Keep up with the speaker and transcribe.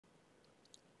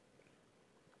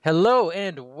Hello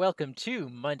and welcome to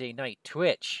Monday Night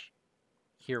Twitch.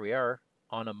 Here we are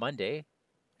on a Monday,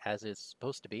 as it's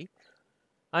supposed to be.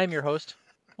 I'm your host,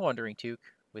 WanderingTook.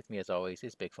 With me, as always,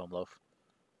 is BigFomLof.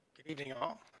 Good evening,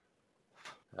 all.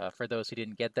 For those who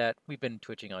didn't get that, we've been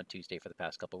twitching on Tuesday for the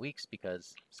past couple weeks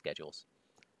because schedules.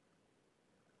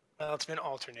 Well, it's been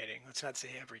alternating. Let's not say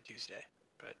every Tuesday,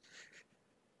 but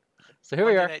So here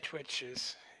Monday we are. Night Twitch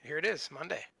is here. It is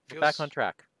Monday. We're back on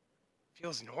track.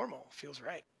 Feels normal. Feels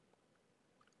right.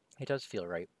 It does feel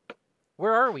right.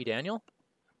 Where are we, Daniel?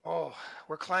 Oh,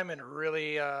 we're climbing a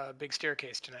really big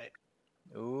staircase tonight.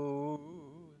 Ooh,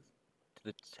 to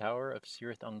the Tower of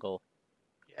Cirith Ungol.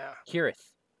 Yeah.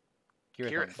 Kirith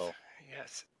Kirith. Ungol.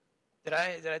 Yes. Did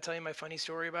I tell you my funny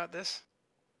story about this?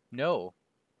 No.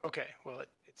 Okay. Well,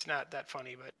 it's not that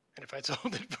funny, but and if I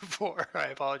told it before, I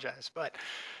apologize. But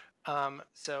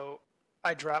so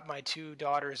I dropped my two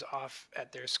daughters off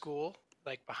at their school,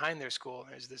 like behind their school.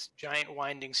 There's this giant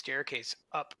winding staircase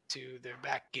up to their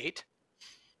back gate.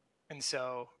 And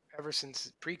so ever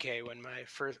since pre-K, when my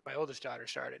oldest daughter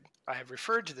started, I have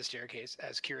referred to the staircase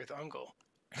as Kirith Ungol.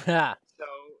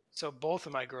 So both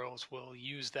of my girls will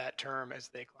use that term as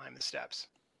they climb the steps.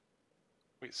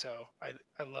 So I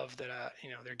love that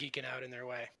they're geeking out in their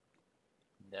way.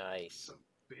 Nice. So,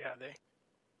 yeah,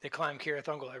 they climb Kirith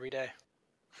Ungol every day.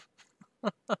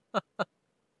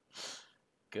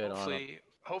 Good on them.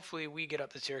 Hopefully we get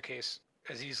up the staircase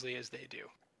as easily as they do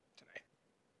tonight.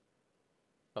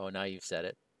 Oh, now you've said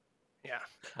it. Yeah.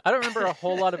 I don't remember a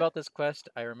whole lot about this quest.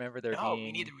 I remember there being... No,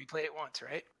 me neither. We played it once,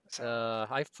 right? So...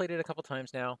 I've played it a couple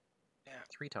times now. Yeah.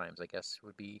 3 times, I guess,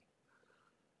 would be.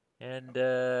 And,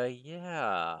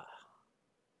 yeah.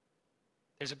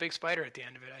 There's a big spider at the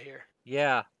end of it, I hear.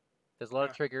 Yeah. There's a lot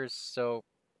of triggers, so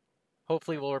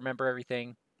hopefully we'll remember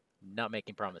everything. Not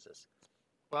making promises.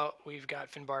 Well, we've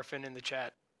got Finbarfin in the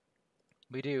chat.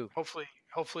 We do. Hopefully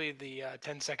the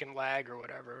 10-second lag or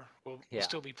whatever will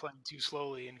still be playing too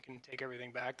slowly and can take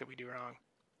everything back that we do wrong.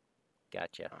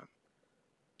 Gotcha.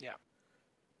 Yeah.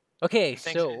 Okay,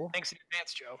 thanks in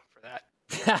advance, Joe, for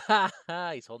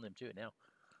that. He's holding him to it now.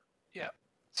 Yeah.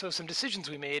 So some decisions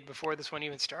we made before this one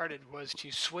even started was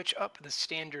to switch up the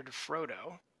standard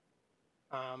Frodo.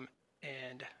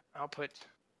 And I'll put,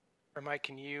 or Mike,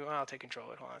 I'll take control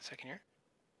of it. Hold on a second here.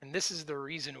 And this is the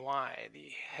reason why, the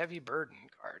Heavy Burden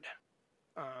card.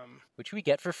 Which we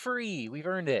get for free. We've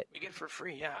earned it. We get for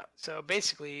free, yeah. So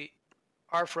basically,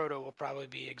 our Frodo will probably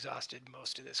be exhausted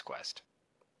most of this quest.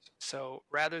 So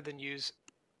rather than use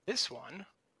this one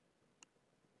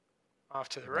off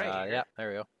to the right here, yeah, there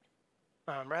we go.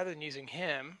 rather than using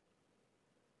him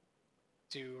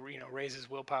to raise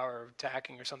his willpower of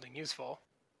attacking or something useful,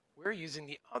 we're using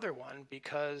the other one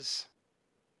because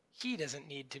he doesn't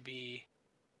need to be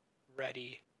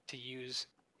ready to use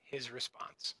his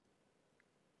response.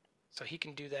 So he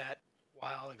can do that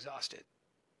while exhausted,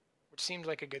 which seems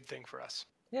like a good thing for us.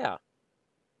 Yeah.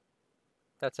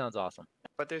 That sounds awesome.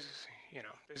 But there's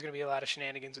going to be a lot of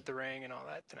shenanigans with the ring and all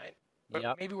that tonight.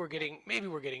 But maybe we're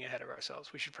getting ahead of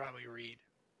ourselves. We should probably read.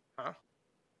 Huh?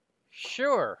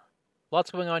 Sure.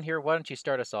 Lots going on here. Why don't you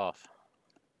start us off?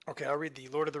 Okay, I'll read the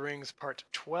Lord of the Rings Part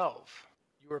 12.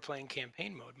 You were playing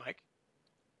campaign mode, Mike.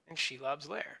 And Shelob's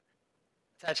Lair.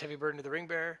 Attach Heavy Burden to the ring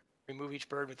bearer. Remove each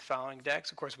bird with the following decks.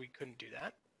 Of course, we couldn't do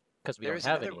that. Because we don't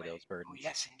have any of those burdens. Oh,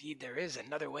 yes, indeed, there is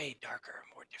another way, darker,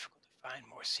 more difficult to find,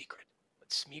 more secret. But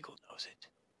Smeagol knows it.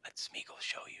 Let Smeagol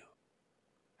show you.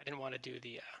 I didn't want to do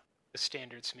the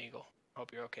standard Smeagol.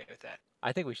 Hope you're okay with that.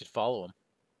 I think we should follow him.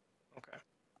 Okay.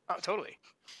 Oh, totally.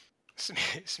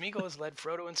 Smeagol has led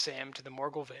Frodo and Sam to the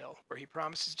Morgul Vale, where he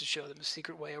promises to show them a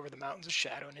secret way over the Mountains of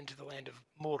Shadow and into the land of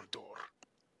Mordor.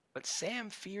 But Sam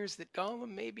fears that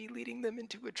Gollum may be leading them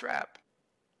into a trap.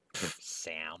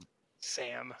 Sam.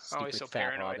 Stupid, always so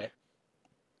paranoid. Hobbit.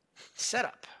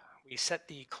 Setup. We set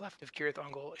the Cleft of Kirith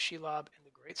Ungol, Shelob, and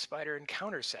the Great Spider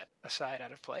encounter set aside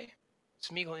out of play.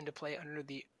 Smeagol into play under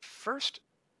the first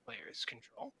player's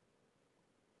control.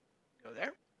 Go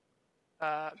there.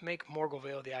 Make Morgul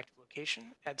Vale the active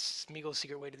location. Add Smeagol's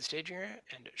secret way to the staging area,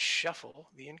 and shuffle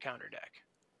the encounter deck.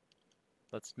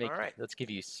 Let's give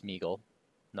you Smeagol,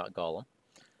 not Gollum.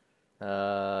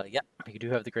 Yeah, you do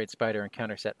have the Great Spider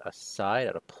encounter set aside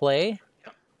out of play.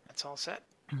 Yep, that's all set.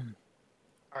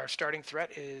 Our starting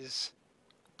threat is...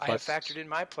 I have factored in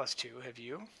my +2, have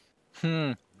you?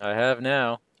 I have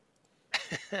now.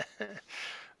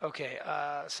 Okay,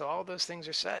 so all those things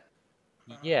are set.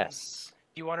 Yes.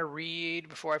 Do you want to read,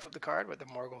 before I flip the card, what the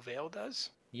Morgul Vale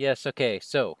does? Yes, okay,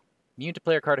 so, immune to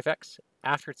player card effects.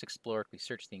 After it's explored, we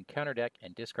search the encounter deck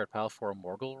and discard pile for a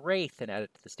Morgul Wraith and add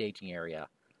it to the staging area.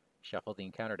 Shuffle the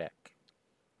encounter deck.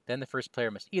 Then the first player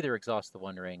must either exhaust the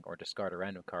One Ring or discard a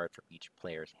random card from each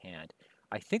player's hand.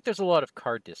 I think there's a lot of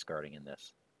card discarding in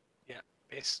this. Yeah,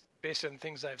 based on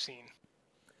things I've seen.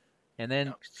 And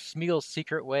then Smeagol's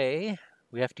Secret Way.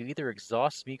 We have to either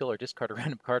exhaust Smeagol or discard a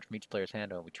random card from each player's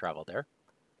hand when we travel there.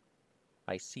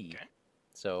 I see. Okay.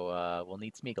 So we'll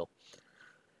need Smeagol.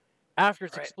 After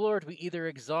it's explored, we either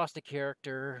exhaust a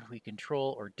character we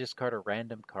control or discard a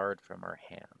random card from our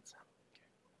hands.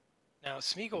 Now,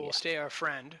 Smeagol will stay our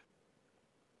friend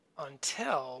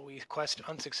until we quest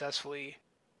unsuccessfully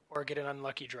or get an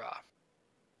unlucky draw.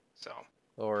 So.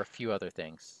 Or a few other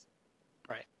things.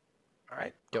 Right. All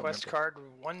right. Quest card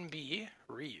 1B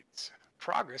reads,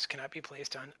 progress cannot be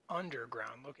placed on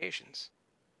underground locations.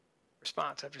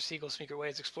 Response, after Smeagol's Secret Way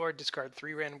is explored, discard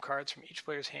 3 random cards from each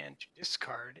player's hand to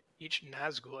discard each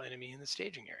Nazgul enemy in the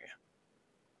staging area.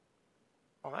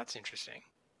 Well, that's interesting.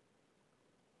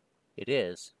 It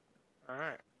is. All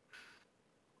right.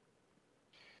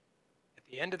 At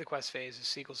the end of the quest phase, if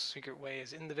Smeagol's Secret Way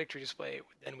is in the victory display,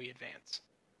 then we advance.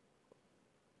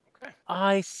 Okay.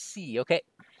 I see. Okay.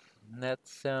 That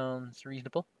sounds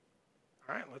reasonable.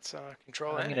 All right, let's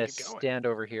control I'm going to stand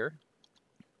over here.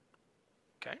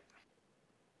 Okay.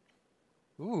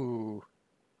 Ooh.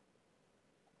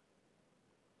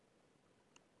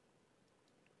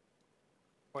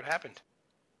 What happened?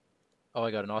 Oh,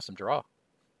 I got an awesome draw.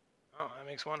 Oh, that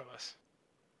makes one of us.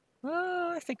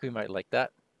 Well, I think we might like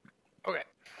that. Okay.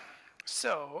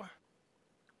 So,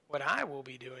 what I will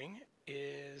be doing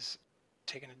is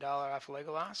taking $1 off of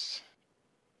Legolas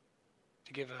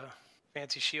to give a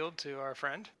fancy shield to our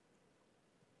friend.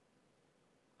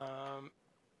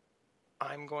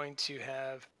 I'm going to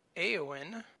have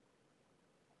Eowyn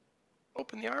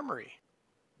open the armory.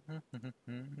 Look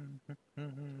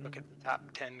at the top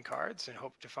 10 cards and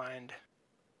hope to find...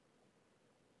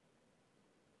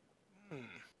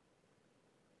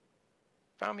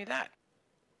 Found me that.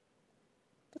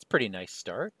 That's a pretty nice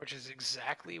start. Which is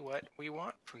exactly what we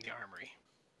want from the armory.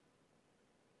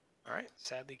 Alright,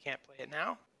 sadly can't play it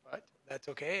now, but that's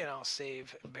okay, and I'll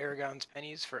save Baragon's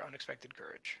pennies for unexpected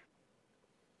courage.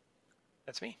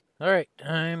 That's me. Alright,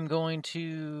 I'm going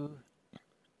to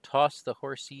toss the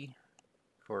horsey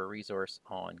for a resource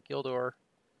on Gildor.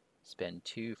 Spend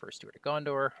 2 for Steward of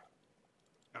Gondor.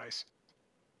 Nice.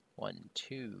 1,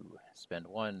 2. Spend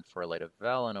 1 for a Light of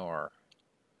Valinor.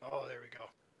 Oh, there we go.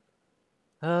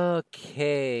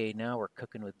 Okay, now we're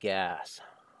cooking with gas.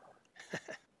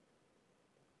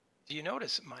 Do you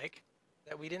notice, Mike,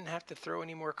 that we didn't have to throw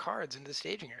any more cards into the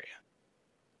staging area?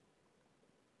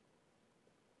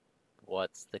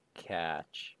 What's the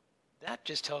catch? That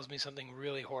just tells me something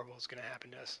really horrible is going to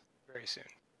happen to us very soon.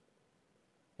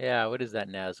 Yeah, what is that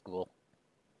Nazgul?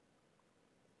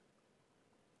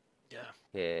 Yeah.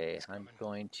 Okay, I'm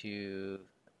going to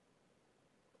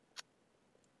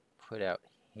put out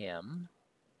him.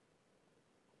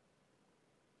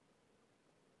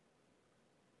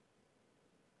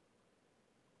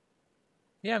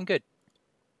 Yeah, I'm good.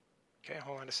 Okay,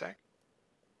 hold on a sec.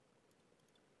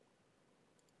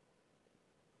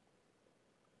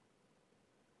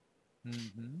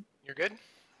 You're good?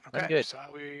 Okay, I'm good. so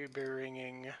I'll be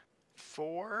bringing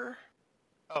 4.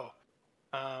 Oh,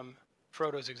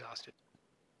 Frodo's exhausted.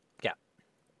 Yeah.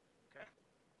 Okay.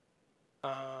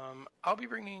 I'll be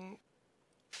bringing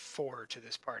 4 to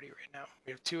this party right now.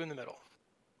 We have 2 in the middle.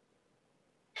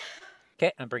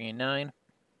 Okay, I'm bringing 9.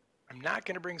 I'm not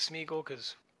going to bring Smeagol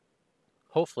because...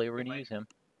 Hopefully we're going to use him.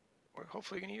 We're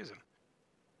hopefully going to use him.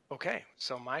 Okay,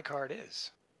 so my card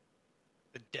is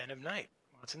the Den of Night.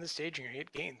 While it's in the staging area,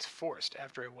 it gains forced.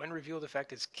 After a when revealed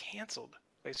effect is cancelled,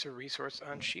 place a resource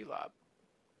on Shelob.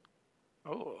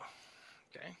 Oh,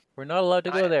 okay. We're not allowed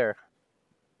to go there.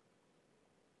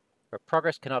 Our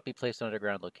progress cannot be placed on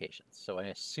underground locations. So I'm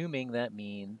assuming that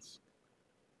means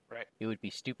it would be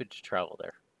stupid to travel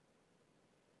there.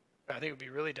 I think it would be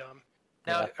really dumb.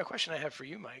 Now, a question I have for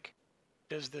you, Mike.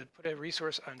 Does the put a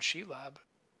resource on Shelob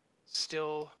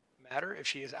still matter if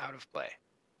she is out of play?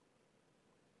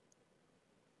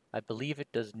 I believe it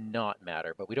does not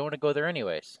matter, but we don't want to go there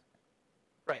anyways.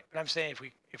 Right, but I'm saying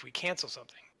if we cancel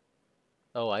something.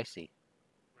 Oh, I see.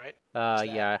 Right?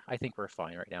 Yeah, I think we're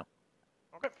fine right now.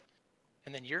 Okay.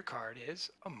 And then your card is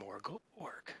a Morgul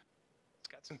Orc. It's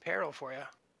got some peril for you.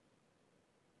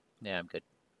 Yeah, I'm good.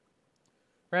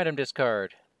 Random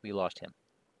discard. We lost him.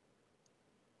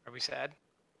 Are we sad?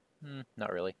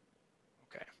 Not really.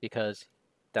 Okay. Because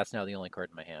that's now the only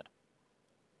card in my hand.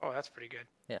 Oh, that's pretty good.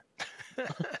 Yeah.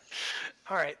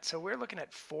 All right, so we're looking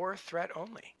at 4 threat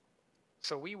only.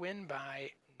 So we win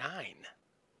by 9.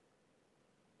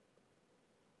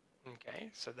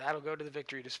 Okay, so that'll go to the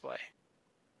victory display.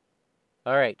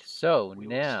 All right, so We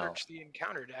will now search the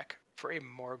encounter deck for a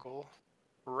Morgul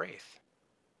Wraith.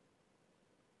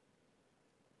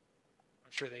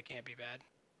 I'm sure they can't be bad.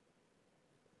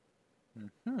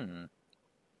 Hmm.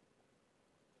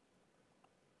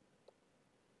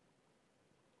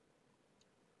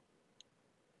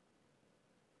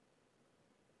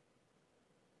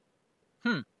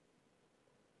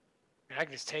 I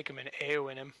can just take him and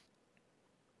Eowyn him.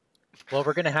 Well,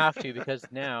 we're going to have to because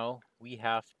now we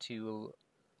have to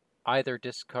either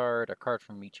discard a card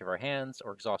from each of our hands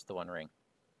or exhaust the One Ring,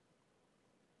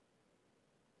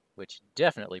 which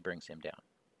definitely brings him down.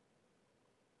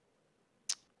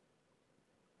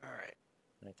 All right.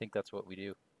 And I think that's what we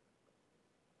do.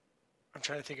 I'm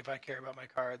trying to think if I care about my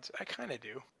cards. I kind of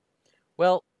do.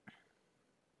 Well,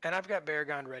 And I've got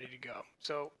Baragon ready to go.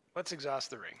 So let's exhaust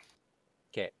the ring.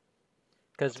 okay. I'll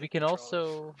Because we take can control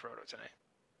also... of Frodo tonight.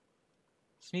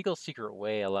 Smeagol's Secret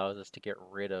Way allows us to get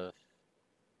rid of...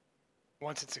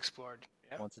 Once it's explored.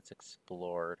 Yeah. Once it's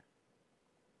explored.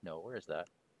 No, where is that?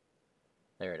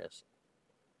 There it is.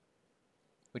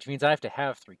 Which means I have to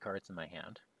have 3 cards in my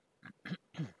hand.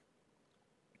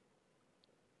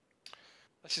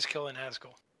 Let's just kill an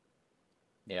Nazgul.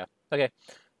 Yeah. Okay.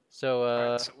 So,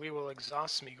 All right, so we will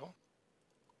exhaust Smeagol.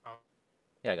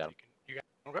 yeah, I got him. You got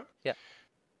him? Okay. Yeah.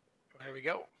 There we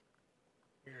go.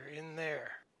 We're in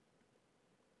there.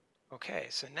 Okay,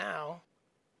 so now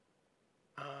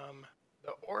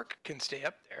the orc can stay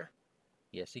up there.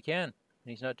 Yes, he can. And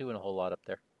he's not doing a whole lot up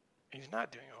there. He's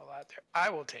not doing a whole lot there. I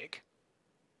will take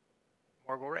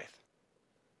Morgul Wraith.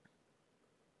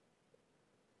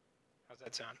 How's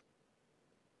that sound?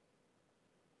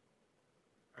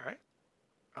 All right.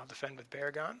 I'll defend with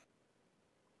Baragon.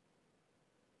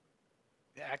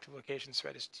 The active location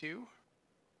threat is 2.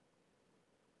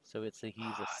 So he's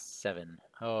a 7.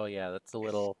 Oh, yeah, that's a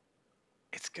little...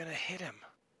 It's going to hit him.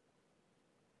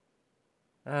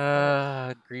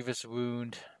 Grievous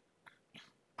Wound.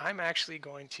 I'm actually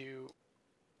going to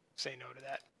say no to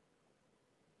that.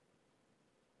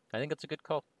 I think it's a good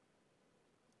call.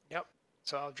 Yep.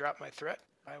 So I'll drop my threat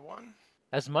by 1.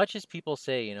 As much as people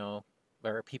say, you know,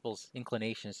 or people's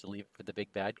inclination is to leave it for the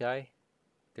big bad guy,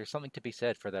 there's something to be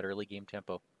said for that early game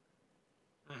tempo.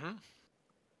 Mm-hmm.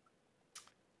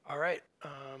 All right.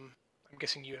 I'm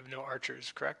guessing you have no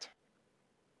archers, correct?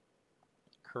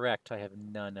 Correct. I have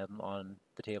none of them on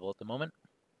the table at the moment.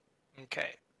 Okay.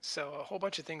 So a whole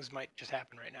bunch of things might just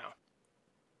happen right now.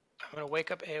 I'm going to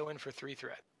wake up Eowyn for 3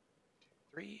 threat.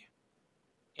 3.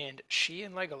 And she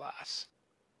and Legolas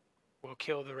will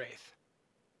kill the Wraith.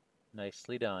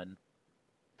 Nicely done.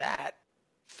 That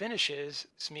finishes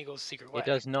Smeagol's Secret Way. It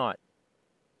does not.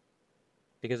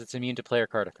 Because it's immune to player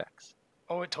card effects.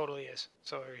 Oh, it totally is.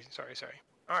 Sorry.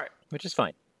 All right. Which is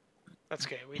fine. That's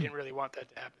okay. We didn't really want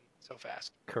that to happen so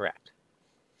fast. Correct.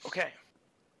 Okay.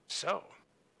 So,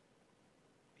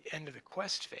 the end of the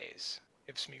quest phase,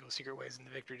 if Smeagol's Secret Way is in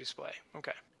the victory display.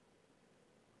 Okay.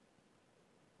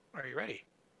 Are you ready?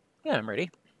 Yeah, I'm ready.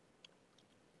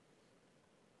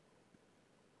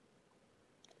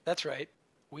 That's right.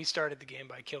 We started the game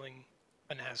by killing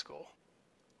a Nazgul.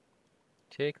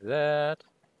 Take that.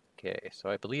 Okay, so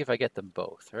I believe I get them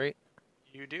both, right?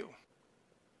 You do.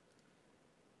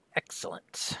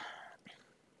 Excellent.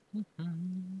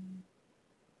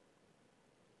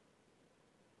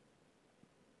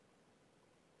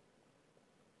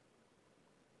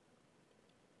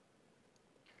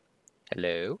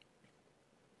 Hello?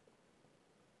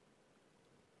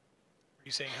 Are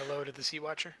you saying hello to the Sea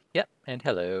Watcher? Yep, and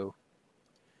hello.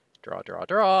 Draw, draw,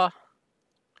 draw.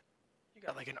 You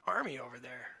got like an army over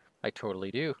there. I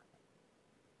totally do.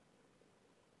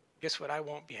 Guess what I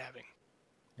won't be having?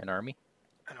 An army?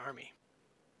 An army.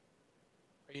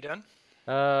 Are you done?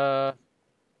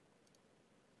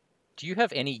 Do you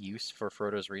have any use for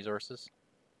Frodo's resources?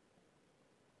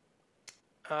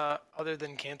 Other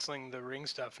than canceling the ring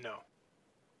stuff, no.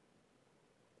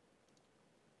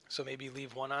 So maybe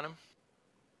leave 1 on him?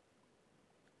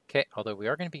 Okay, although we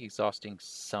are going to be exhausting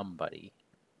somebody.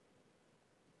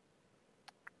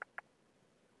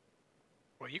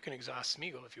 Well, you can exhaust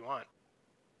Smeagol if you want.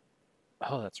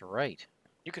 Oh, that's right.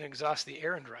 You can exhaust the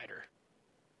Errand Rider.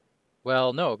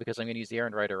 Well, no, because I'm going to use the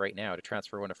Errand Rider right now to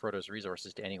transfer one of Frodo's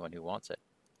resources to anyone who wants it.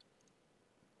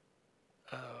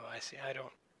 Oh, I see. I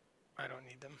don't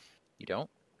need them. You don't?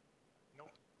 Nope.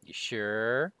 You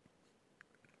sure?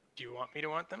 Do you want me to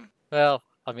want them? Well,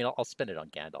 I mean, I'll spend it on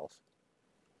Gandalf.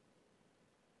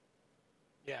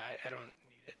 Yeah, I don't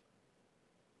need it.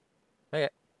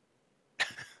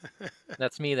 Okay.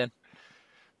 That's me then.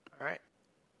 All right.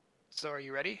 So are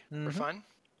you ready for Mhm. fun?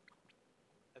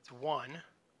 That's 1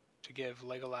 to give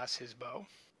Legolas his bow.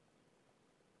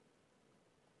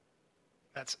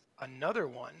 That's another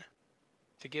one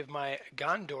to give my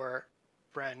Gondor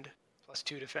friend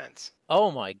 +2 defense.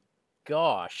 Oh my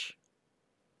gosh.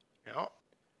 Yeah.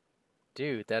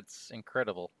 Dude, that's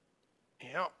incredible.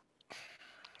 Yeah.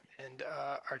 And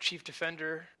our chief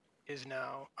defender is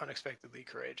now unexpectedly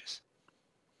courageous.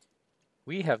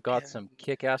 We have got And, some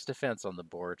kick-ass defense on the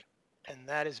board. and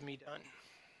that is me done.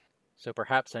 So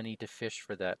perhaps I need to fish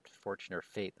for that fortune or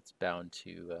fate that's bound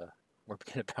to, we're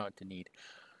gonna bound to need.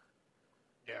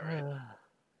 Yeah, right.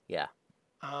 Yeah.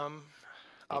 I'll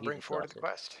He's bring 4 to the exhausted.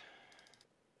 quest.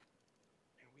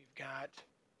 And we've got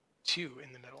 2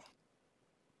 in the middle.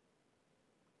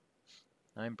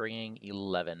 I'm bringing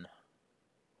 11.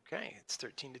 Okay, it's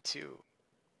 13 to 2.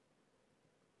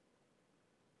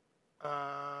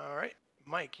 All right,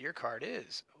 Mike, your card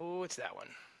is. Oh, it's that one.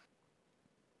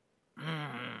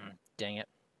 Dang it.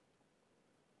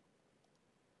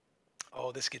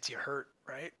 Oh, this gets you hurt,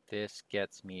 right? This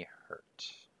gets me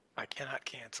hurt. I cannot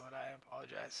cancel it. I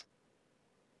apologize.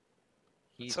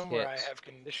 He's Somewhere hit. I have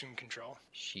condition control.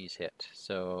 She's hit.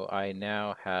 So I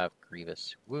now have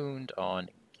Grievous Wound on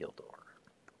Gildor.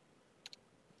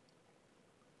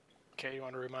 Okay, you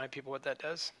want to remind people what that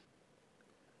does?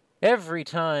 Every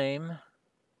time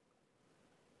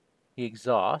he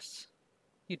exhausts,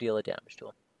 you deal a damage to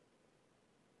him.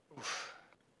 Oof.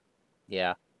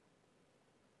 Yeah.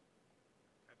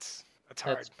 That's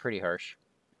hard. That's pretty harsh.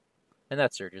 And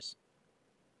that surges.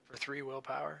 For 3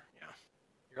 willpower, yeah.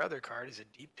 Your other card is a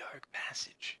Deep Dark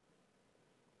Passage.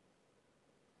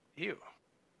 Ew.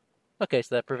 Okay,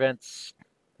 so that prevents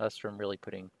us from really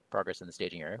putting progress in the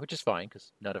staging area, which is fine,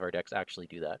 because none of our decks actually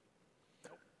do that.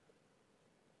 Nope.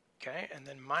 Okay, and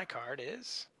then my card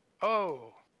is...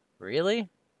 Oh! Really?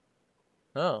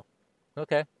 Oh,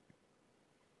 okay.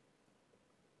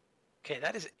 Okay,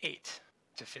 that is 8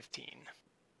 to 15.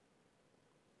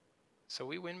 So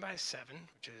we win by 7,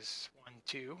 which is 1,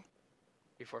 2,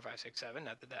 3, 4, 5, 6, 7.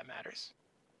 Not that that matters.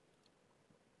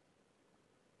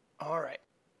 All right.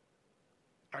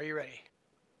 Are you ready?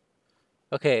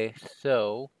 Okay,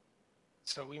 so...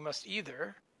 So we must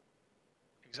either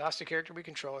exhaust a character we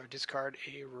control or discard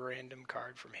a random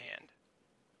card from hand.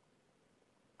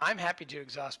 I'm happy to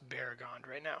exhaust Baragond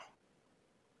right now.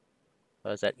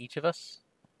 is that each of us?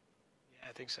 Yeah,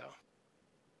 I think so.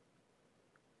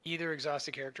 Either exhaust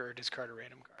a character or discard a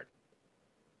random card.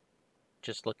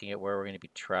 Just looking at where we're going to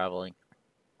be traveling.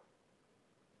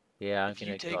 Yeah, I'm If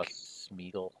going you to take- exhaust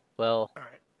Smeagol. Well, All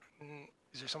right.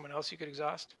 Is there someone else you could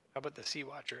exhaust? How about the Sea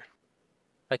Watcher?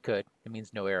 I could. It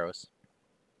means no arrows.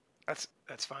 That's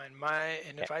fine.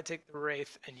 If I take the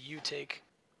Wraith and you take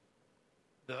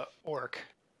the Orc,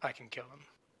 I can kill him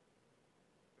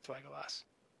with Legolas.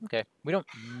 Okay, we don't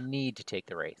need to take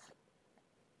the Wraith.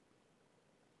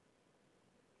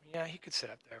 Yeah, he could sit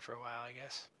up there for a while, I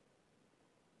guess.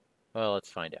 Well, let's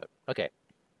find out. Okay.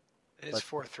 It is Let's-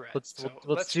 4 threat. Let's so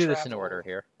let's do this in order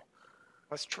here.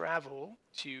 Let's travel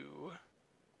to...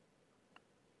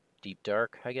 Deep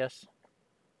Dark, I guess.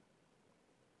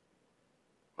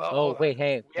 Well, Oh, hold on. wait,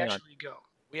 hey, We hang on. actually go.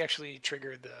 We actually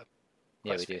triggered the Yeah, we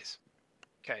quest do. phase.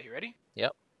 Okay, you ready?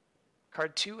 Yep.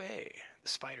 Card 2A, the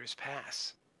Spider's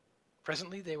Pass.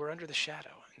 Presently they were under the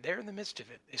shadow, and there in the midst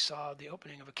of it they saw the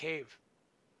opening of a cave.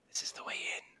 This is the way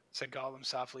in, said Gollum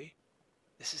softly.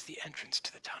 This is the entrance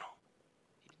to the tunnel.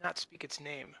 He did not speak its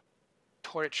name.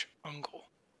 Torich Ungol,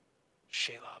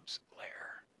 Shelob's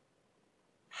lair.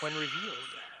 When revealed,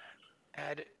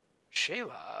 add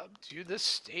Shelob to the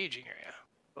staging area.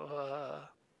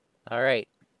 All right.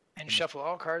 And shuffle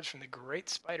all cards from the Great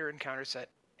Spider encounter set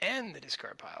and the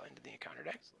discard pile into the encounter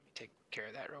deck. So let me take care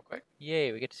of that real quick.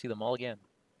 Yay, we get to see them all again.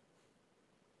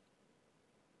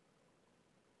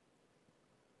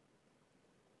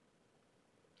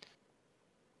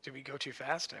 Did we go too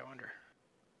fast? I wonder.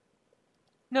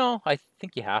 No, I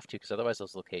think you have to, because otherwise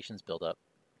those locations build up.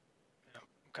 Yeah,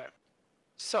 okay.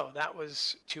 So that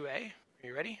was 2A. Are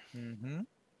you ready? Mm-hmm.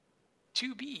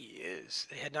 2B is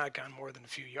they had not gone more than a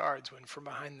few yards when from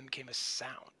behind them came a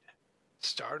sound,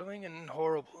 startling and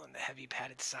horrible in the heavy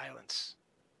padded silence.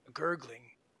 A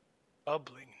gurgling,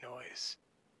 bubbling noise,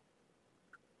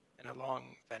 and a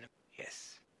long venomous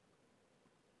hiss.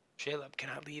 Shelob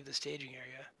cannot leave the staging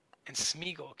area, and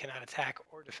Smeagol cannot attack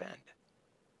or defend.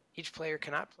 Each player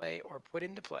cannot play or put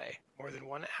into play more than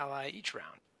one ally each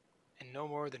round, and no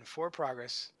more than 4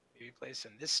 progress may be placed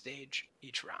on this stage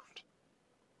each round.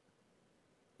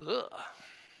 Ugh.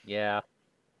 Yeah.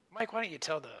 Mike, why don't you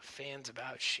tell the fans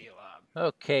about Shelob?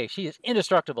 Okay, she is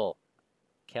indestructible.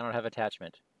 Cannot have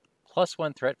attachment.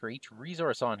 +1 threat for each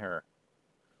resource on her.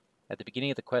 At the beginning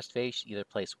of the quest phase, she either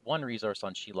place 1 resource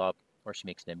on Shelob, or she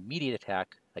makes an immediate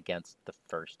attack against the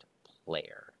first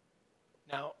Lair.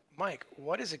 Now, Mike,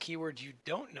 what is a keyword you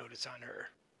don't notice on her?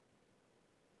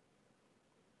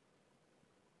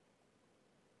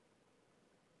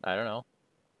 I don't know.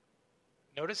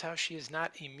 Notice how she is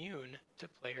not immune to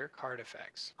player card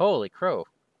effects. Holy crow.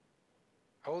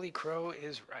 Holy crow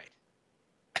is right.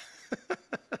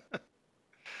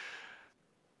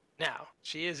 Now,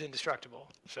 she is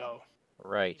indestructible, so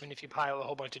Right. even if you pile a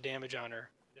whole bunch of damage on her,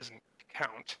 it doesn't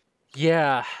count.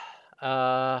 Yeah.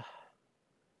 And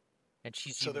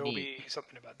she's So there will be unique.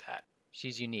 something about that.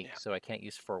 She's unique, Yeah. so I can't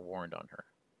use Forewarned on her.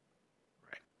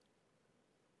 Right.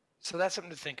 So that's something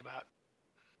to think about.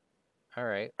 All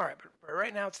right. All right, but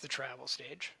right now it's the travel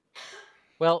stage.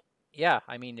 Well, yeah.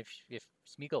 I mean, if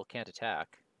Smeagol can't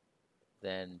attack,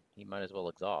 then he might as well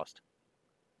exhaust.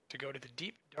 To go to the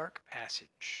deep, dark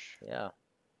passage. Yeah.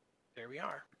 There we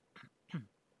are.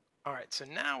 All right, so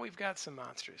now we've got some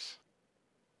monsters.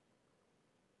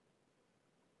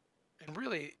 And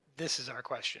really, this is our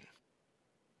question.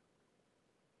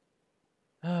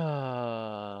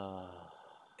 Eowyn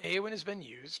has been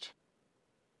used,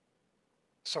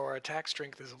 so our attack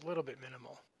strength is a little bit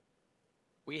minimal.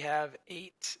 We have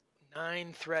 8,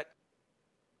 9 threat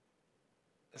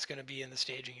that's going to be in the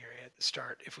staging area at the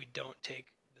start if we don't take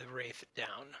the Wraith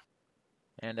down.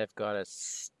 And I've got a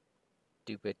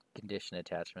stupid condition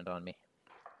attachment on me.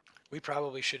 We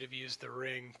probably should have used the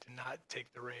ring to not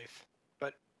take the Wraith,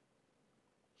 but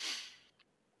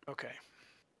okay.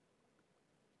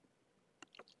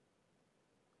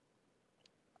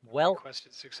 Well,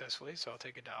 Quested successfully, so I'll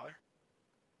take $1.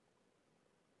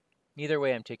 either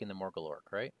way, I'm taking the Morgul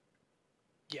Orc, right?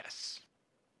 Yes.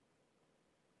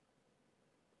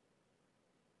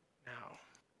 Now,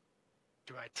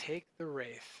 do I take the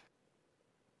Wraith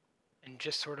and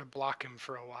just sort of block him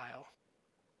for a while?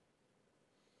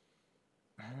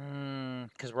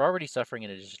 Because we're already suffering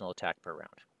an additional attack per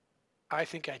round. I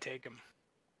think I take him.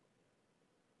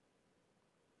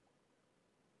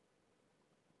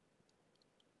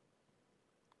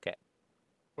 Okay.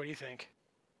 What do you think?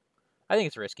 I think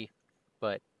it's risky,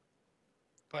 but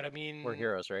I mean, we're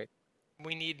heroes, right?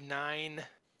 we need 9.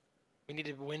 We need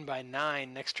to win by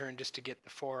 9 next turn just to get the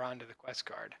 4 onto the quest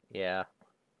card. Yeah.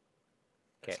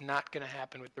 Okay. It's not going to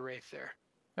happen with the Wraith there.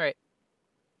 All right.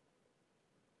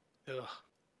 Ugh.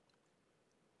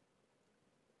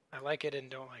 I like it and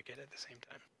don't like it at the same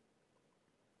time.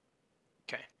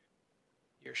 Okay.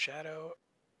 Your shadow,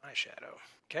 my shadow.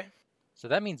 Okay. So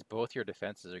that means both your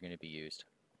defenses are going to be used.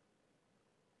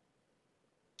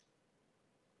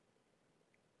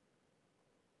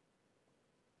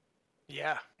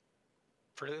 Yeah.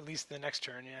 For at least the next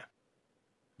turn,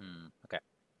 yeah. Okay.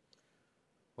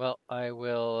 Well, I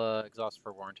will exhaust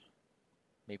Forewarned.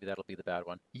 Maybe that'll be the bad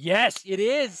one. Yes, it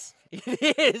is!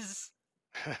 It is!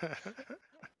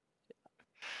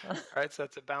 Alright, so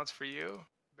that's a bounce for you.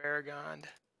 Baragond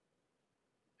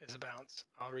is a bounce.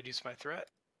 I'll reduce my threat.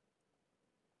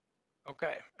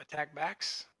 Okay, attack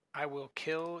backs. I will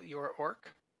kill your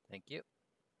orc. Thank you.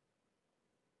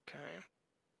 Okay.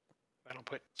 That'll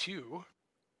put 2.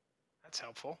 That's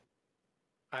helpful.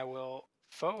 I will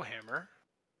foe hammer.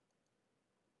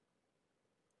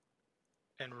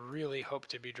 And really hope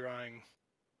to be drawing.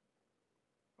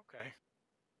 Okay.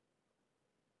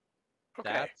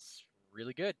 Okay. That's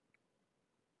really good.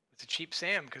 It's a cheap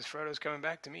Sam because Frodo's coming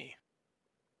back to me.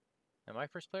 Am I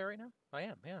first player right now? I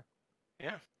am, yeah.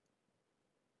 Yeah.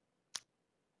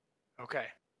 Okay.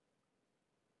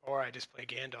 Or I just play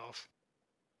Gandalf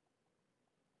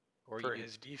Or for you do...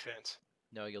 his defense.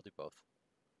 No, you'll do both.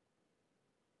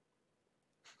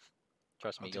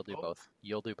 Trust me, I'll you'll do do both. both.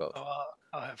 You'll do both. Oh,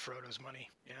 I'll have Frodo's money.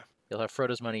 Yeah. You'll have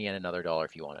Frodo's money and another $1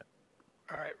 if you want it.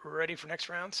 All right, we're ready for next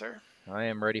round, sir? I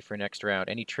am ready for next round.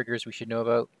 Any triggers we should know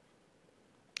about?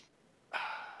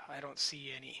 I don't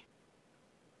see any.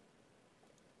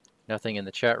 Nothing in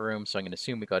the chat room, so I'm going to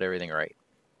assume we got everything right.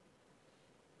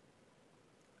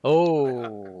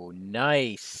 Oh,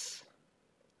 nice.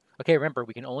 Okay, remember,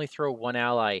 we can only throw one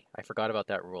ally. I forgot about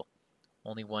that rule.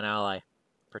 Only one ally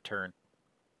per turn.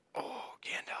 Oh,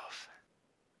 Gandalf.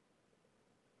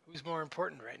 Who's more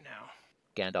important right now?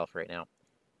 Gandalf right now.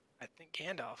 I think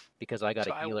Gandalf. Because I got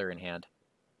a healer in hand.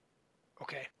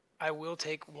 Okay. I will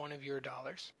take one of your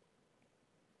dollars.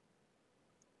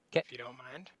 Okay. If you don't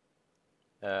mind.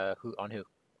 Who on who?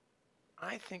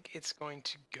 I think it's going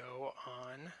to go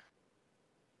on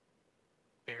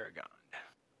Baragond.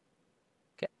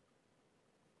 Okay.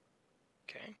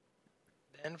 Okay.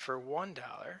 Then for $1,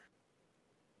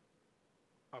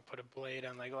 I'll put a blade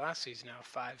on Legolas. He's now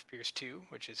 5 pierce 2,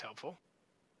 which is helpful.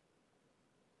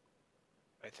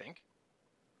 I think.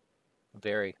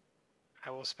 Very. I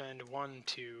will spend 1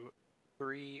 to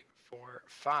 3, 4,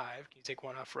 5. Can you take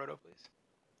one off Frodo, please?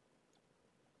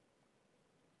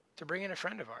 To bring in a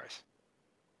friend of ours.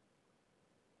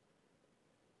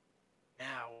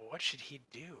 Now, what should he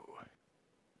do?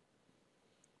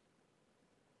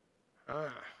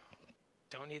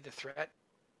 Don't need the threat.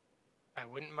 I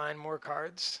wouldn't mind more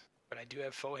cards, but I do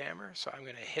have Foe Hammer, so I'm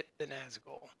going to hit the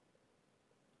Nazgul.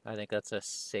 I think that's a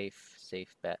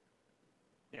safe bet.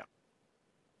 Yeah.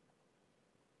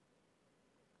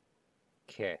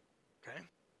 Okay. Okay,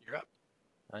 you're up.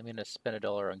 I'm going to spend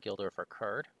 $1 on Gildor for a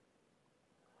card.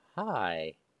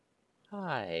 Hi.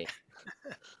 Let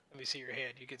me see your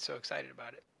hand. You get so excited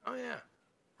about it. Oh, yeah.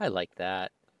 I like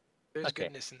that. There's Okay.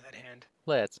 goodness in that hand.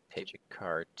 Let's pitch a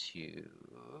card to...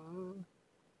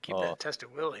 Keep that Test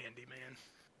of Will handy, man.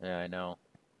 Yeah, I know.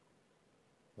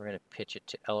 We're going to pitch it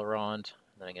to Elrond,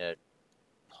 and then I'm going to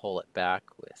pull it back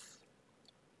with...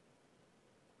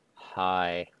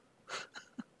 Hi.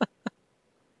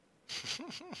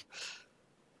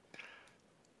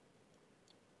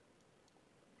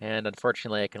 And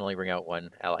unfortunately, I can only bring out one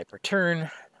ally per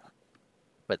turn,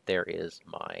 but there is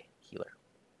my healer.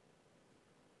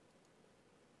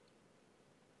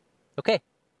 Okay.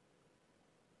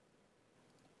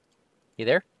 You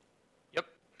there? Yep.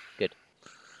 Good.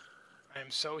 I am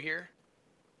so here.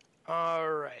 All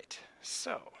right.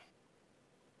 So,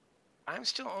 I'm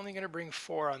still only going to bring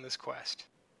 4 on this quest.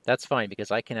 That's fine, because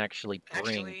I can actually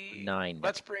bring 9 now.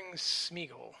 Let's bring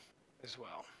Smeagol as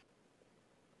well.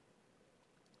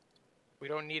 We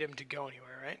don't need him to go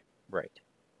anywhere, right? Right.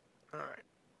 All right.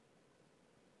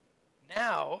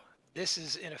 Now, this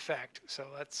is in effect, so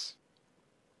let's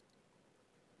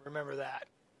remember that.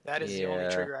 That is the only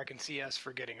trigger I can see us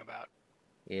forgetting about.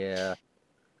 Yeah.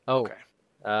 Oh,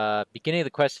 okay. Beginning of the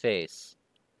quest phase.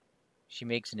 She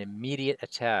makes an immediate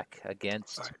attack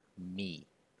against me.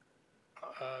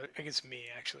 Against me,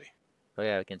 actually. Oh,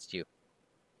 yeah, against you.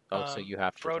 Oh, so you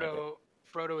have to.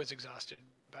 Frodo is exhausted,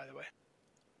 by the way.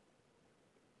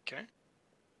 Okay.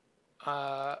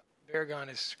 Baragon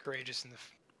is courageous in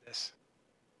this.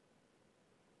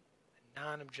 A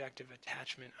non-objective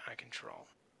attachment I control.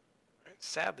 Right.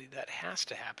 Sadly, that has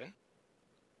to happen.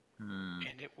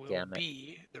 And it will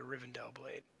be the Rivendell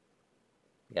Blade.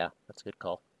 Yeah, that's a good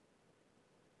call.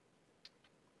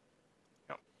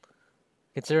 No.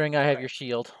 Considering I have your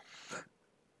shield.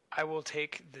 I will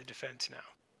take the defense now.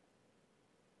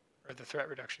 Or the threat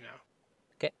reduction now.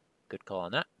 Okay, good call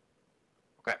on that.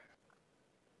 Okay.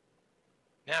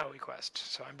 Now we quest.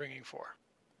 So I'm bringing 4.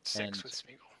 6 with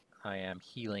Smeagol. I am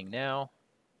healing now.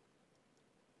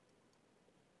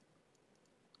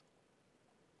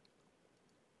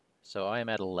 So I am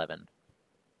at 11.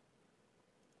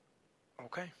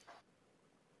 Okay.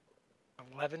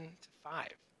 11 to 5.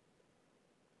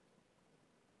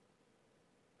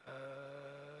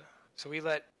 So we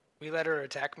let her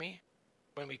attack me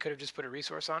when we could have just put a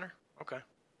resource on her? Okay.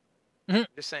 I'm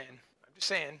just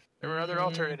saying. There were other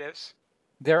alternatives.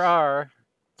 There are.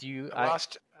 I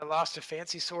lost a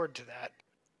fancy sword to that.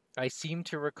 I seem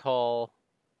to recall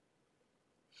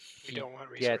we don't want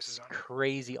resources on her. It's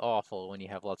crazy awful when you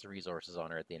have lots of resources on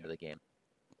her at the end of the game.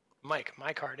 Mike,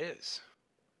 my card is.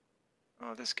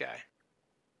 Oh, this guy.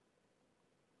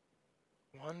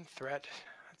 1 threat.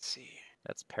 Let's see.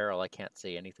 That's peril. I can't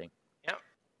say anything. Yep.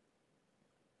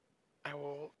 I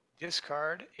will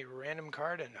discard a random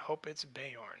card and hope it's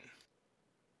Beorn.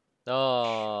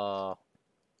 Oh.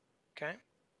 Okay.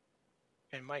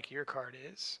 And Mike, your card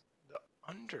is the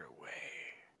Underway.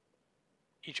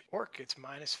 Each orc gets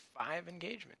 -5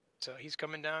 engagement, so he's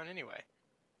coming down anyway.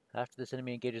 After this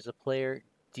enemy engages a player,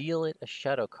 deal it a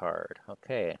shadow card.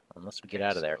 Okay, unless we get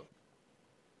out of there.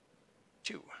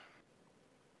 2.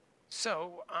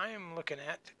 So I am looking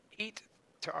at 8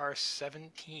 to our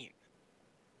 17,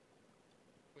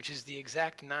 which is the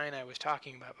exact 9 I was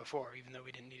talking about before, even though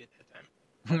we didn't need it that time.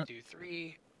 1, 2,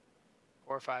 3,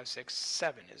 4, 5, 6,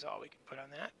 7 is all we can put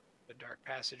on that. The Dark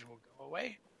Passage will go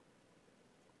away.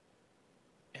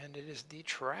 And it is the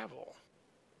Travel.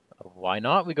 Why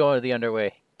not? We go into the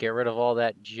Underway. Get rid of all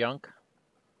that junk.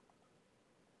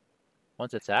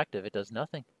 Once it's active, it does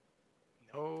nothing.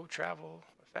 No travel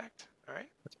effect. All right.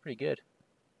 That's pretty good.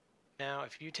 Now,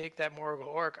 if you take that Morgul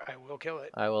Orc, I will kill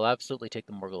it. I will absolutely take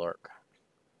the Morgul Orc.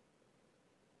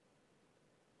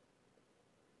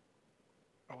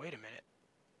 Oh, wait a minute.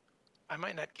 I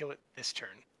might not kill it this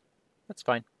turn. That's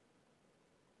fine.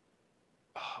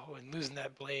 Oh, and losing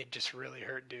that blade just really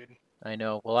hurt, dude. I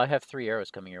know. Well, I have 3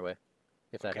 arrows coming your way,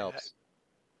 if that helps.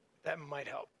 That might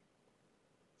help.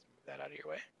 Let's move that out of your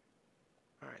way.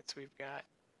 All right, so we've got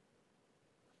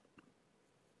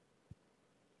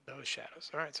those shadows.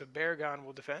 All right, so Baragon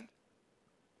will defend.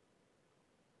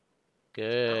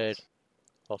 Good. Else?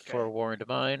 I'll Okay. forewarned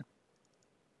mine.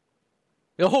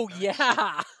 Oh, Nice.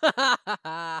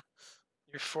 yeah!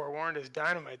 Your forewarned is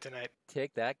dynamite tonight.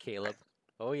 Take that, Caleb.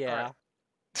 Oh, All yeah. right.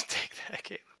 Take that,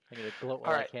 Caleb. I'm going to gloat All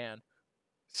while I right. can.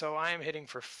 So I am hitting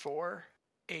for 4,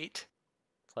 8.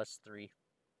 Plus 3.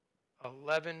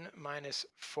 11 minus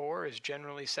 4 is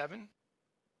generally 7.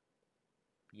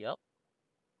 Yep,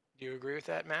 Do you agree with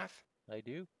that math? I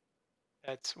do.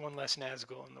 That's one less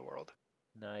Nazgul in the world.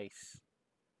 Nice.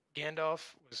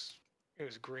 Gandalf it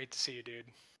was great to see you, dude.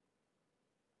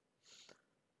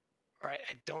 All right,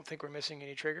 I don't think we're missing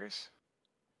any triggers.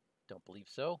 Don't believe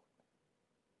so.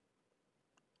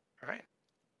 All right.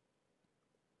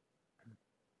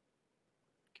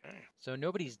 Okay. So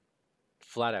nobody's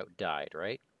flat out died,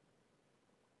 right?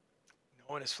 No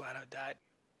one has flat out died.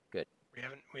 Good.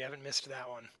 We haven't missed that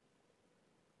one.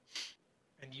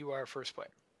 And you are first player.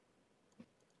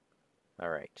 All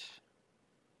right.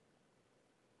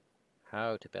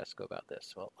 How to best go about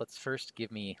this? Well, let's first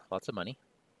give me lots of money.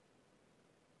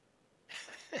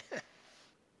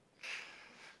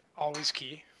 Always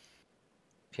key.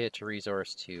 Pitch a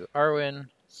resource to Arwen.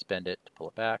 Spend it to pull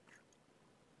it back.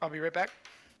 I'll be right back.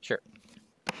 Sure.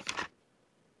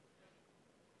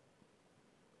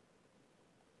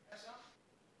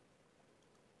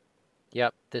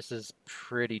 Yep, this is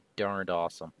pretty darned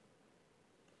awesome.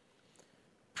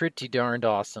 Pretty darned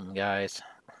awesome, guys.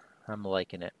 I'm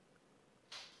liking it.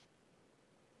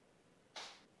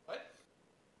 What?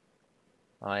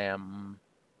 I am...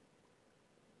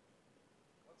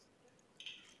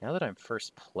 Now that I'm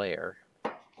first player...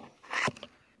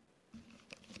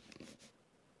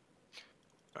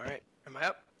 All right. Am I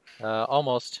up?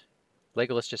 Almost.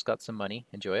 Legolas just got some money.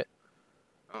 Enjoy it.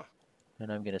 Oh.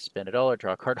 And I'm going to spend it all or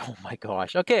draw a card. Oh my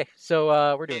gosh. Okay,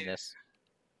 so we're doing this.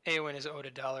 Eowyn is owed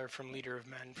 $1 from Leader of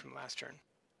Men from last turn.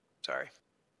 Sorry.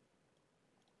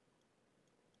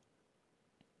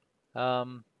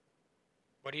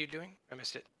 What are you doing? I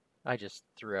missed it. I just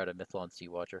threw out a Mithlon Sea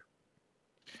Watcher.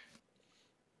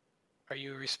 Are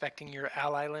you respecting your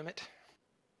ally limit?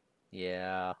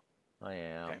 Yeah, I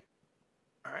am. Okay.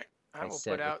 All right. I will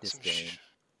said put with out disdain.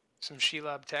 some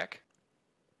Shelob tech.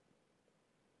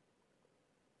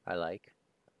 I like.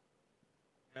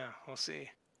 Yeah, we'll see.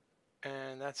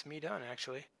 And that's me done,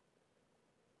 actually.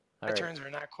 All My right. turns are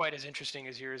not quite as interesting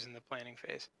as yours in the planning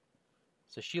phase.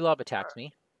 So Shelob attacks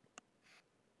me.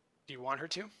 Do you want her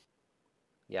to?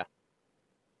 Yeah.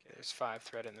 Okay, there's 5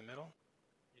 threat in the middle.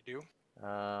 You do?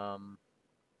 Um,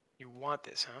 You want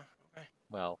this, huh? Okay.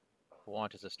 well,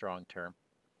 want is a strong term.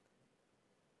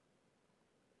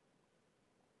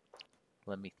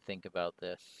 Let me think about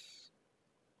this.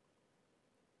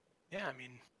 Yeah, I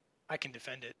mean, I can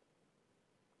defend it.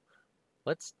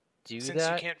 Let's do Since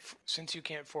that. Since you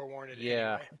can't forewarn it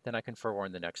Yeah, anyway. then I can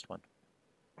forewarn the next one.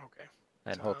 Okay.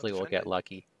 And So I'll hopefully we'll defend get it.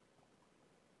 lucky.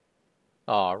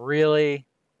 Oh, really?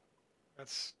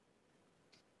 That's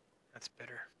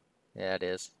bitter. Yeah, it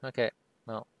is. Okay.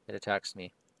 Well, it attacks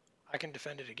me. I can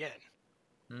defend it again.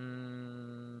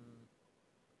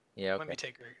 Yeah, okay. Let me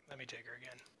take her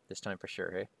again. This time for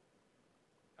sure, hey?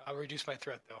 I'll reduce my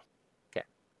threat though. Okay.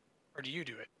 Or do you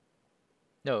do it?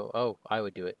 No, oh, I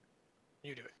would do it.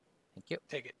 You do it. Thank you.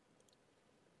 Take it.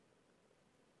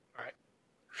 All right.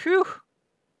 Phew!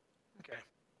 Okay.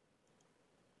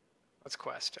 Let's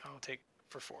quest. I'll take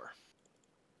for 4.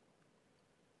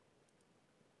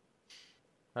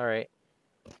 All right.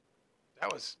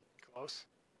 That was close.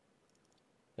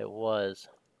 It was.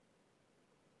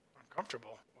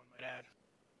 Uncomfortable, one might add.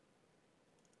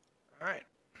 All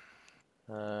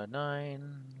right.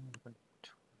 9.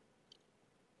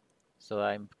 So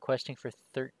I'm questing for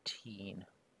 13.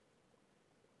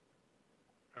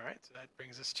 All right. So that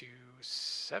brings us to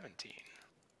 17.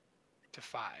 To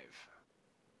 5.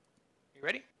 You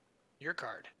ready? Your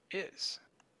card is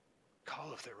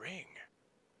Call of the Ring.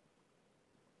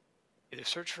 Either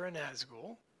search for a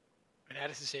Nazgul, and add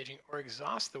it to staging, or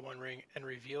exhaust the 1 ring and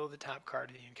reveal the top card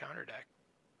of the encounter deck.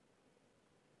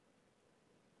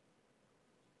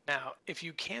 Now, if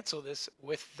you cancel this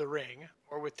with the ring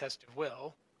or with Test of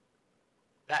Will,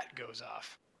 that goes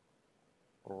off.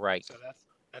 Right. So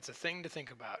that's a thing to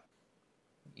think about.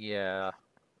 Yeah.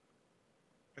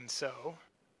 And so,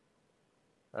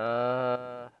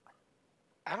 Uh,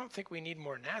 I don't think we need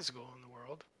more Nazgul in the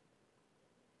world.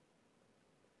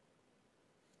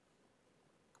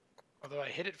 Although I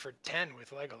hit it for 10 with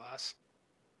Legolas.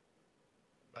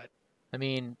 But I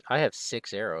mean, I have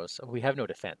 6 arrows. We have no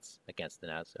defense against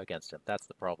against him. That's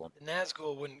the problem. the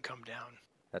Nazgul wouldn't come down.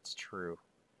 That's true.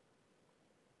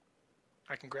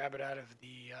 I can grab it out of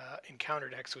the encounter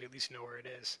deck so we at least know where it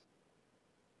is.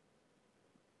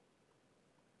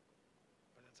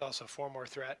 It's also 4 more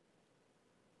threat.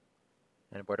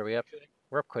 And what are we up?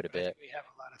 We're up quite a I think bit. we have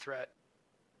a lot of threat.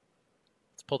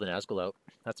 Let's pull the Nazgul out.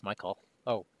 That's my call.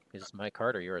 Oh, is this my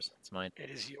card or yours? It's mine.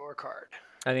 It is your card.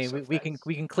 I mean, So we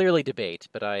can clearly debate,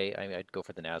 but I'd go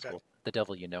for the Nazgul. Okay. The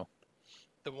devil you know.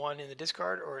 The one in the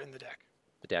discard or in the deck?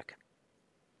 The deck.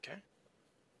 Okay.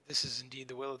 This is indeed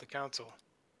the will of the council.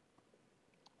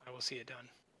 I will see it done.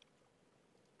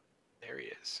 There he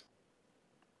is.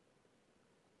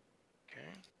 Okay.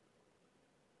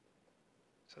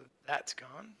 So that's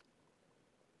gone.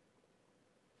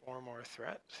 4 more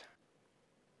threat.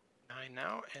 9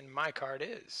 now, and my card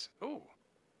is, ooh,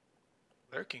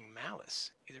 Lurking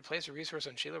Malice. Either place a resource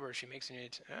on Shelob or she makes an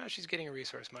she's getting a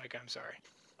resource, Mike, I'm sorry.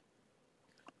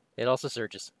 It also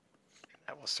surges.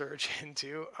 That will surge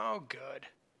into, oh good.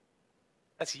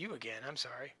 That's you again, I'm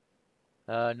sorry.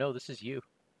 No, this is you.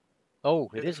 Oh,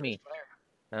 You're it is me.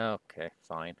 Player. Okay,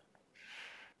 fine.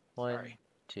 1, Sorry.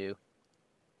 2.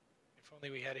 If only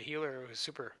we had a healer who was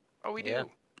super. Oh, we Yeah.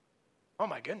 do. Oh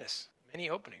my goodness. Many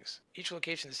openings. Each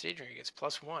location in the staging area gets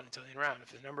 +1 until the end round.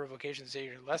 If the number of locations in the staging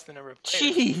area is less than the number of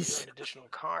players, you draw an additional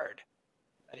card.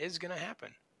 That is going to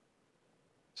happen.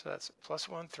 So that's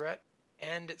 +1 threat,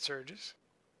 and it surges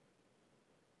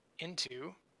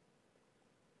into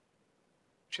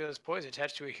Sheila's poison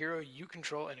attached to a hero you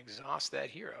control and exhaust that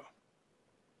hero.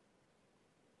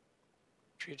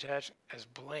 Treat attached as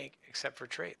blank except for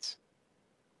traits.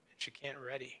 And she can't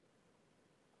ready.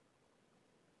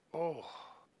 Oh.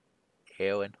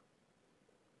 Eowyn.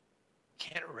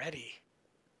 Can't ready.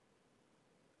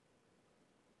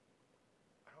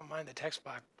 I don't mind the text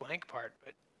box blank part,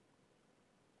 but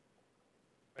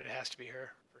it has to be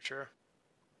her for sure.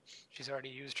 She's already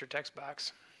used her text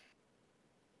box.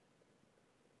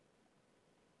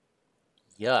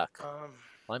 Yuck.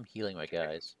 I'm healing my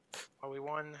guys. Well, we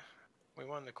won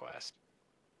the quest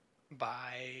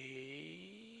by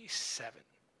 7,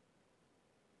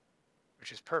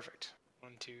 which is perfect.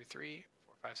 1, 2, 3,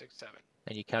 4, 5, 6, 7.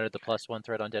 And you counted the +1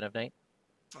 threat on Den of Night?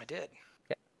 I did.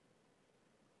 Okay.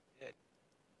 Did.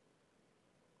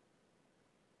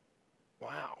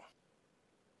 Wow.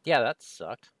 Yeah, that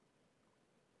sucked.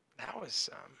 That was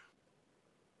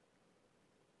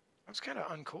kind of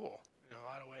uncool in a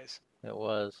lot of ways. It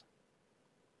was.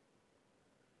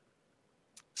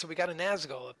 So we got a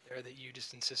Nazgul up there that you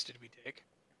just insisted we take.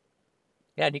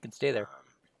 Yeah, and he can stay there.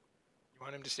 You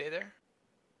want him to stay there?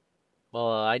 Well,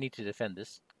 I need to defend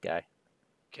this guy.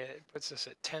 Okay, it puts us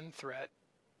at 10 threat.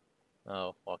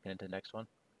 Oh, walking into the next one.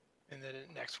 And then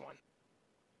the next one.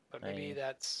 But maybe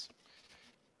that's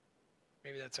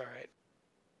all right.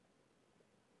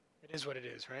 It is what it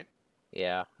is, right?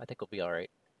 Yeah, I think we'll be all right.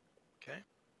 Okay.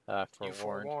 Forewarned. You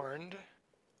forewarned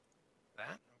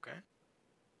that, okay.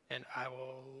 And I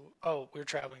will. Oh, we're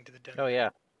traveling to the den. Oh yeah.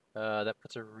 That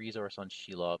puts a resource on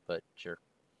Shelob, but sure.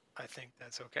 I think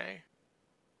that's okay.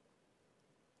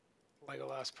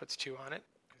 Legolas puts 2 on it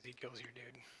because he kills your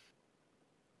dude.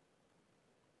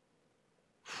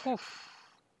 Whew.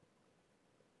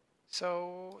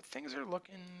 So things are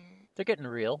looking. They're getting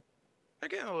real. They're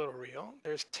getting a little real.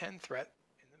 There's 10 threat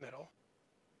in the middle.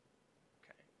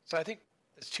 Okay. So I think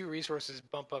those 2 resources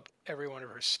bump up every one of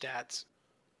her stats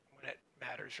when it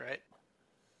matters, right?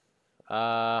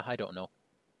 I don't know.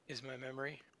 Is my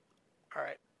memory. All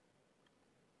right.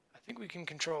 I think we can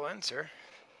control Ensor.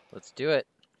 Let's do it.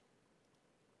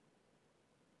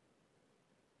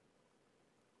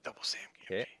 Double Sam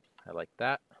GMG. Okay, I like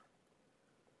that.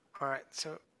 All right,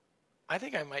 so I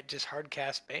think I might just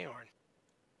hardcast Beorn.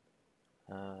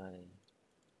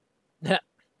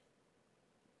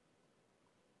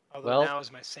 Although now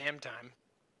is my Sam time.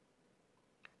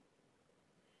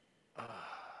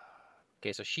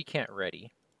 Okay, so she can't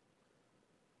ready.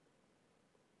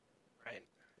 Right.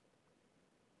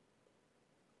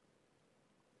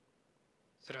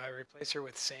 So do I replace her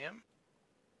with Sam?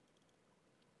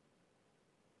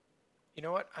 You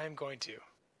know what? I'm going to.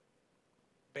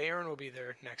 Beorn will be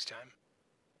there next time.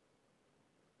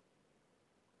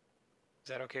 Is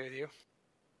that okay with you?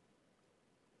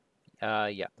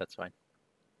 Yeah, that's fine.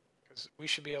 Because we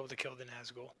should be able to kill the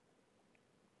Nazgul.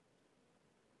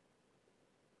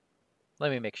 Let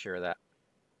me make sure of that.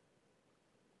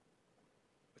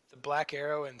 With the Black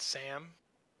Arrow and Sam,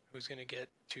 who's going to get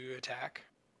 2 attack,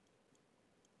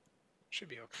 should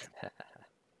be okay.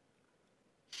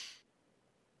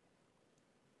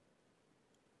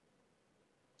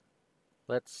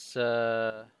 Let's,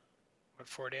 What,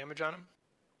 4 damage on him?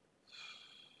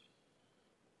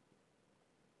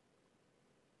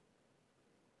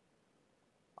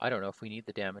 I don't know if we need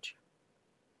the damage.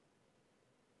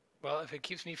 Well, if it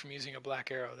keeps me from using a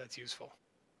Black Arrow, that's useful.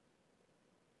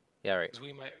 Yeah, right. Because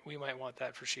we might want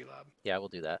that for Shelob. Yeah, we'll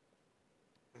do that.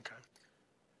 Okay.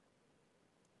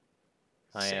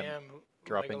 I am Sam,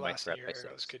 dropping my Legolas, and threat your by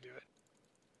arrows 6. could do it.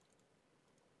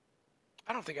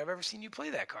 I don't think I've ever seen you play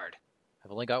that card.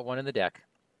 I've only got one in the deck.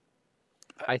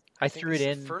 I think threw this it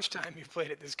is the in. first time you've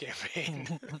played it this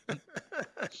campaign.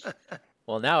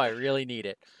 Well, now I really need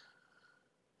it.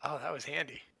 Oh, that was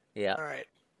handy. Yeah. All right.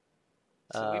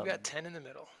 So we've got 10 in the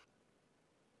middle.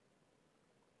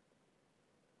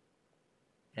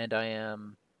 And I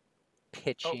am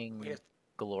pitching have...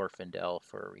 Glorfindel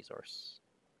for a resource.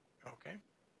 Okay.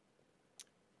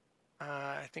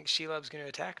 I think Shelob's going to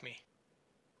attack me.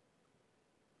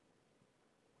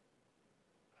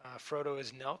 Frodo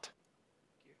is knelt.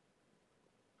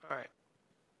 All right.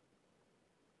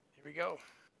 Here we go.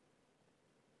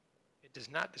 It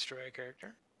does not destroy a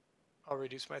character. I'll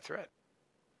reduce my threat.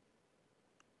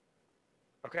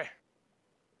 Okay.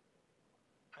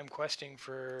 I'm questing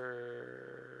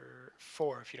for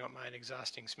 4, if you don't mind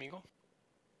exhausting Smeagol.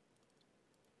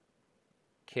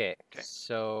 Okay,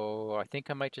 so I think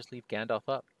I might just leave Gandalf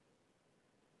up.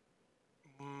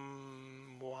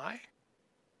 Why?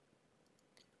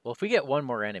 Well, if we get one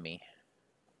more enemy...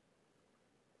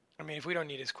 I mean, if we don't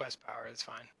need his quest power, it's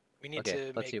fine. We need okay, to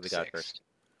let's make see what we 6. got first.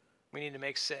 We need to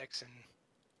make 6, and...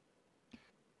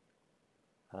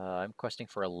 I'm questing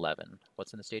for 11.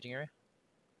 What's in the staging area?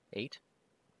 8?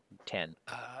 10.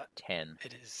 10.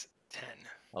 It is 10.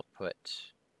 I'll put...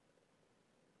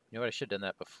 You know what? I should have done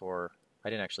that before. I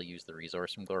didn't actually use the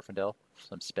resource from Glorfindel, so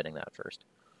I'm spinning that first.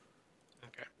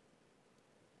 Okay.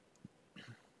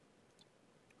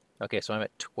 Okay, so I'm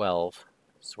at 12.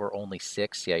 So we're only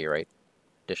 6. Yeah, you're right.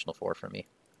 Additional 4 from me.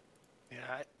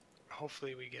 Yeah,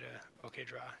 hopefully we get a okay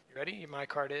draw. You ready? My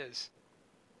card is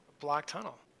a block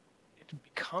tunnel. It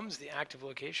becomes the active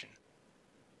location.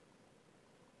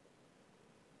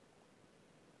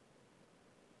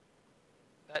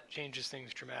 That changes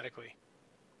things dramatically.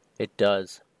 It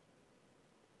does.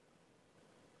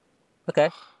 Okay.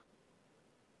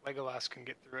 Legolas can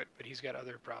get through it, but he's got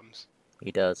other problems.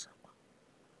 He does.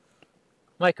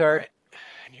 My card. All right.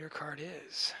 And your card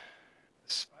is...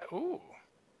 Ooh.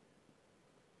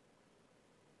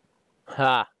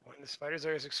 Ha! When the spider's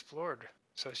lair is explored.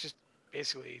 So it's just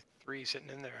basically 3 sitting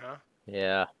in there, huh?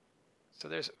 Yeah. So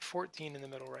there's 14 in the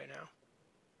middle right now.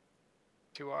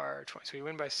 To our 20. So we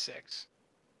win by 6.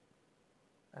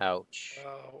 Ouch.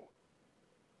 Oh.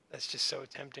 That's just so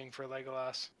tempting for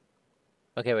Legolas.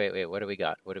 Okay, wait. What do we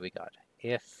got? What do we got?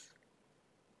 If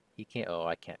he can't... Oh,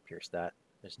 I can't pierce that.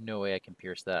 There's no way I can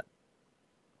pierce that.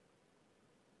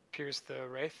 Pierce the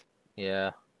Wraith?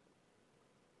 Yeah.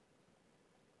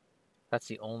 That's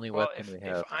the only weapon we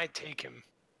have. If I take him,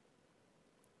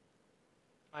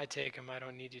 I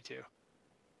don't need you to.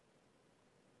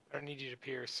 I don't need you to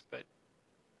pierce, but...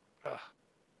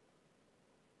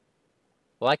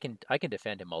 Well, I can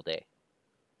defend him all day.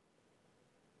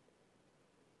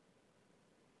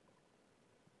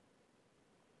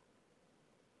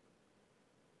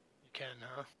 You can,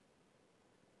 huh?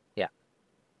 Yeah.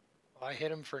 Well, I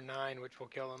hit him for 9, which will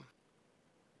kill him.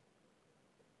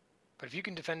 But if you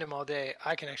can defend him all day,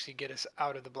 I can actually get us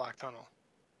out of the block tunnel.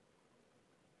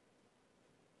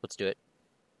 Let's do it.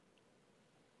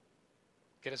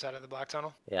 Get us out of the block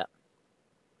tunnel? Yeah.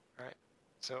 All right.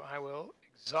 So I will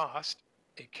exhaust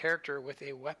a character with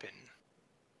a weapon.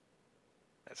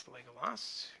 That's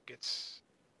Legolas. Gets...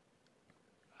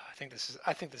 I think this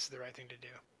is the right thing to do.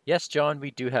 Yes, John,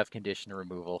 we do have condition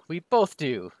removal. We both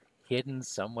do. Hidden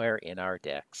somewhere in our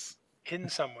decks. Hidden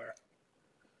somewhere.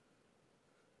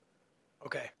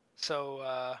 Okay, so,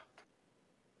 all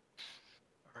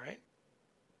right.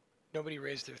 Nobody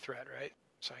raised their threat, right?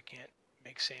 So I can't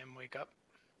make Sam wake up.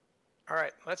 All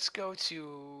right, let's go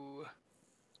to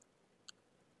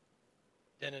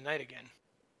Den of Night again.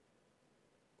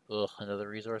 Ugh, another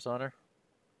resource honor?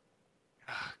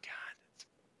 Oh, God, that's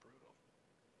brutal.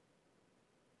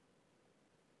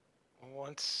 I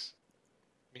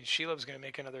mean, Shelob's going to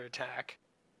make another attack.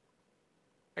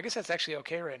 I guess that's actually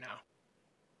okay right now.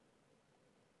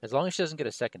 As long as she doesn't get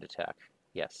a second attack,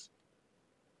 yes.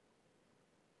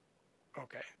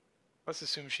 Okay. Let's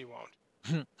assume she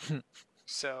won't.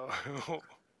 So,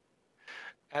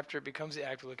 after it becomes the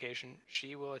active location,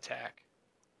 she will attack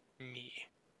me.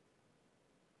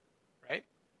 Right?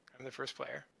 I'm the first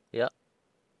player. Yep.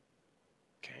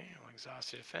 Okay, I'll exhaust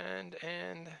to defend,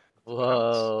 and...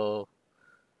 Whoa.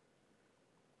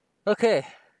 Okay.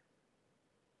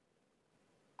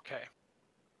 Okay.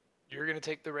 You're going to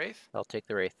take the Wraith? I'll take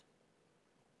the Wraith.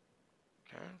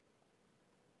 Okay.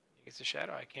 He gets a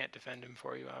shadow. I can't defend him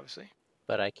for you, obviously.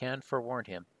 But I can forewarn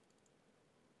him.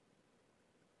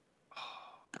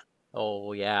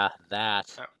 Oh, yeah, that.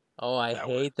 That, Oh, I that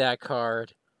one. hate that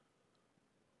card.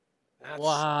 That's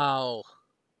Wow.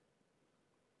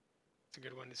 a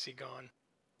good one to see gone.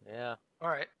 Yeah. All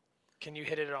right. Can you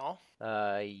hit it at all?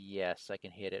 Yes, I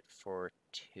can hit it for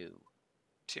 2.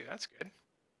 2. That's good.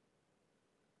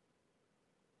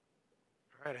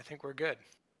 All right, I think we're good.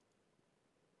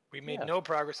 We made Yeah. no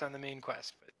progress on the main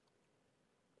quest, but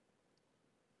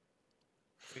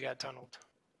we got tunneled.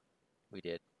 We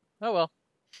did. Oh, well.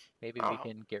 Maybe we Oh,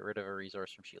 can get rid of a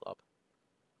resource from Shelob.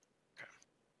 okay.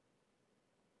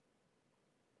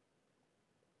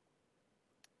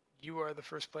 You are the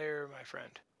first player, my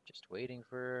friend. Just waiting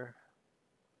for...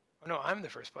 Oh, no, I'm the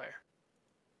first player.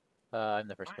 I'm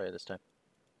the first Why? player this time.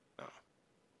 Oh,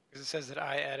 because it says that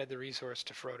I added the resource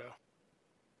to Frodo.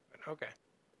 But okay.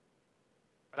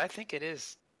 But I think it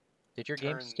is Did your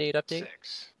game turn state update?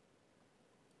 6.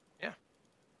 Yeah.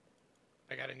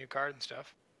 I got a new card and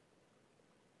stuff.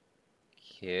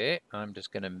 Okay, I'm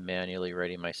just going to manually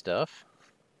ready my stuff.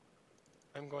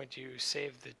 I'm going to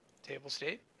save the table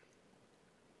state.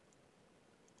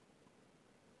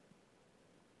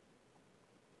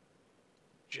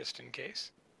 Just in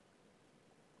case.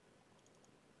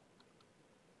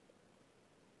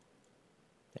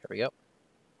 There we go.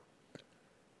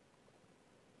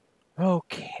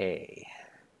 Okay.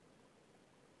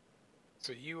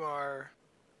 So you are,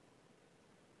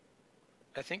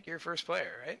 I think you're first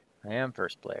player, right? I am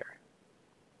first player.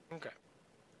 Okay.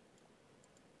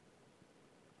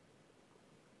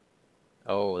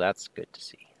 Oh, that's good to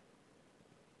see.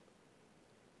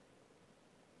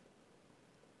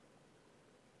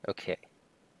 Okay.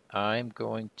 I'm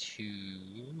going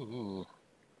to...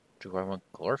 Do I want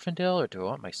Glorfindel or do I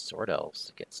want my Sword Elves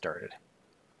to get started?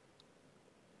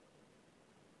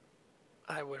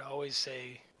 I would always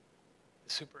say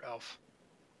the super elf.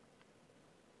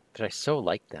 But I so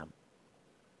like them.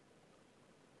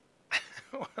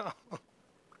 Well,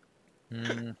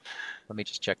 Let me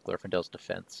just check Glorfindel's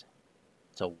defense.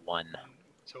 It's a 1.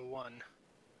 so 1.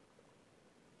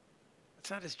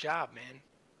 That's not his job, man.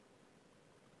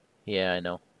 Yeah, I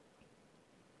know.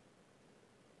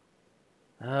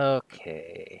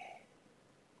 Okay.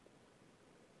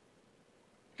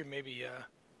 You could maybe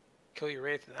kill your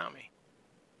wraith without me.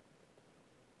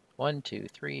 1, 2,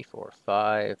 3, 4,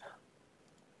 5.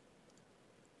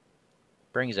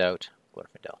 Brings out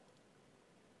Glorfindel.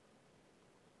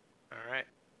 All right.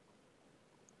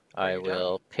 I you done?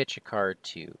 will pitch a card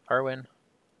to Arwen and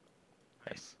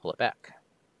Nice. pull it back.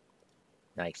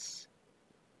 Nice.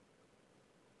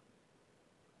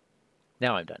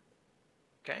 Now I'm done.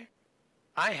 Okay.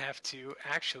 I have to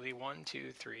actually 1,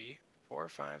 2, 3, 4,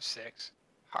 5, 6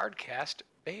 hard cast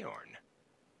Beorn.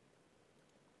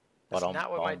 That's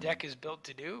not what my deck is built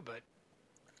to do, but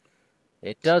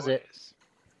It does so it. it is.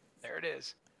 There it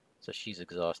is. So she's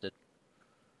exhausted.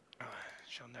 Oh,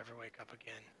 she'll never wake up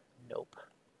again. Nope.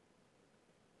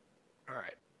 All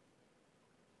right.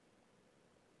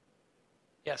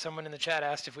 Yeah, someone in the chat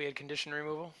asked if we had condition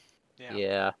removal.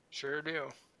 Yeah. Sure do.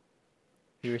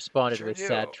 He responded Sure with do.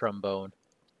 sad trombone.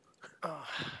 Oh.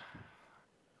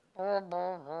 Like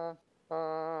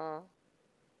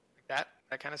that?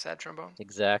 That kind of sad trombone?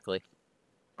 Exactly.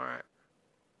 All right.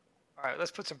 All right,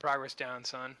 let's put some progress down,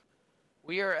 son.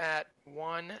 We are at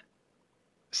 1-7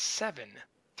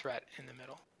 threat in the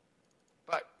middle.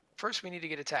 But first we need to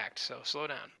get attacked, so slow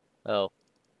down. Oh.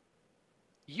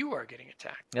 You are getting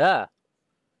attacked. Ah.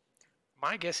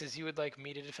 My guess is you would like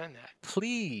me to defend that.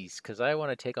 Please, because I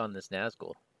want to take on this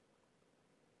Nazgul.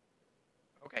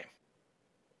 Okay.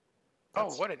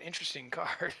 Oh, what an interesting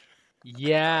card.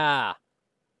 Yeah.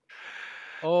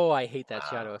 Oh, I hate that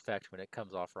shadow effect when it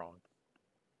comes off wrong.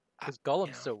 Because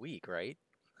Gollum's so weak, right?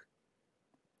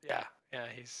 Yeah,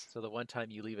 he's... So the one time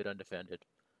you leave it undefended.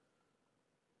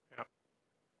 Yeah.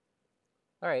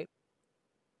 All right.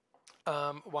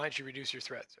 Why don't you reduce your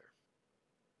threat, sir?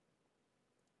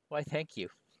 Why, thank you.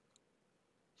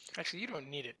 Actually, you don't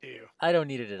need it, do you? I don't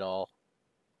need it at all.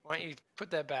 Why don't you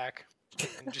put that back,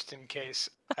 and just in case,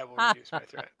 I will reduce my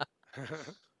threat.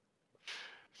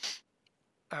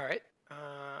 All right.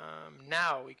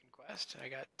 Now we can quest. I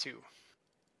got 2.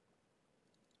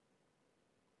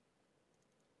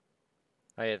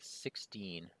 I have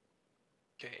 16.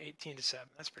 Okay, 18-7.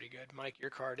 That's pretty good. Mike, your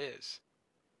card is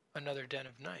Another Den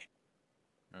of Night.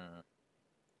 And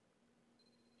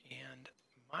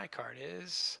my card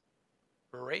is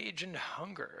Rage and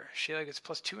Hunger. Shelob gets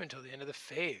 +2 until the end of the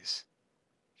phase.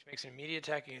 She makes an immediate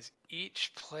attack against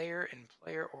each player in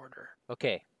player order.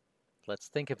 Okay, let's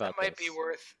think about that. Might be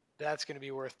worth. That's going to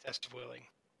be worth Test of Willing.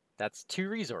 That's 2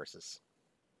 resources.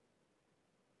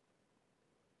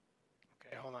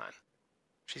 Okay, hold on.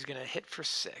 She's going to hit for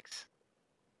 6.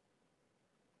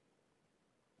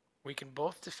 We can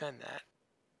both defend that.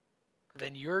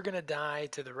 Then you're going to die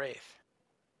to the Wraith.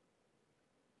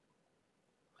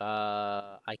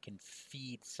 I can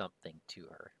feed something to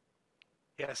her.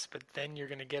 Yes, but then you're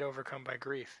going to get overcome by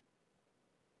grief.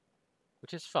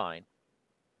 Which is fine.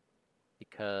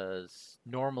 Because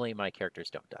normally my characters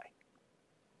don't die.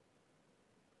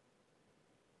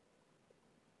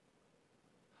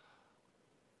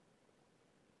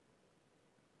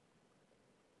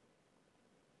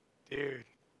 Dude.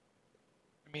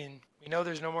 I mean, we know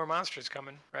there's no more monsters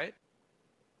coming, right?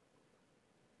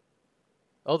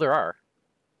 Oh, there are.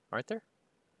 Aren't there?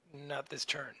 Not this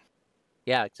turn.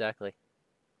 Yeah, exactly.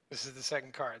 This is the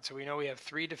second card, so we know we have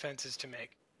 3 defenses to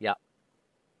make. Yeah.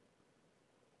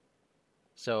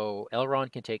 So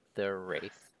Elrond can take the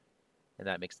Wraith, and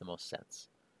that makes the most sense.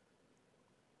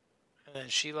 And then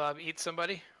Shelob eats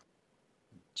somebody?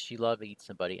 Shelob eats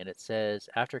somebody, and it says,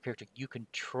 after a character you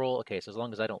control... Okay, so as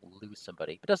long as I don't lose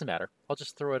somebody. It doesn't matter. I'll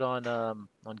just throw it on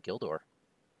Gildor.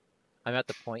 I'm at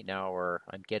the point now where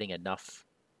I'm getting enough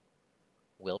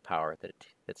willpower that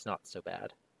it's not so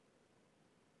bad.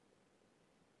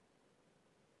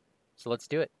 So let's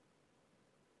do it.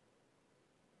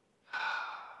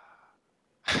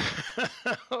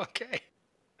 Okay.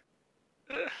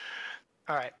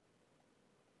 All right.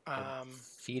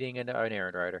 Feeding an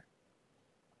errand rider.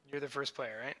 You're the first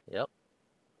player, right? Yep.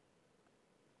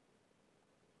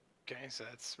 Okay, so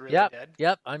that's really dead.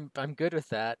 Yep, I'm good with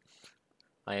that.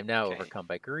 I am now overcome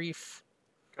by grief.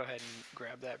 Go ahead and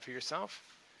grab that for yourself.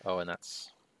 Oh, and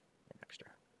that's an extra.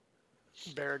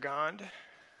 Baragond.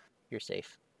 You're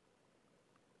safe.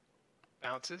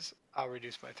 Bounces. I'll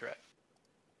reduce my threat.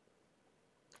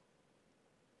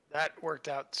 That worked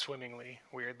out swimmingly,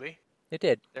 weirdly. It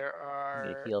did. There are...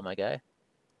 I'm gonna heal my guy.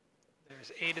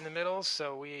 There's 8 in the middle,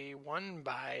 so we won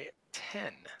by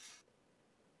 10.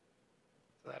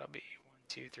 So that'll be 1,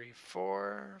 2, 3,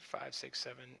 4, 5, 6,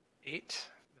 7, 8.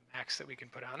 The max that we can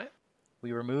put on it.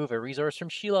 We remove a resource from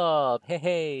Shelob. Hey,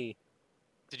 hey.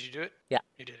 Did you do it? Yeah.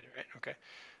 You did it, right? Okay.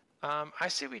 I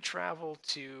say we travel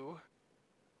to...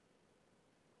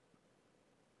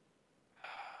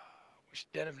 which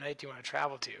Den of Night do you want to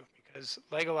travel to? Because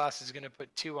Legolas is going to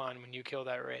put 2 on when you kill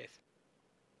that Wraith.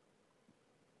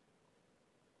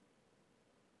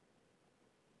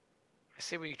 I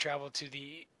say we travel to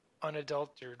the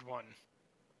unadulterated one.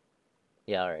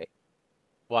 Yeah, all right.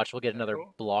 Watch, we'll get another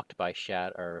cool? blocked by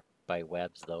by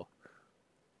webs, though.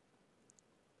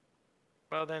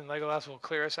 Well, then Legolas will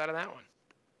clear us out of that one.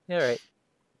 Yeah, all right.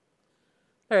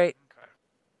 All right. Okay.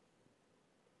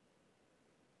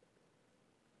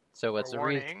 So what's the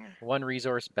one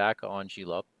resource back on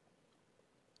Shelob?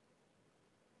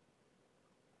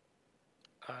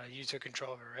 You took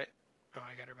control of her, right? Oh,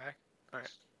 I got her back. All right.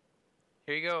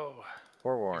 Here you go.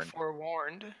 Forewarned. You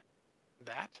forewarned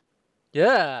that.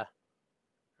 Yeah.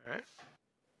 All right.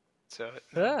 So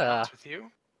bounce with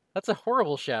you. That's a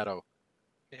horrible shadow.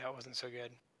 Yeah, it wasn't so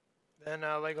good. Then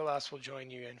Legolas will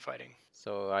join you in fighting.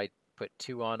 So I put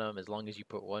 2 on him. As long as you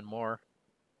put 1 more.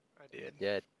 I did.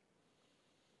 Dead.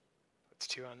 Puts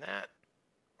 2 on that.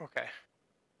 Okay.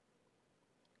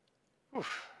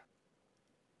 Oof.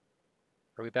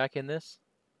 Are we back in this?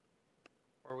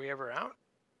 Were we ever out?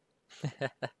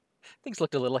 Things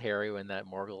looked a little hairy when that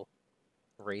Morgul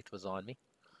Wraith was on me.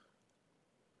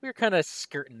 We were kind of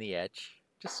skirting the edge.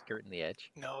 Just skirting the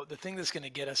edge. No, the thing that's going to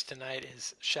get us tonight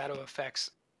is shadow effects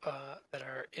that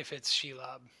are if it's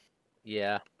Shelob.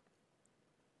 Yeah.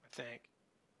 I think.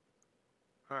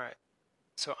 All right.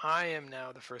 So I am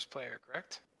now the first player,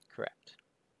 correct? Correct.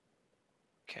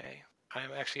 Okay. I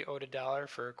am actually owed $1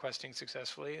 for questing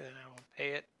successfully, and I will pay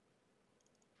it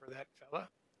for that fella.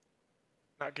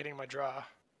 Not getting my draw.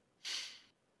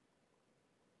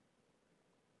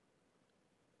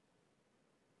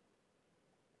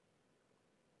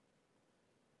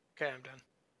 Okay, I'm done.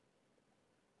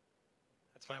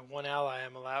 That's my 1 ally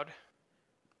I'm allowed.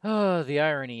 Oh, the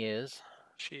irony is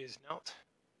She is knelt.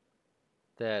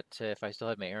 that if I still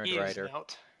have my errand rider... He is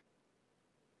knelt.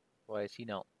 Why is he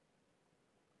knelt?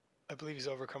 I believe he's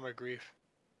overcome by grief.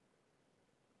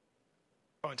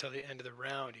 Oh, until the end of the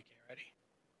round he can't ready.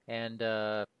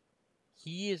 And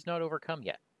he is not overcome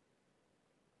yet.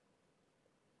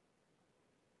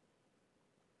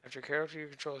 After character you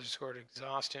control is scored,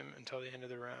 exhaust him until the end of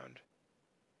the round.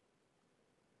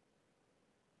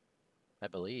 I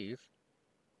believe.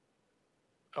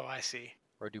 Oh, I see.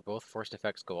 Or do both forced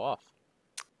effects go off?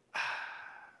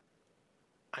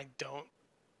 I don't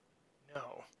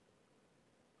know.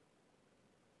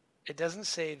 It doesn't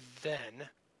say then,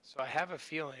 so I have a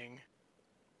feeling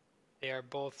They are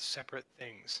both separate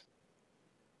things.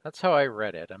 That's how I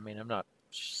read it. I mean, I'm not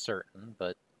certain,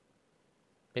 but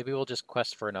maybe we'll just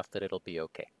quest for enough that it'll be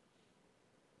okay.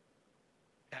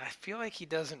 And I feel like he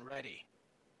doesn't ready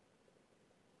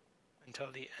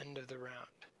until the end of the round.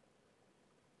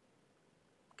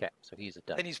 Okay, so he's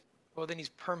done. Then he's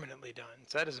permanently done.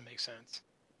 So that doesn't make sense.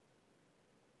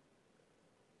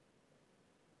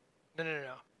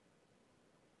 No.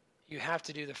 You have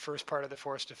to do the first part of the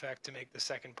forced effect to make the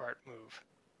second part move.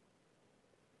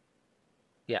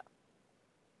 Yeah.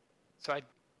 So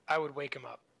I would wake him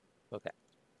up. Okay.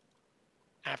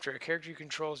 After a character you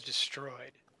control is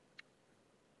destroyed.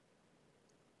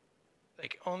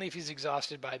 Like, only if he's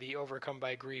exhausted by the overcome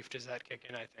by grief does that kick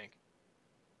in, I think.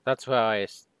 That's what I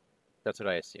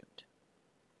assumed.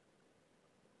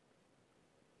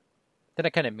 Then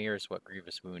it kind of mirrors what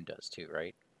Grievous Wound does too,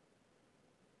 right?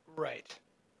 Right.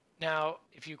 Now,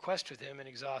 if you quest with him and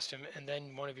exhaust him, and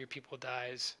then one of your people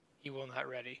dies, he will not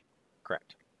ready.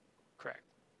 Correct. Correct.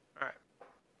 All right.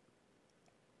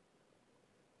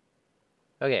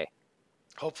 Okay.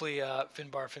 Hopefully,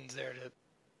 Finbarfin's there to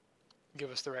give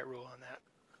us the right rule on that.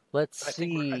 Let's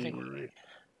see. I think we're right.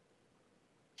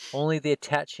 Only the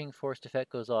attaching forced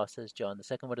effect goes off, says John. The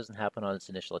second one doesn't happen on its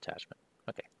initial attachment.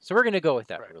 Okay, so we're going to go with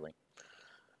that ruling.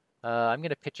 I'm going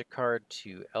to pitch a card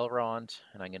to Elrond,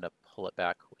 and I'm going to pull it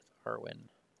back with Arwen.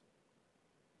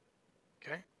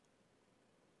 Okay.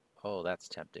 Oh, that's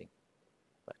tempting.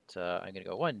 But I'm going to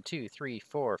go 1, 2, 3,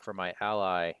 4 for my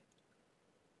ally,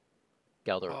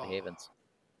 Galdor of the Havens.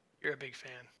 You're a big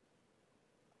fan.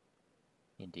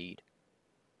 Indeed.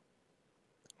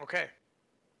 Okay.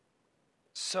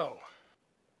 So,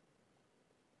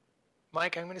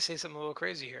 Mike, I'm going to say something a little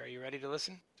crazy here. Are you ready to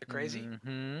listen to crazy?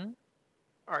 Mm-hmm.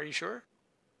 Are you sure?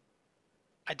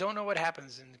 I don't know what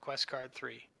happens in Quest Card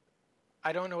 3.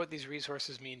 I don't know what these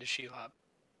resources mean to Shelob.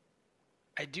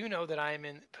 I do know that I am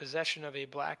in possession of a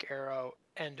black arrow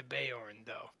and a Beorn,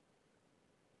 though.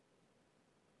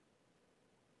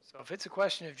 So if it's a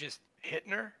question of just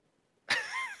hitting her,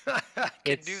 I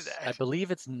can do that. I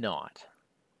believe it's not.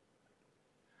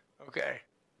 Okay.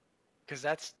 Because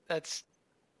that's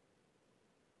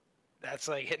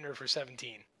like hitting her for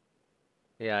 17.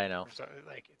 Yeah, I know.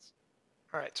 Like, it's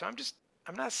all right. So I'm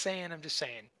not saying. I'm just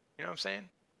saying. You know what I'm saying?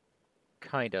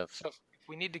 Kind of. So if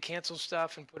we need to cancel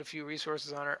stuff and put a few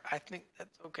resources on her, I think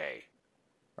that's okay.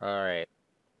 All right.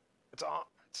 That's all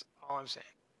I'm saying.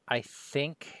 I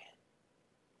think.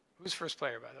 Who's first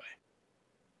player, by the way?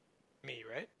 Me,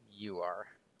 right? You are.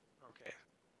 Okay.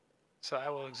 So I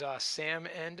will exhaust Sam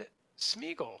and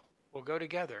Smeagol. We'll go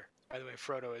together. By the way,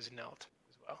 Frodo is knelt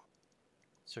as well.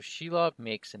 So Shelob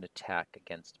makes an attack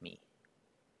against me.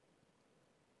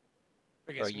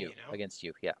 Against you. Me, no? Against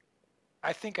you, yeah.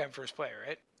 I think I'm first player,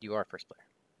 right? You are first player.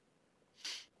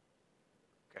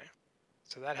 Okay.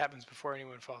 So that happens before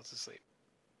anyone falls asleep.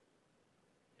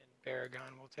 And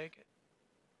Baragon will take it.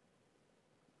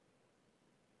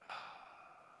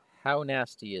 How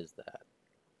nasty is that?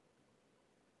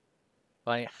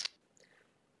 I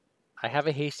have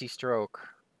a hasty stroke.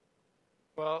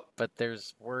 Well, but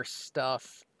there's worse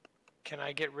stuff. Can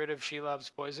I get rid of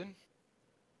Shelob's poison?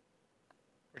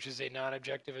 Which is a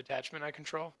non-objective attachment I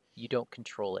control? You don't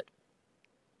control it.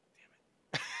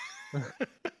 Damn it.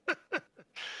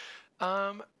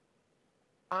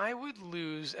 I would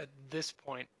lose at this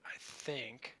point, I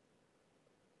think.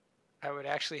 I would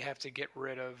actually have to get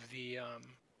rid of the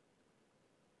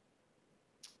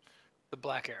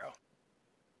black arrow.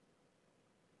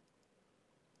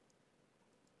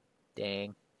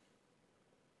 Dang.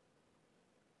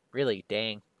 Really,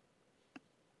 dang.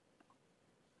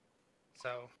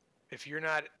 So, if you're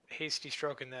not hasty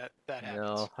stroking that happens.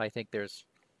 No, I think there's,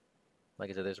 like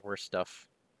I said, there's worse stuff.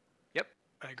 Yep,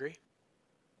 I agree.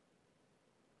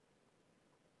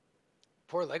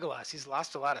 Poor Legolas, he's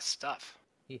lost a lot of stuff.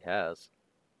 He has.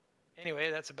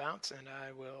 Anyway, that's a bounce, and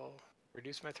I will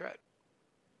reduce my threat.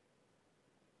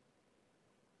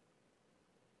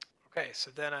 Okay,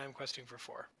 so then I'm questing for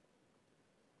 4.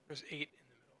 There's 8 in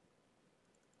the middle.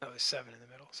 No, there's 7 in the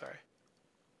middle, sorry.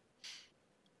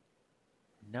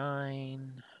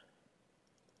 9,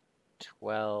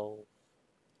 12,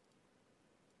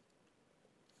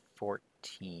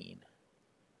 14.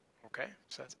 Okay,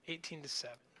 so that's 18 to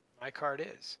 7. My card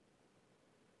is.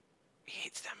 He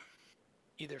hates them.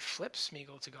 Either flip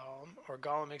Smeagol to Gollum, or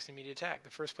Gollum makes an immediate attack. The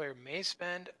first player may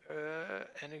spend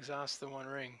and exhaust the 1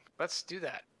 ring. Let's do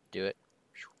that. Do it.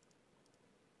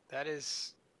 That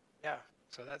is, yeah.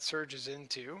 So that surges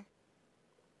into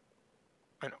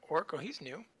an orc. Oh, he's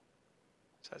new.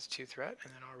 So that's 2 threat,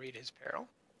 and then I'll read his peril.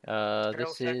 Peril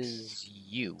This effects. is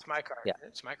you. It's my card. Yeah.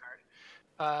 It's my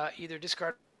card. Either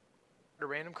discard a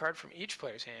random card from each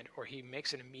player's hand, or he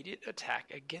makes an immediate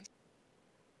attack against.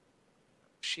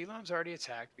 Shelob's already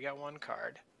attacked. We got one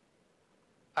card.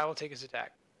 I will take his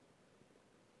attack.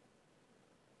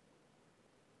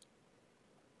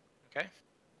 Okay.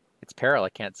 It's peril. I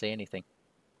can't say anything.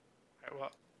 All right,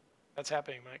 well, that's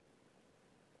happening, Mike.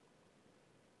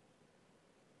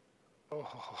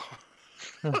 Oh.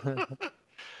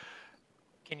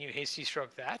 Can you hasty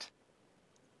stroke that?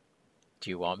 Do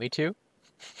you want me to?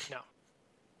 No.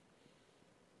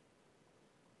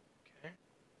 Okay.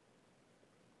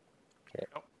 Okay.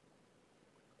 Nope.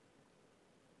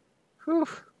 Whew.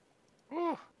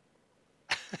 Ooh.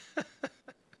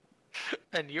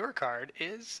 And your card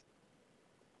is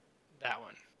that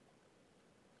one.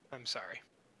 I'm sorry.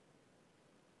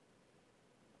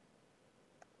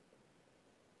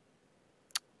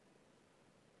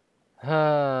 Okay.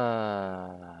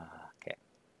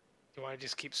 Do you want to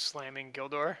just keep slamming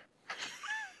Gildor?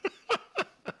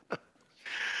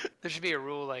 There should be a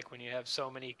rule like when you have so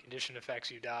many condition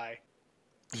effects, you die.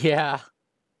 Yeah.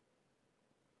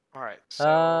 All right.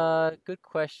 So Good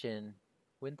question.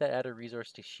 Wouldn't that add a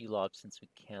resource to Shelob since we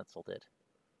canceled it?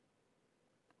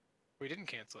 we didn't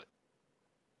cancel it.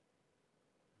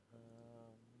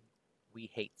 We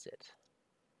hates it.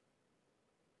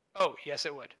 Oh, yes,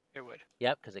 it would. It would.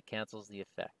 Yep, because it cancels the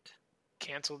effect.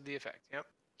 Canceled the effect. Yep.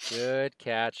 Good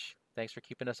catch. Thanks for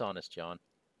keeping us honest, John.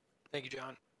 Thank you,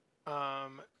 John.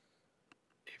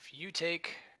 If you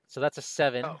take So that's a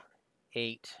 7, Oh.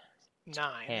 8,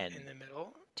 9 10. in the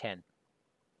middle. 10.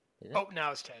 Is it? Oh,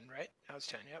 now it's 10, right? Now it's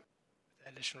 10, yep.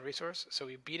 With additional resource. So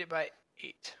we beat it by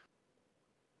 8.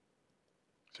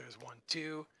 So there's 1,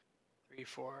 2, 3,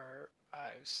 4,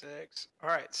 5, 6. All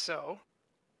right, so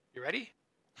you ready?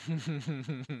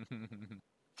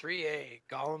 3A,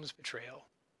 Gollum's Betrayal.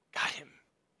 Got him,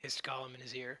 hissed Gollum in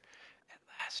his ear. At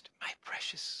last, my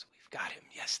precious, we've got him.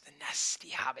 Yes, the nasty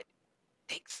hobbit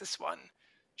takes this one.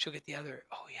 She'll get the other.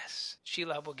 Oh, yes,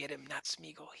 Shelob will get him, not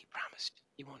Smeagol. He promised.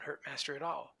 He won't hurt Master at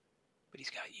all. But he's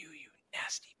got you, you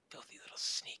nasty, filthy little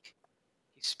sneak.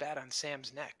 He spat on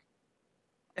Sam's neck.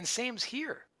 And Sam's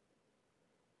here.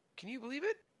 Can you believe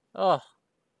it? Oh,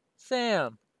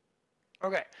 Sam.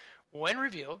 Okay. When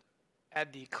revealed,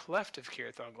 add the Cleft of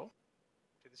Kirithungel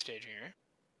to the staging area.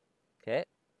 Okay.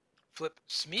 Flip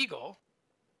Smeagol.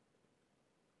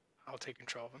 I'll take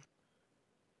control of him.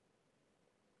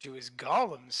 To his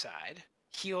Gollum side.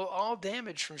 Heal all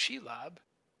damage from Shelob.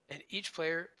 And each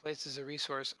player places a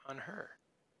resource on her.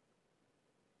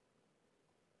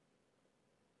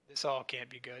 This all can't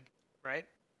be good, right?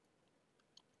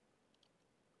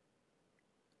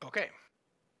 Okay.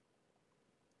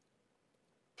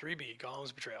 3B,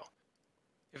 Gollum's Betrayal.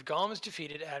 If Gollum is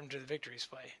defeated, add him to the victory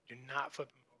display. Do not flip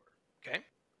him over, okay?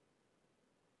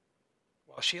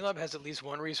 While Shelob has at least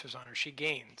one resource on her, she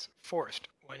gains, forced.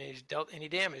 When he's dealt any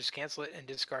damage, cancel it and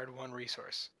discard one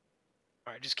resource.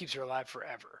 All right, just keeps her alive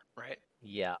forever, right?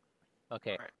 Yeah.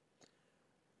 Okay. All right.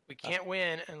 We can't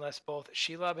win unless both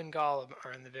Shelob and Gollum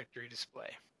are in the victory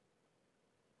display.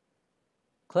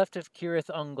 Cleft of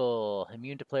Kirithungel,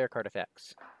 immune to player card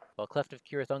effects. While Cleft of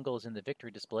Kirithungel is in the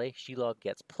victory display, Shelob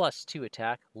gets +2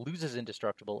 attack, loses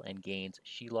indestructible, and gains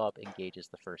Shelob engages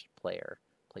the first player.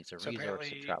 Place a So resource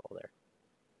to travel there.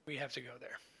 We have to go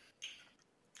there.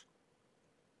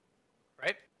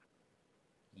 Right?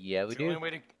 Yeah, we do.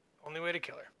 Only way to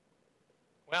kill her.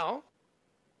 Well,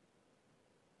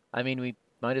 I mean, we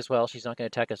might as well. She's not going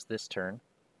to attack us this turn.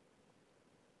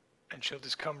 and she'll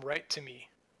just come right to me.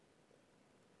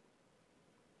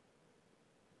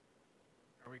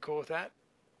 Are we cool with that?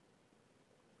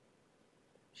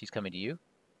 She's coming to you?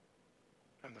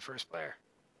 I'm the first player.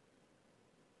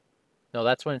 No,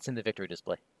 that's when it's in the victory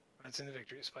display. That's in the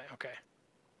victory display. Okay.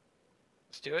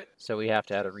 Let's do it. So we have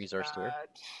to add a resource to her.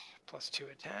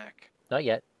 +2 attack. Not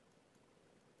yet.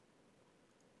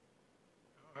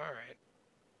 All right.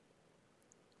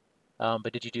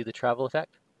 But did you do the travel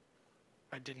effect?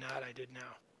 I did not. I did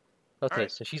now. Okay,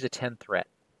 right. so she's a 10 threat.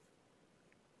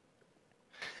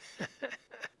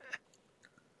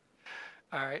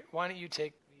 All right. Why don't you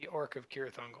take the Orc of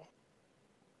Kirithungel?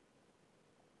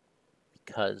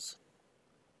 Because.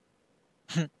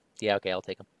 Yeah, okay, I'll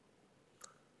take him.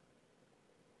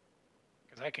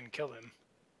 Because I can kill him.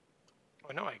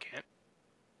 Oh, no, I can't.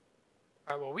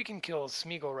 All right, well, we can kill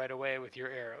Smeagol right away with your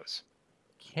arrows.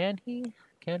 Can he?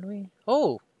 Can we?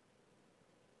 Oh!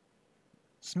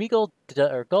 Smeagol,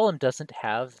 or Gollum doesn't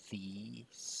have the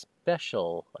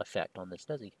special effect on this,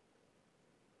 does he?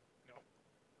 No.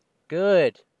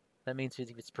 Good. That means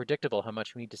it's predictable how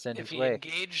much we need to send If his he way.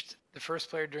 engaged the first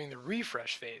player during the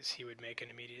refresh phase, he would make an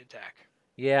immediate attack.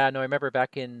 Yeah, no, I remember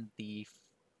back in the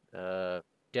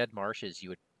Dead Marshes, you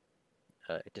would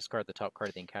discard the top card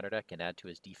of the encounter deck and add to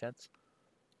his defense.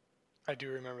 I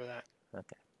do remember that.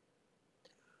 Okay.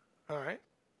 All right.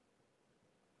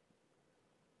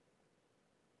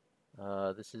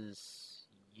 This is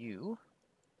you.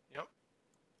 Yep.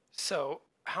 So,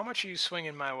 how much are you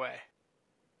swinging my way?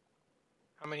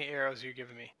 How many arrows are you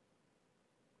giving me?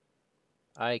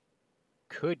 I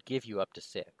could give you up to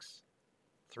 6.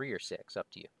 3 or 6, up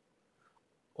to you.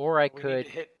 Or I could...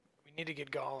 We need to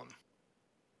get Gollum.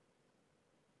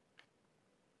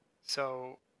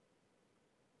 So...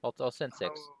 I'll send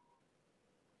 6.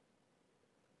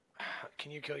 Can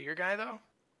you kill your guy, though?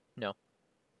 No.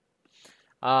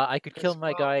 I could kill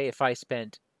my guy if I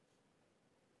spent...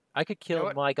 I could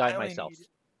kill my guy myself.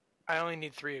 I only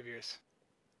need 3 of yours.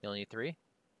 You only need 3?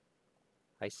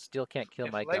 I still can't kill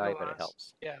my guy, but it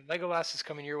helps. Yeah, Legolas is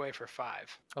coming your way for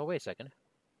 5. Oh, wait a second.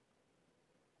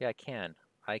 Yeah, I can.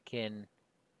 I can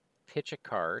pitch a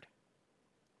card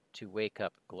to wake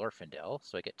up Glorfindel,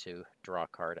 so I get to draw a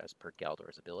card as per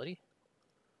Galdor's ability.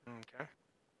 Okay.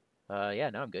 Yeah,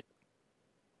 now I'm good.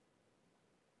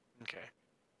 Okay.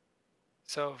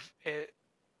 So,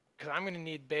 because I'm going to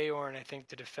need Beorn, I think,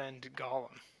 to defend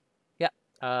Gollum.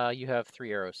 Yeah, you have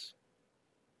 3 arrows.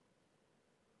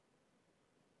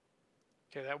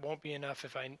 Okay, that won't be enough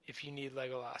if you need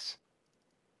Legolas.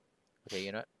 Okay,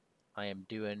 you know what? I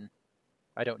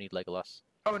don't need Legolas.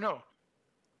 Oh, no.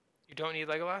 You don't need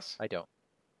Legolas? I don't.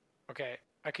 Okay,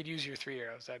 I could use your 3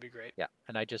 arrows. That'd be great. Yeah,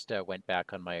 and I just went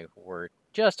back on my word,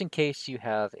 just in case you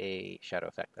have a shadow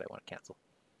effect that I want to cancel.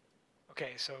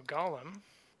 Okay, so Gollum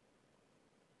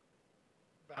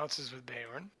bounces with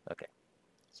Beorn. Okay,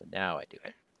 so now I do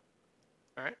it.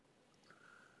 All right.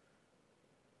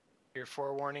 You're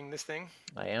forewarning this thing?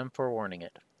 I am forewarning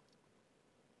it.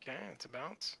 Okay, it's a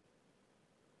bounce.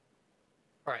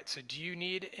 All right, so do you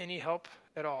need any help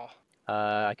at all?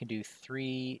 I can do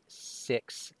 3,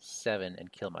 6, 7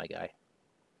 and kill my guy.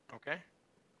 Okay.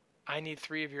 I need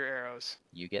 3 of your arrows.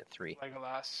 You get 3.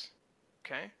 Legolas.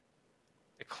 Okay.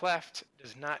 The cleft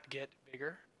does not get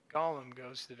bigger. Gollum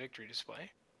goes to the victory display.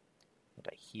 And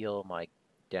I heal my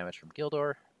damage from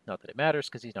Gildor. Not that it matters,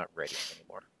 because he's not ready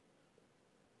anymore.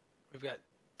 We've got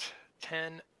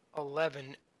 10,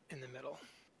 11 in the middle.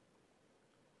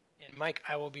 And Mike,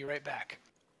 I will be right back.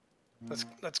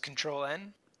 Let's control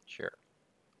N. Sure.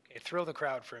 Okay, thrill the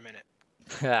crowd for a minute.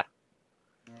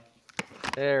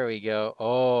 There we go.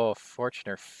 Oh,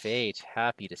 Fortune or Fate.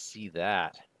 Happy to see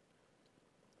that.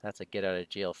 That's a get out of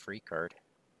jail free card.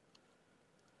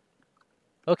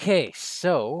 Okay,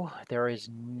 so there is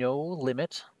no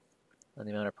limit on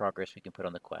the amount of progress we can put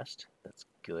on the quest. That's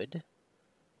good.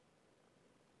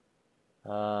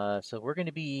 So we're going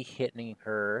to be hitting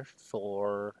her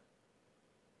for,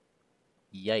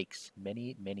 yikes,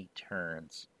 many, many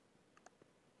turns.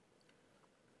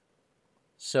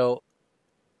 So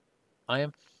I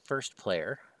am first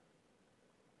player,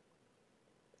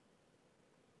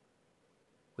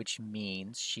 which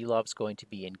means Shelob's going to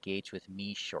be engaged with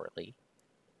me shortly.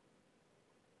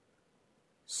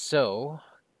 So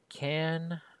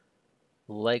can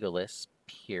Legolas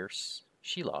pierce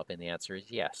Shelob? And the answer is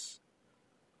yes.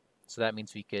 So that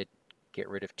means we could get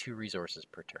rid of 2 resources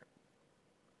per turn.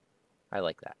 I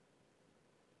like that.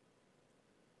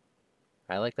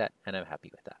 I like that, and I'm happy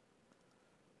with that.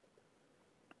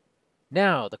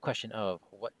 Now, the question of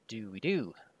what do we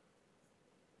do?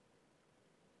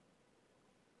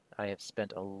 I have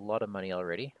spent a lot of money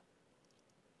already.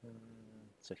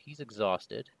 So he's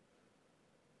exhausted.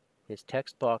 His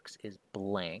text box is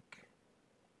blank,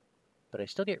 but I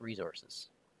still get resources,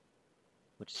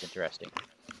 which is interesting.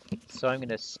 So I'm going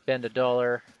to spend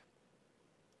 $1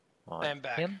 on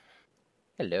him.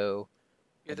 Hello.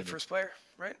 You're the first player,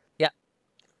 right? Yeah.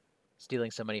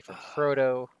 Stealing some money from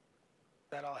Frodo.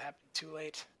 That all happened too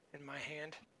late in my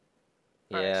hand.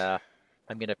 Yeah. Right.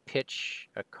 I'm going to pitch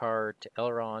a card to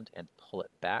Elrond and pull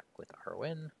it back with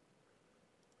Arwen.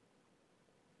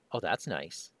 Oh, that's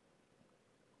nice.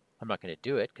 I'm not going to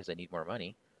do it because I need more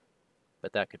money,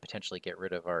 but that could potentially get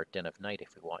rid of our Den of Night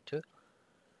if we want to.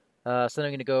 So then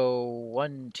I'm going to go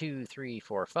 1, 2, 3,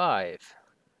 4, 5.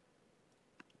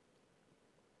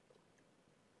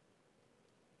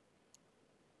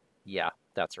 Yeah,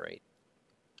 that's right.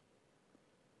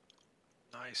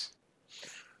 Nice.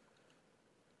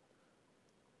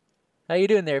 How you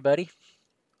doing there, buddy?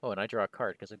 Oh, and I draw a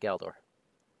card because of Galdor.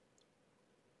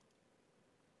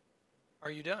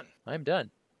 Are you done? I'm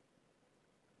done.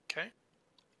 Okay.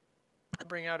 I'll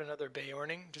bring out another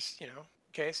Beorning, just,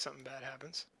 case something bad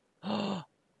happens.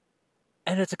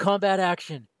 And it's a combat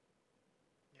action.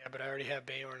 Yeah, but I already have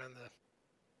Beorn on the...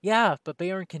 Yeah, but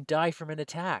Beorn can die from an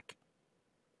attack.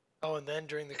 Oh, and then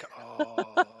during the...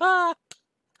 Oh.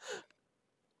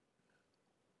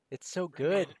 It's so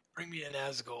good. Bring me an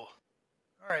Asgul. All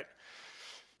right.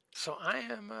 So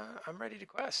I'm ready to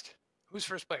quest. Who's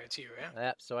first player? It's you,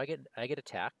 yeah? So I get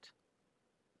attacked.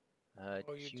 Oh,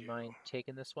 Do you you do. mind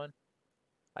taking this one?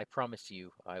 I promise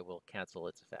you I will cancel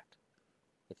its effect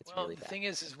if it's Well, really the bad. thing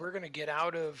is we're going to get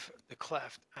out of the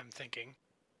cleft, I'm thinking.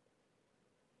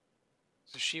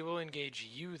 So she will engage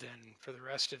you then for the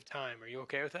rest of time. Are you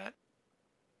okay with that?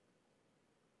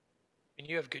 And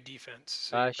you have good defense,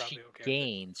 so you're She probably okay with it.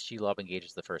 gains. Shelob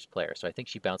engages the first player, so I think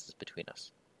she bounces between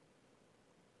us.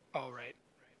 Oh, right.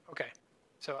 Okay.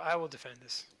 So I will defend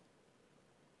this.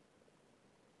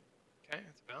 Okay,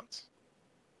 it's a bounce.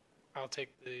 I'll take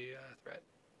the threat.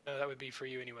 No, that would be for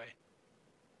you anyway.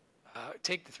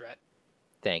 Take the threat.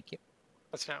 Thank you.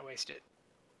 Let's not waste it.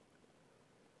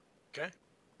 Okay.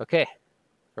 Okay.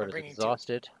 Sort I'm of bringing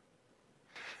exhausted.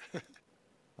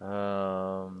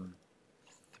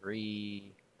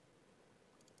 3,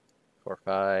 4,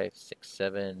 5, 6,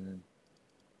 7,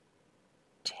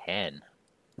 10.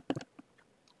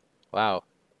 Wow.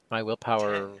 My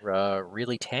willpower 10.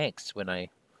 Really tanks when I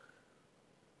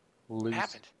What lose.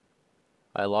 happened?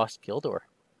 I lost Gildor.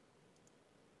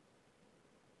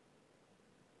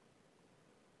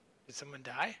 Did someone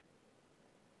die?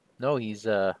 No, he's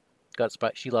got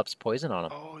Shelob's poison on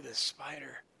him. Oh, the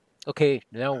spider. Okay,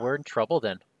 now we're in trouble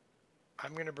then.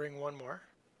 I'm gonna bring one more.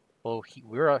 Well,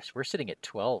 we're sitting at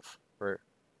 12. We're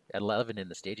at 11 in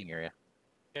the staging area.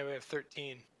 Yeah, we have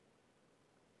 13.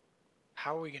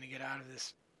 How are we gonna get out of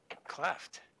this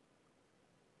cleft?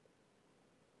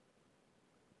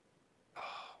 Oh,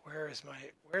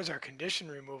 where's our condition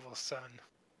removal, son?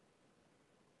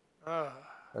 Oh,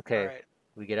 Okay, all right.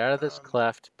 we get out of this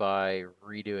cleft by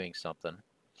redoing something.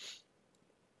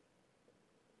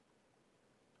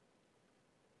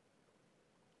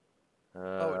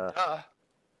 Oh,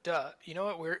 duh. You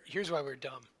know what? Here's why we're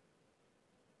dumb.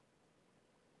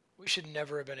 We should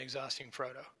never have been exhausting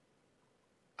Frodo.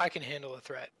 I can handle a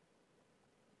threat.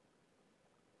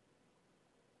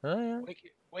 Oh, yeah.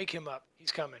 Wake him up.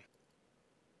 He's coming.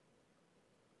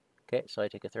 Okay, so I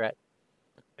take a threat.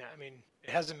 Yeah, I mean, it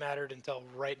hasn't mattered until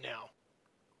right now.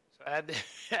 So add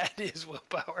his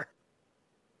willpower.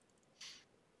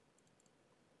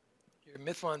 Your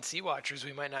Mithlon Sea Watchers,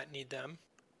 we might not need them.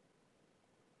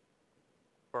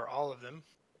 Or all of them.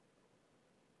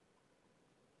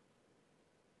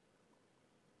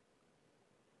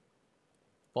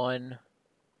 One,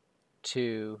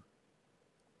 2,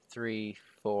 3,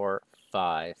 4,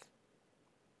 5.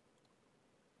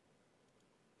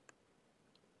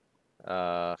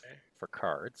 Okay. For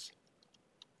cards.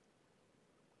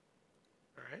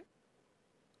 All right.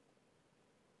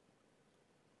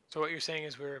 So what you're saying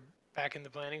is we're back in the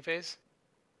planning phase?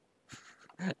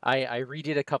 I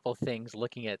redid a couple things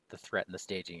looking at the threat in the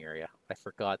staging area. I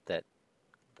forgot that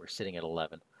we're sitting at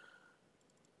 11.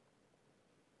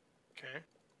 Okay.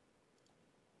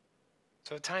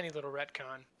 So a tiny little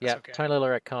retcon. That's okay. Tiny little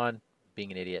retcon,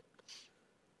 being an idiot.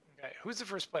 Okay. Who's the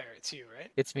first player? It's you, right?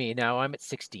 It's me. Now I'm at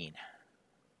 16.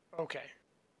 Okay.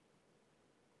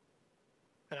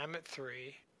 And I'm at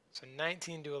 3. So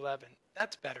 19 to 11.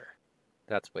 That's better.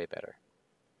 That's way better.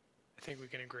 I think we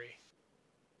can agree.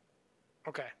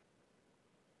 Okay.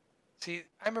 See,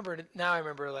 I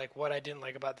remember like what I didn't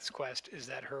like about this quest is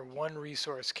that her one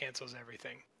resource cancels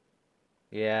everything.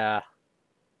 Yeah.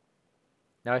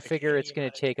 Now I figure it's going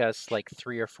to take us like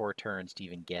 3 or 4 turns to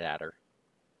even get at her.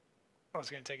 Oh,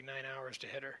 it's going to take 9 hours to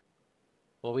hit her.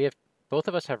 Well, both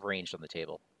of us have ranged on the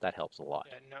table. That helps a lot.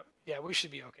 Yeah, we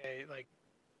should be okay. Like,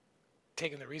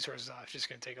 taking the resources off is just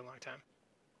going to take a long time.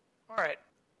 All right.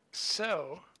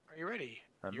 So, are you ready?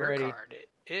 I'm Your ready. card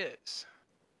is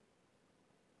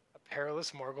a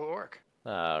Perilous Morgul Orc.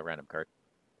 Random card.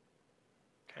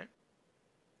 Okay.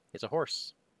 It's a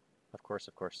horse. Of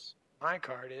course. My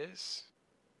card is...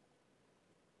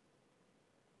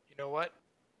 You know what?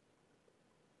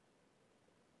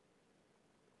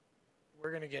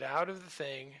 We're going to get out of the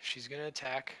thing. She's going to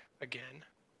attack again.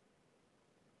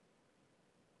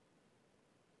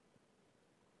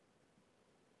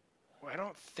 Well, I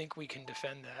don't think we can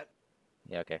defend that.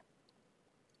 Yeah, okay.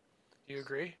 Do you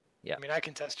agree? Yeah. I mean, I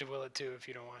can test to will it too if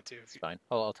you don't want to. It's fine.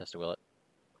 I'll test to will it.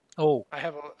 Oh. I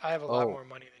have a lot more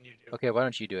money than you do. Okay, why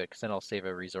don't you do it? Because then I'll save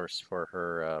a resource for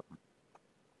her.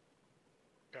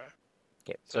 Okay.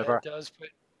 Okay. So that does put...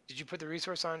 Did you put the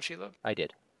resource on, Shelob? I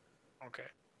did. Okay.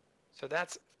 So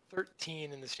that's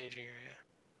 13 in the staging area.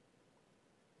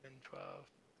 10, 12,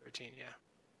 13, yeah.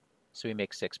 So we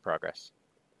make 6 progress.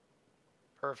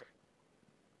 Perfect.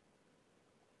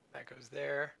 That goes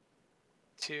there.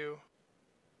 2.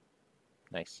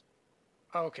 Nice.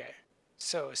 Okay.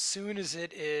 So as soon as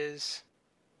it is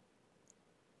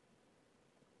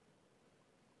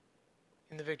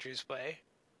in the victory display,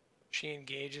 she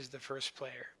engages the first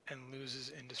player and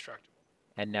loses indestructible.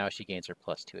 And now she gains her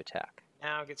 +2 attack.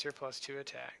 Now gets her +2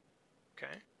 attack.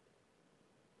 Okay.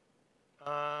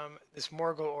 This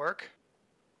Morgul Orc.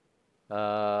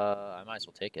 I might as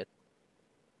well take it.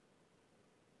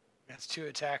 That's 2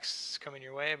 attacks coming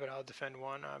your way, but I'll defend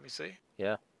 1, obviously.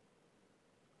 Yeah.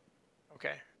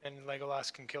 Okay, and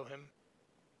Legolas can kill him.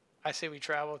 I say we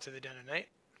travel to the Den of Night.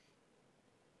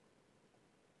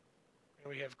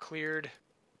 And we have cleared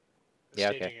the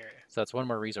staging area. So that's 1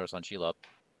 more resource on Shelob.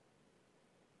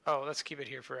 Oh, let's keep it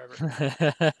here forever.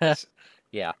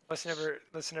 Yeah. Let's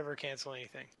never cancel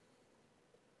anything.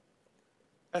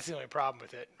 That's the only problem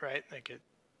with it, right? Like it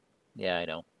Yeah, I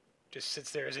know. just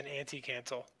sits there as an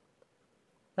anti-cancel.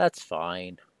 That's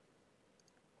fine.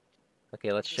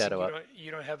 Okay, let's shadow up.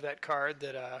 You don't have that card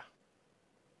that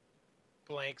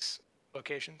blanks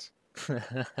locations? Okay,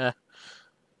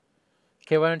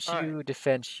 why don't you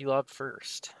defend Shelob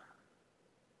first?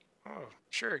 Oh,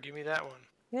 sure. Give me that one.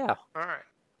 Yeah. All right.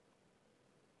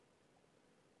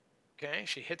 Okay,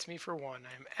 she hits me for 1.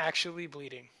 I'm actually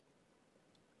bleeding.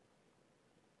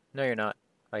 No, you're not.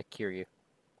 I cure you.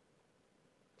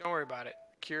 Don't worry about it.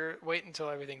 Wait until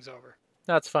everything's over.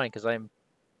 No, it's fine, because I'm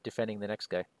defending the next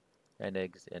guy. And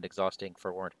exhausting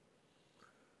Forewarned.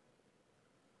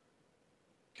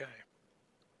 Okay.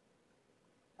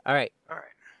 Alright.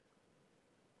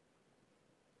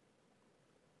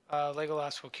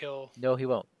 Legolas will kill... No, he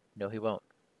won't. No, he won't.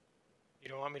 You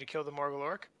don't want me to kill the Morgul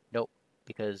Orc? Nope.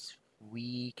 Because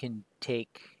we can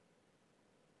take...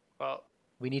 Well...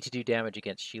 We need to do damage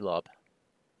against Shelob.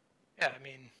 Yeah, I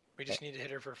mean, we just need to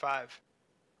hit her for 5. I'm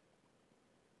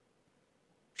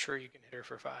sure you can hit her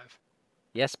for 5.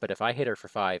 Yes, but if I hit her for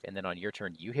 5, and then on your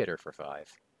turn you hit her for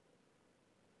 5...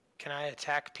 Can I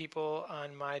attack people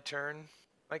on my turn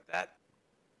like that?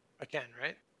 I can,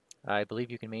 right? I believe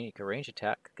you can make a ranged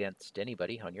attack against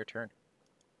anybody on your turn.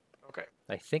 Okay.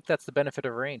 I think that's the benefit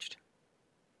of ranged.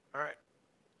 Alright.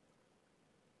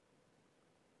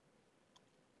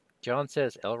 John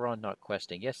says Elrond not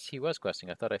questing. Yes, he was questing.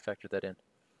 I thought I factored that in.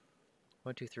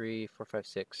 1, 2, 3, 4, 5,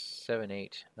 6, 7,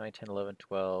 8, 9, 10, 11,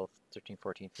 12, 13,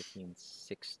 14, 15,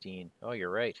 16. Oh, you're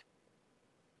right.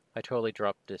 I totally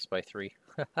dropped this by 3.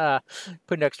 Put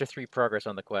an extra 3 progress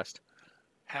on the quest.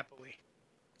 Happily.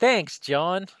 Thanks,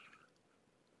 John.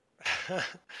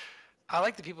 I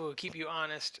like the people who keep you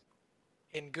honest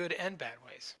in good and bad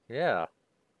ways. Yeah.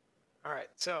 Alright,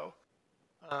 so,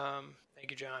 thank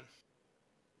you, John.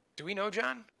 Do we know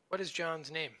John? What is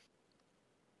John's name?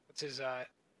 What's his,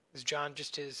 is John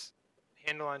just his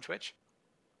handle on Twitch?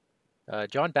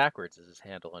 John Backwards is his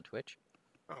handle on Twitch.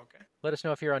 Oh, okay. Let us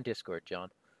know if you're on Discord, John.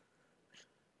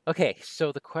 Okay,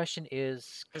 so the question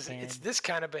is... It's this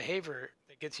kind of behavior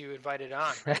that gets you invited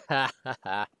on,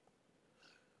 right?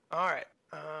 Alright,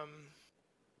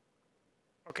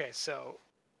 okay, so...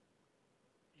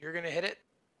 You're gonna hit it?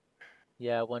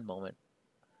 Yeah, 1 moment.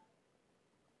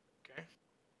 Okay.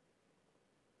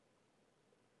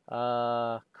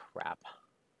 Crap.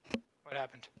 What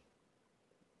happened?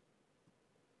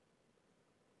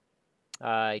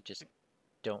 I just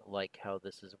don't like how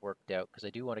this has worked out, because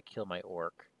I do want to kill my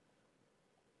orc.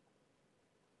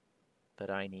 But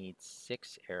I need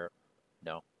 6 arrow...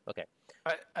 No. Okay.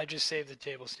 I just saved the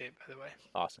table state, by the way.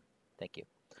 Awesome. Thank you.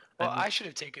 Well, I should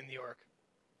have taken the orc.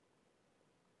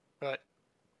 But...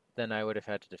 Then I would have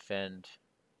had to defend...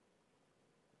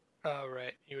 Oh,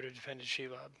 right. You would have defended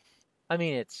Shelob. I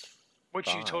mean, it's Which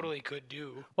fine. you totally could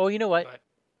do. Oh, you know what? But...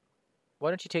 Why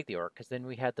don't you take the orc? Because then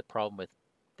we had the problem with...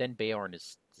 Then Beorn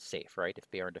is safe, right? If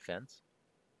Beorn defends.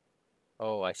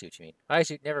 Oh, I see what you mean. I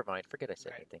see. Never mind. Forget I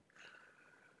said anything.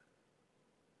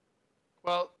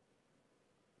 Well,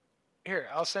 here,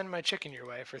 I'll send my chicken your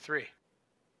way for 3.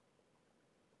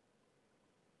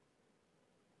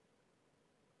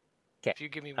 Okay. If you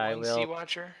give me 1 Sea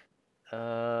Watcher.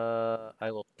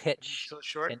 I will pitch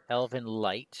an Elven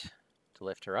Light to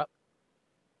lift her up.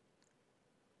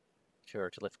 Sure,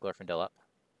 to lift Glorfindel up.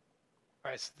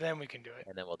 Alright, so then we can do it.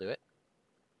 And then we'll do it.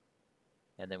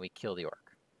 And then we kill the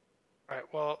orc. Alright,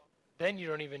 well, then you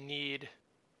don't even need...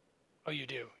 Oh, you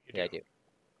do. Yeah, I do.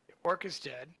 The orc is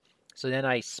dead. So then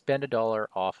I spend $1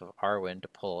 off of Arwen to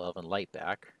pull Elven Light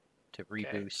back to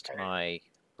reboost my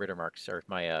Rittermarks, or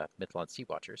my Mithlon Sea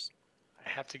Watchers. I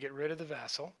have to get rid of the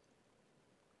vassal.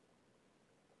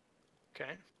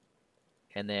 Okay.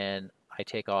 and then I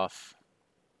take off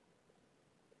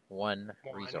one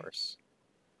One. resource.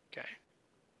 Okay.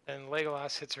 And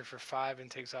Legolas hits her for 5 and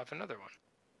takes off another one.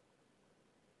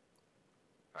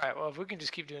 All right, well, if we can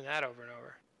just keep doing that over and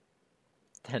over.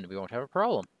 Then we won't have a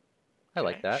problem. I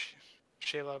like that.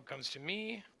 Shelob comes to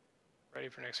me. Ready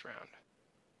for next round.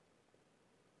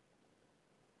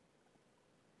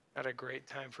 Not a great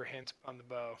time for hints on the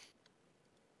bow.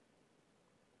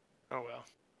 Oh well.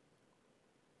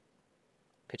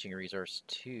 Pitching a resource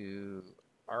to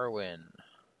Arwen.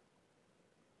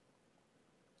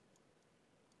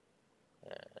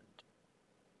 And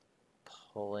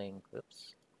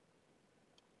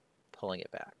pulling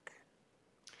it back.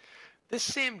 This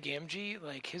Sam Gamgee,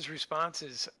 like, his response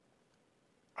is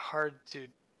hard to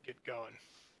get going.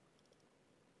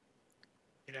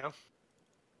 You know?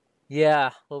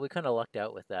 Yeah, well, we kind of lucked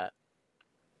out with that.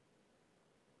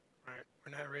 All right,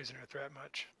 we're not raising our threat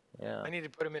much. Yeah. I need to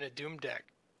put him in a Doom deck.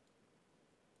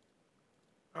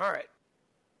 All right.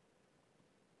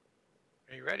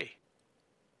 Are you ready?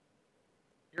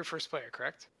 You're first player,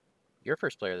 correct? You're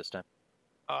first player this time.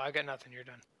 Oh, I got nothing. You're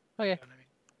done. Okay. Done,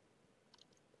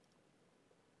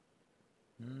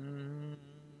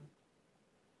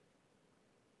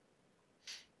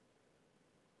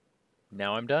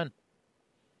 Now I'm done.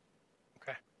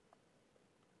 Okay.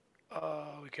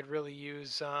 We could really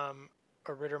use a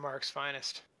Rittermark's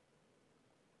Finest.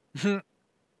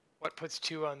 What puts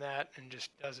 2 on that and just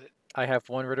does it? I have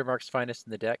one Rittermark's Finest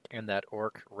in the deck, and that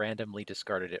orc randomly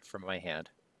discarded it from my hand.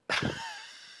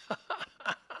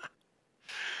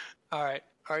 All right.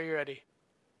 Are you ready?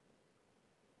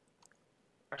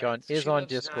 All John right, so is on Shelob's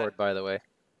Discord, not... by the way.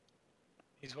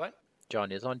 He's what?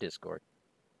 John is on Discord.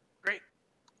 Great.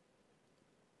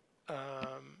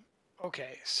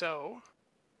 Okay, so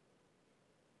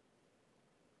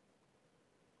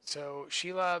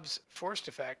Shelob's forced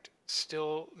effect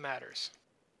still matters.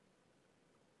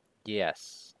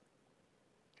 Yes.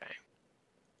 Okay.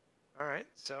 All right,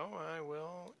 so I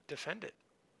will defend it.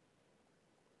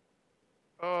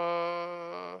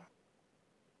 Oh.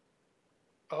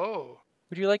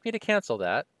 Would you like me to cancel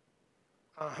that?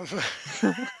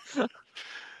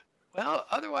 Well,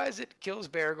 otherwise it kills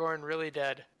Baragorn really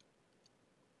dead.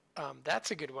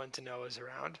 That's a good one to know is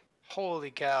around.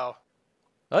 Holy cow.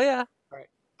 Oh, yeah. All right.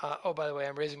 Oh, by the way,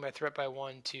 I'm raising my threat by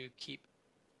 1 to keep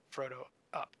Frodo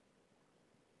up.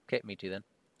 Okay, me too then.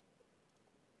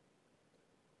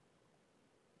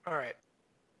 All right.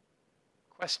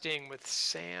 Questing with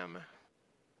Sam,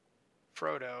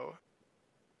 Frodo.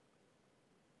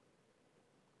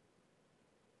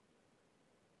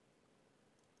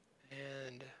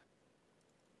 And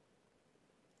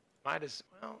might as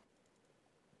well.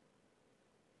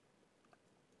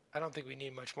 I don't think we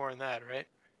need much more than that, right?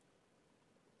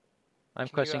 I'm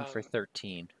questing for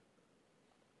 13.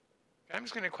 I'm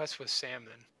just going to quest with Sam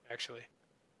then, actually.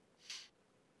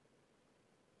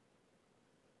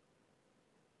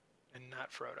 And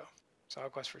not Frodo. So I'll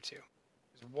quest for 2.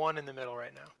 There's 1 in the middle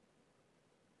right now.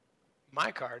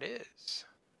 My card is...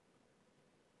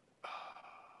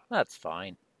 That's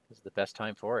fine. This is the best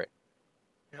time for it.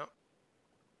 No.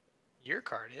 Your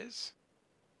card is...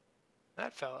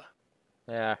 that fella.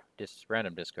 Yeah, just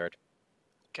random discard.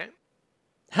 Okay.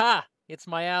 Ha! It's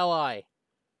my ally.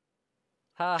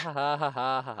 Ha ha ha ha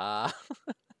ha ha ha.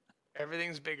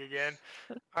 Everything's big again.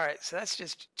 All right, so that's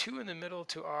just 2 in the middle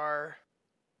to our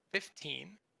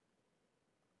 15,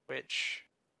 which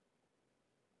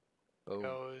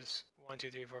goes 1,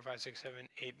 2, 3, 4, 5, 6, 7,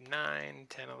 8, 9,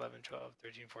 10, 11, 12,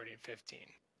 13, 14, 15.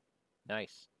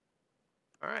 Nice.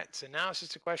 All right, so now it's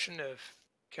just a question of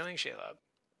killing Shelob.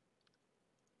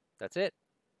 That's it.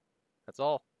 That's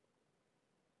all.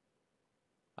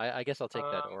 I guess I'll take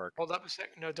that orc. Hold up a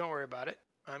second. No, don't worry about it.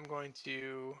 I'm going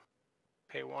to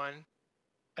pay 1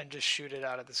 and just shoot it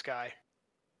out of the sky.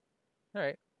 All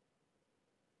right.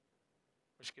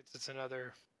 Which gets us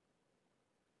another...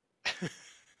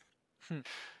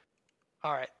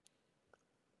 All right.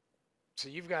 So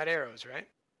you've got arrows, right?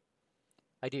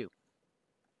 I do.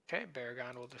 Okay,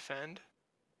 Baragon will defend.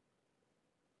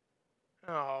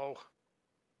 Oh.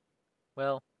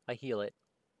 Well, I heal it.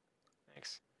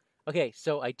 Thanks. Okay,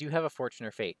 so I do have a Fortune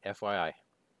or Fate, FYI.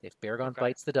 If Baragon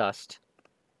bites the dust,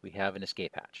 we have an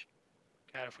escape hatch.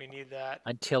 God, if we need that.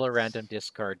 Until a random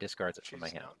discard discards it from my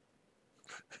hand.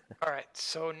 All right,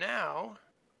 so now...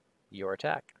 your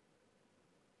attack.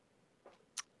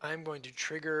 I'm going to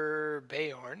trigger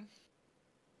Beorn.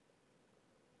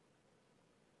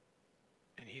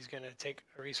 And he's going to take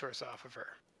a resource off of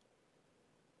her.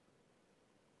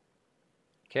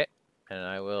 Okay, and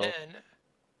I will... Then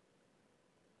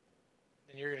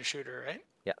you're going to shoot her, right?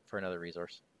 Yeah, for another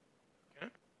resource. Okay.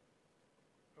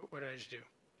 what did I just do?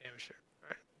 Damage there. All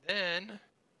right. Then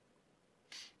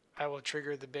I will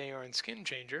trigger the Beorn Skin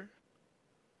Changer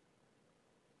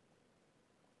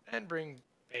and bring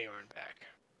Beorn back.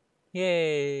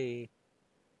 Yay!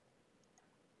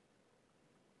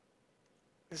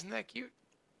 Isn't that cute?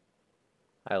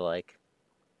 I like.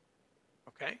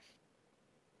 Okay.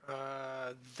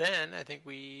 Then I think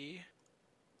we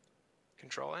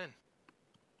Control N.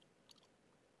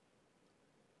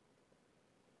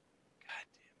 God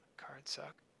damn, cards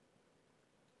suck.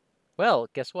 Well,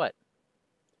 guess what?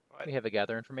 What? We have a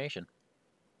gather information.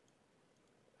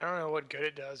 I don't know what good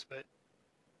it does, but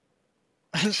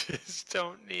I just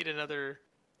don't need another.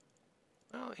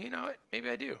 Well, you know what? Maybe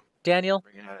I do. Daniel,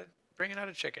 Bringing out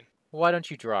a chicken. why don't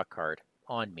you draw a card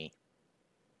on me?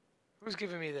 Who's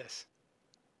giving me this?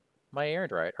 My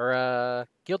errand right or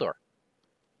Gildor.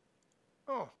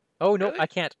 Oh. Oh no, Really? I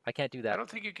can't. I can't do that. I don't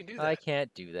think you can do that. I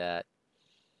can't do that.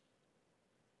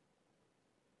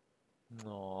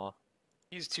 Aw.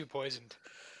 He's too poisoned.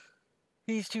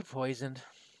 He's too poisoned.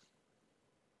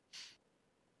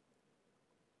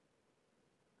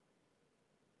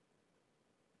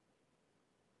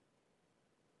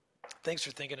 Thanks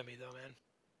for thinking of me, though, man.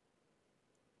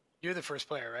 You're the first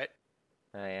player, right?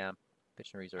 I am.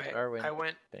 Pitch and resource. Arwen.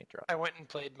 Bank drop. I went and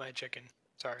played my chicken.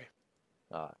 Sorry.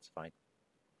 Ah, it's fine.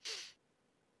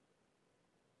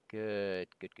 Good,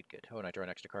 good, good, good. Oh, and I draw an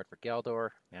extra card for Galdor.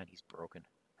 Man, he's broken.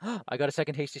 I got a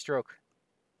second hasty stroke.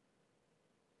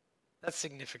 That's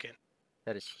significant.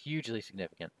 That is hugely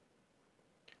significant.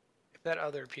 If that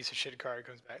other piece of shit card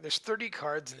comes back, there's 30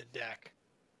 cards in the deck.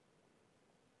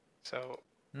 So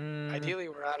ideally,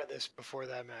 we're out of this before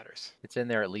that matters. It's in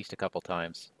there at least a couple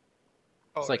times.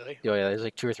 Oh, it's like, really? Oh, yeah, there's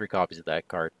like 2 or 3 copies of that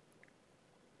card.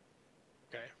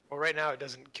 Okay. Well, right now it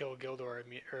doesn't kill Gildor,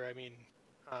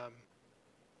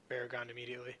 Baragon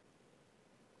immediately.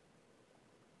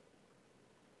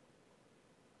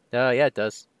 Yeah, it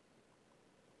does.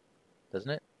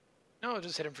 Doesn't it? No,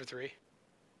 just hit him for 3.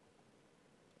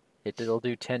 It'll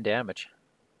do 10 damage.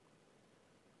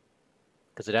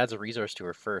 Because it adds a resource to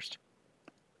her first.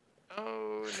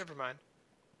 Oh, never mind.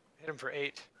 Hit him for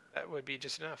 8. That would be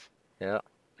just enough. Yeah.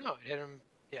 No, it hit him.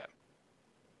 Yeah.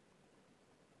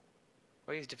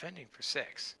 Well, he's defending for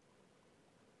 6.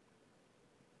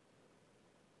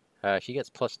 She gets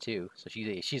 +2, so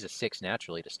she's a 6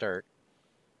 naturally to start.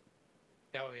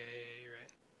 Oh, yeah, you're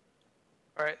right.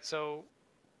 All right, so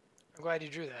I'm glad you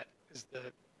drew that. Is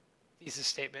the thesis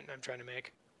statement I'm trying to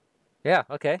make. Yeah,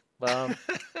 okay. All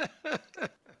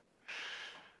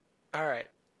right.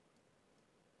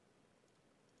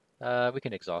 We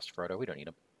can exhaust Frodo. We don't need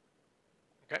him.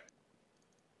 Okay.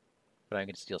 But I'm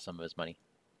going to steal some of his money.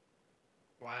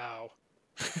 Wow.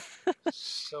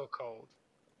 So cold.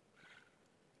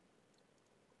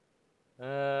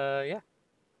 Yeah.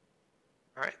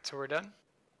 All right, so we're done?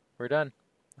 We're done.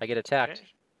 I get attacked. Okay.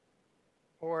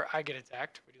 Or I get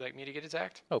attacked. Would you like me to get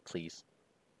attacked? Oh, please.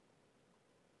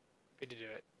 Good to do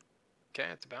it. Okay,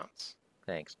 that's a bounce.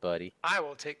 Thanks, buddy.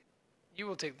 You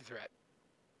will take the threat.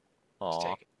 Aw. Just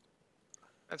take it.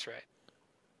 That's right.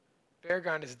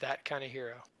 Baragon is that kind of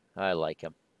hero. I like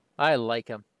him. I like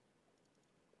him.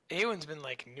 Eowyn's been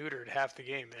like neutered half the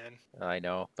game, man. I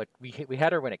know, but we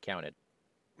had her when it counted.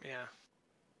 Yeah.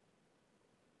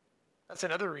 That's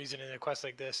another reason in a quest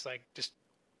like this, like just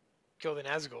kill the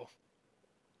Nazgul.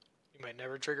 You might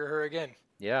never trigger her again.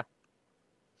 Yeah.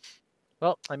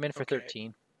 Well, I'm in for Okay.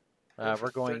 13.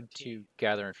 We're going 13. to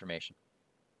gather information.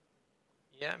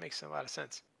 Yeah, it makes a lot of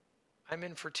sense. I'm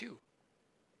in for 2.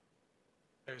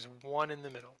 There's 1 in the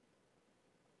middle.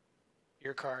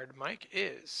 Your card, Mike,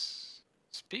 is,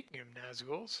 speaking of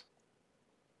Nazguls,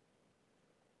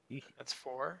 that's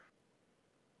 4.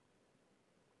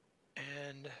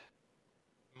 And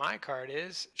my card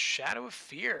is Shadow of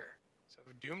Fear. So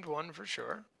doomed 1 for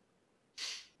sure.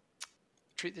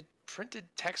 Treat the printed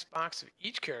text box of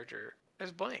each character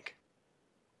as blank.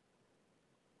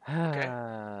 Okay.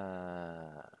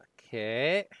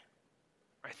 Okay.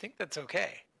 I think that's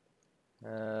okay.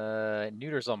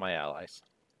 Neuters all my allies.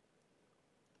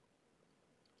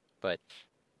 But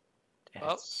it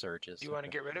Well, surges. Do you want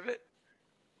to get rid of it?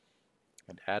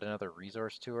 And add another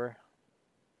resource to her?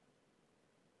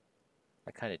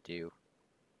 I kind of do.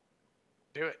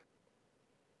 Do it.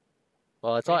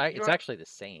 Well, it's it's actually the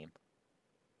same.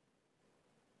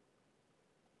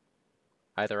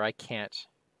 Either I can't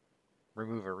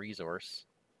remove a resource.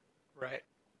 Right.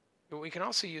 But we can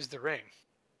also use the ring.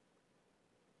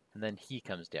 And then he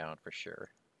comes down for sure.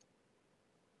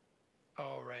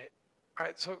 Oh, right. All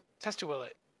right, so test will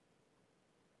it.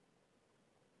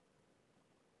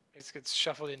 It gets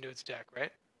shuffled into its deck,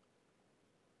 right?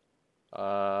 Oh,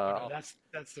 Uh, no,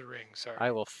 that's the ring. Sorry.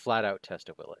 I will flat out test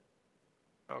to will it,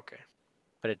 Okay.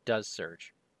 but it does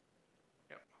surge.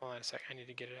 Yep. Hold on a sec. I need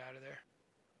to get it out of there.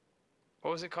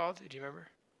 What was it called? Do you remember?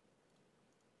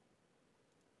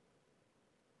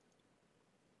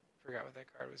 Forgot what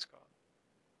that card was called.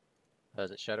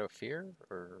 Is it Shadow of Fear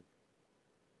or?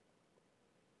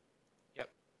 Yep.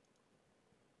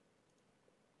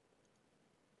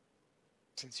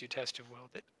 Since you tested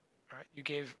willed it. All right. You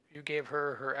gave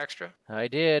her her extra. I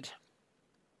did.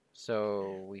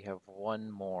 So we have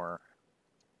one more.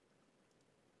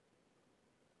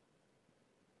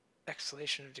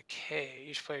 Exhalation of Decay.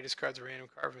 Each player discards a random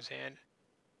card from his hand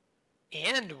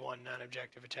and one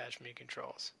non-objective attachment he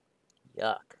controls.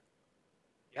 Yuck.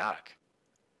 Yuck.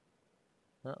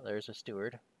 Well, there's a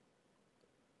steward.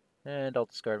 And I'll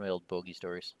discard my Old-bogey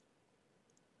Stories.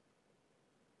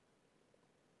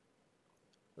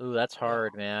 Ooh, that's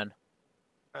hard, man.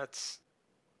 That's...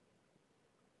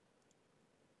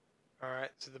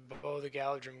 Alright, so the bow of the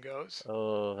Gandalf goes.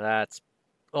 Oh,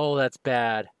 that's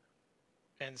bad.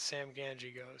 And Sam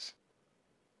Ganji goes.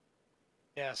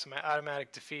 Yeah, so my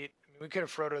automatic defeat. I mean, we could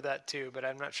have Frodo that too, but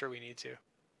I'm not sure we need to.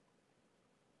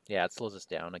 Yeah, it slows us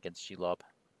down against Shelob.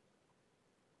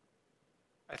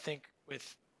 I think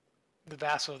with the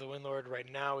Vassal of the Windlord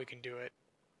right now, we can do it.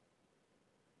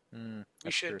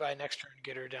 We should, by next turn,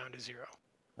 get her down to 0.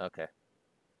 Okay.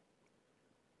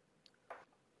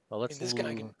 Well, let's. This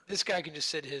guy can just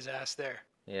sit his ass there.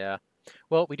 Yeah.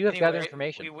 Well, we do have gather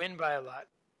information. We win by a lot.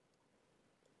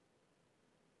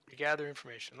 We gather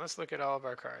information. Let's look at all of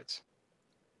our cards.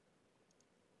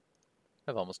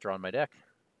 I've almost drawn my deck.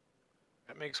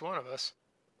 That makes one of us.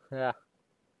 Yeah.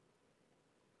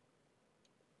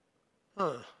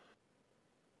 Huh.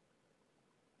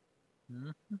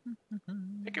 I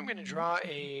think I'm going to draw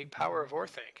a Power of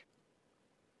Orthanc.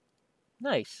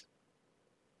 Nice.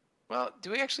 Well,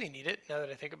 do we actually need it now that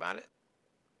I think about it?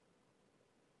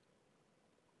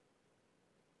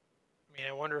 I mean,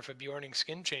 I wonder if a Bjorning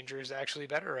Skin Changer is actually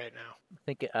better right now. I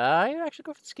think I actually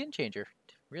go for the Skin Changer.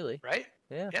 Really? Right?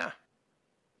 Yeah. Yeah.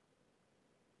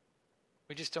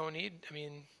 We just don't need. I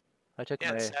mean, I took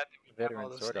my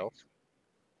Veteran Sword Elf.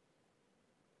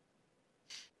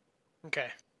 Okay.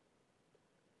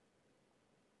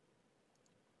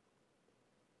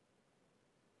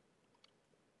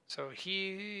 So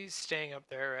he's staying up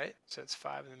there, right? So it's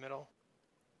 5 in the middle.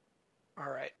 All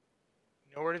right.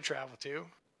 Nowhere to travel to.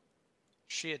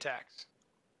 She attacks.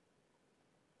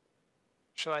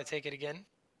 Shall I take it again?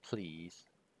 Please.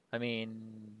 I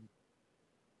mean,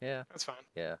 yeah. That's fine.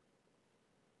 Yeah.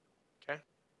 Okay.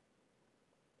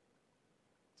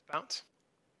 Let's bounce.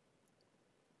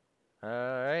 All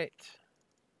right.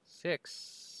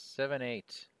 6, 7,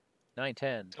 8, 9,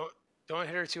 10. Don't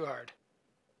hit her too hard.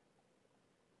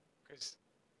 Because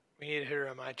we need to hit her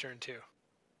on my turn too.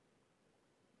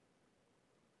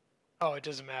 Oh, it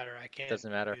doesn't matter. I can't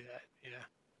Doesn't matter. do that. Yeah.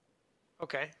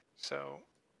 Okay, so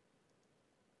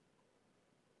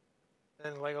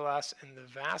then Legolas and the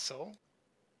Vassal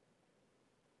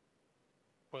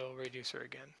will reduce her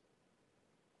again.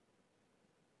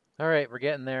 All right, we're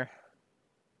getting there.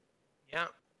 Yeah.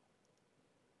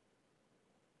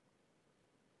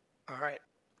 All right.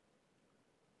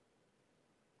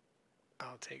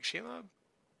 I'll take Shelob.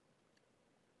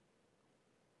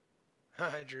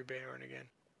 I drew Beorn again.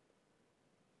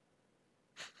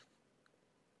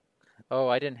 Oh,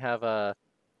 I didn't have a.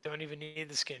 Don't even need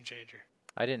the Skin Changer.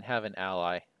 I didn't have an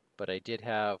ally, but I did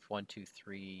have 1, 2,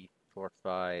 3, 4,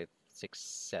 5, 6,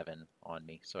 7 on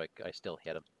me, so I still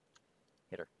hit him.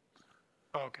 Hit her.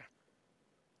 Oh, okay.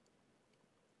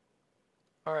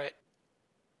 All right.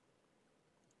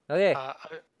 Okay.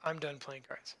 I'm done playing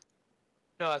cards.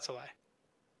 No, that's a lie.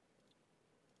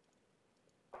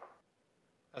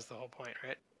 That's the whole point,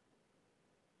 right?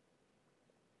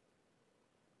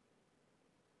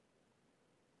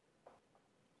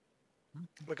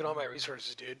 Look at all my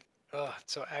resources, dude. Ugh,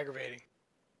 it's so aggravating.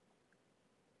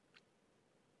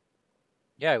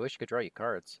 Yeah, I wish I could draw you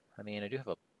cards. I mean, I do have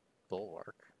a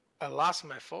Bulwark. I lost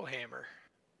my full hammer.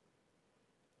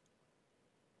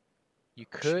 You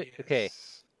could. Okay.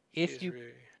 If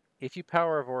you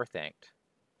Power of Orthanc.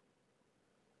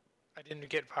 I didn't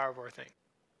get Power of Orthanc.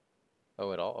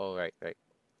 Oh, at all? Oh, right.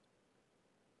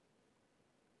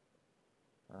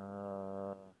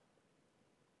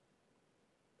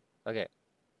 Okay.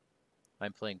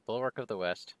 I'm playing Bulwark of the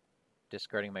West,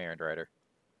 discarding my Errand Rider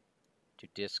to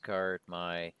discard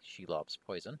my Shelob's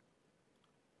Poison.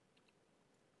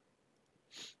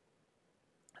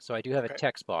 So I do have a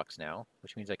text box now,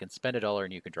 which means I can spend $1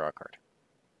 and you can draw a card.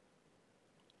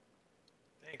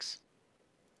 Thanks.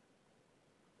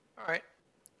 All right.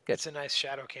 good. It's a nice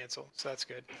shadow cancel, so that's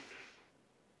good.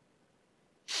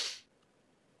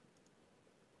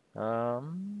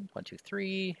 1, 2,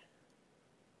 3.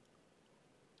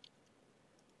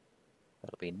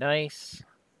 That'll be nice.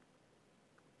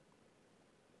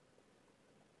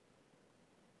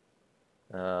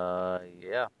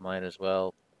 Yeah, might as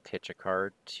well pitch a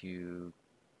card to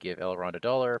give Elrond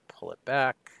 $1, pull it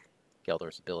back.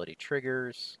 Geldor's ability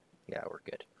triggers. Yeah, we're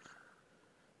good.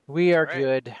 We are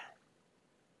good.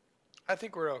 I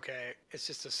think we're okay. It's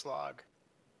just a slog.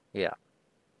 Yeah.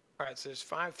 All right, so there's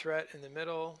 5 threat in the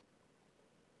middle.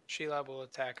 Shelob will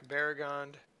attack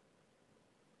Baragond.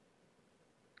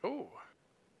 Ooh.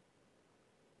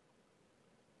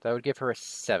 That would give her a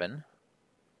 7.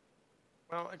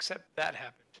 Well, except that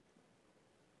happened.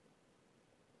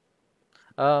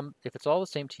 If it's all the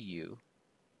same to you,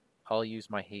 I'll use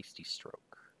my hasty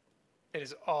stroke. It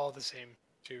is all the same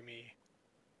to me.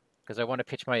 Because I want to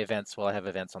pitch my events while I have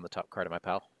events on the top card of my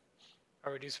pile.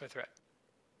 I'll reduce my threat.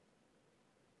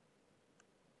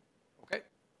 Okay.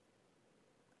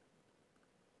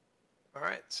 All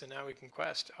right, so now we can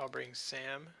quest. I'll bring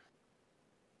Sam.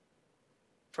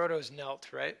 Frodo's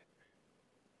knelt, right?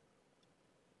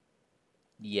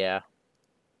 Yeah.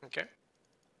 Okay.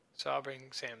 So I'll bring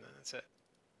Sam then, that's it.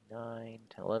 9,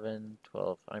 10, 11,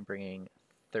 12. I'm bringing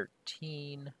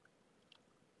 13.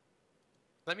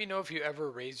 Let me know if you ever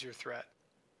raise your threat.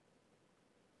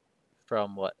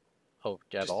 From what? Oh, at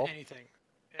Just all? anything.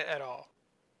 At all.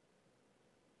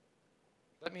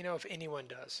 Let me know if anyone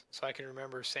does, so I can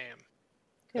remember Sam.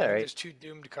 Yeah, right. There's 2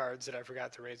 doomed cards that I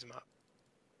forgot to raise them up.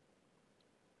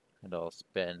 And I'll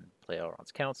play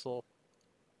Elrond's Council.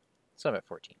 So I'm at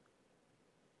 14.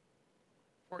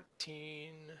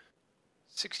 14,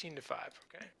 16 to 5,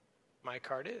 okay? My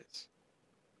card is.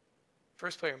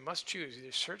 First player must choose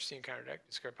either search the encounter deck,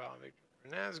 discard pile and victory for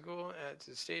Nazgul, add to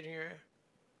the staging area,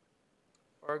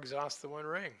 or exhaust the 1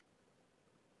 ring.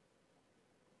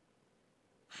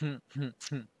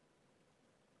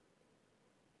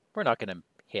 We're not going to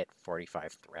hit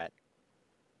 45 threat.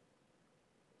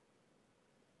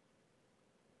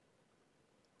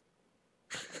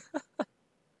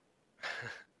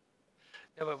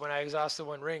 No, but when I exhaust the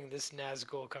 1 ring, this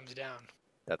Nazgul comes down.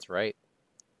 That's right.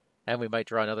 And we might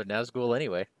draw another Nazgul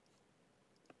anyway.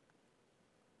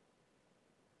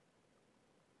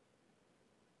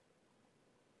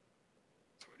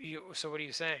 So what are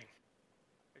you saying?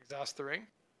 Exhaust the ring?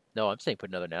 No, I'm saying put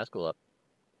another Nazgul up.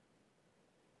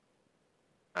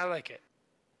 I like it.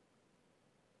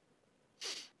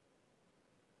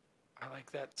 I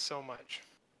like that so much.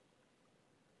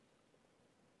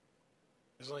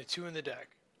 There's only 2 in the deck.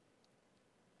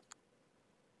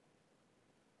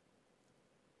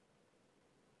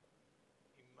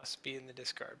 He must be in the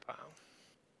discard pile.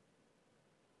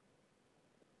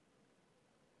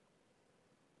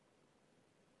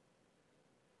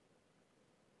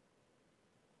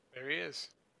 There he is.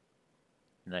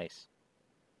 Nice.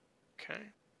 Okay.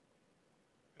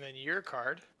 And then your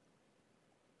card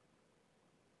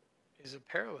is a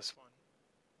perilous one.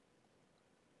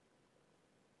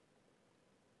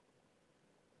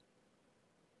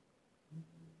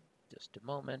 Just a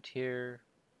moment here.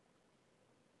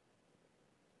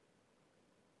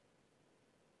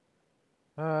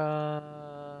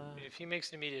 If he makes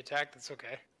an immediate attack, that's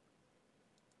okay.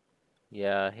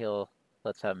 Yeah,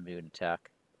 let's have him do an attack.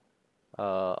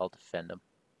 I'll defend him.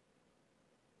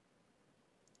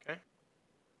 Okay.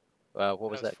 What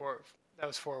was that? That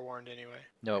was forewarned anyway.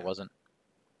 No, it wasn't.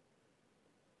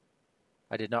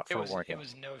 I did not forewarn him. It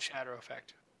was no shadow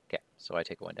effect. Okay, so I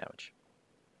take 1 damage.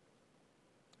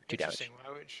 2 damage. Interesting.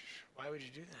 Why would you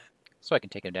do that? So I can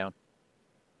take him down.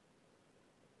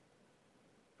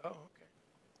 Oh, okay.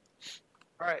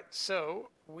 All right, so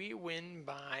we win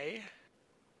by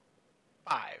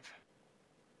 5.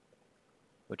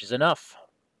 Which is enough.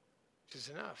 Which is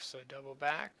enough. So double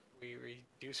back, we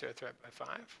reduce our threat by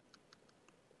 5.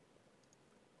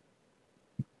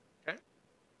 Okay.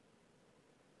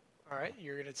 All right,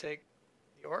 you're going to take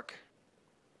the orc.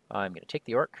 I'm going to take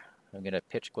the orc. I'm going to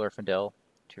pitch Glorfindel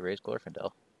to raise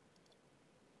Glorfindel.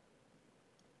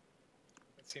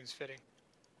 That seems fitting.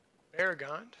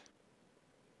 Baragond.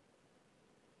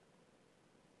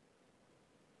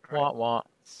 Wah wah.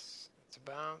 It's a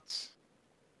bounce.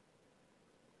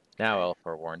 Now I'll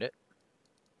forewarned it.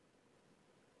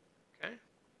 Okay.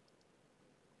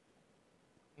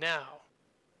 Now,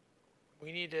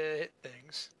 we need to hit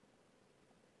things.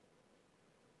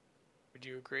 Would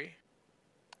you agree?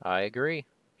 I agree.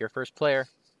 Your first player.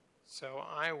 So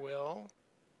I will.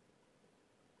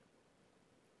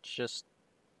 Just.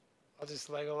 I'll just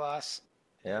Legolas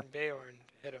and Beorn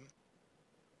hit him.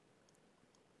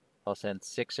 I'll send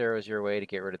 6 arrows your way to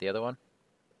get rid of the other one.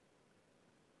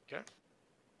 Okay.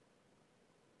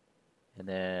 And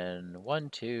then 1,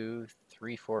 2,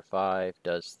 3, 4, 5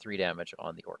 does 3 damage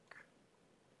on the orc.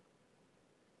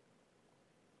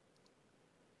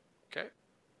 Okay.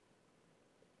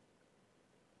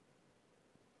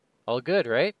 All good,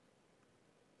 right?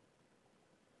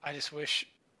 I just wish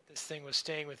this thing was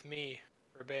staying with me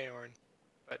for Beorn,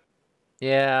 but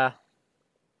Yeah.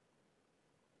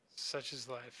 such is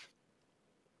life.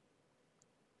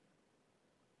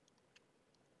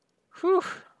 Whew.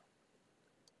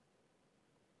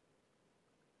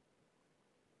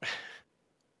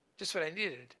 Just what I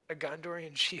needed. A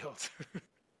Gondorian shield.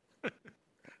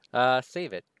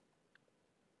 Save it.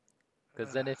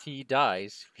 Because then if he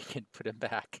dies, we can put him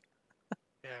back.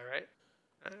 Yeah, right?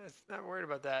 I'm not worried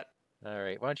about that. All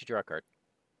right, why don't you draw a card?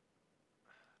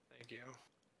 Thank you.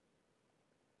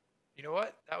 You know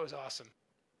what? That was awesome.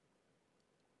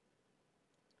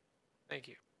 Thank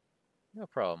you. No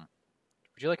problem.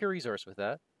 Would you like a resource with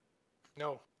that?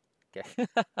 No. Okay.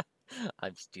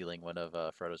 I'm stealing one of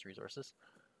Frodo's resources.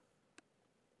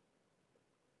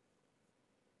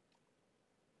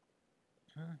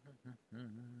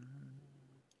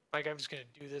 Like, I'm just going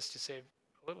to do this to save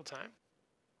a little time.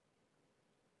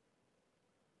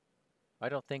 I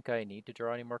don't think I need to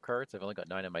draw any more cards. I've only got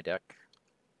 9 in my deck.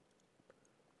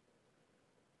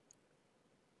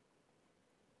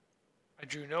 I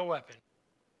drew no weapon.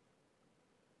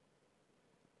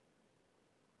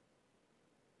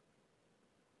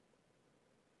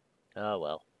 Oh,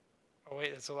 well. Oh,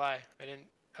 wait, that's a lie.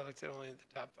 I looked at only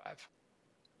the top 5.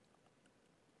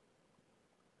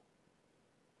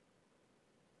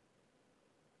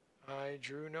 I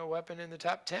drew no weapon in the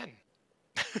top 10.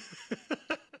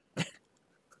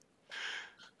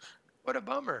 What a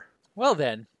bummer. Well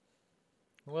then.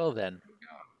 Well then.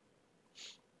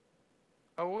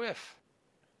 A whiff.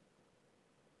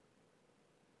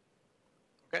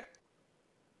 Okay.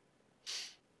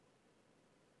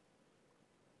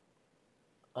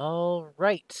 All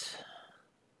right.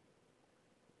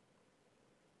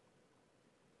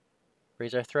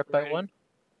 Raise our threat by Ready? 1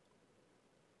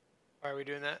 Why are we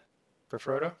doing that? for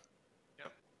Frodo.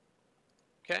 Yep.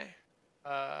 Okay.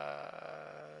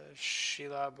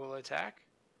 Shelob will attack.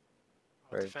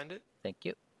 I'll Right. defend it. Thank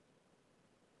you.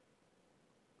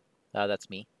 That's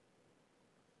me.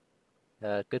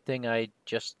 Good thing I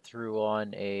just threw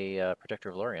on a Protector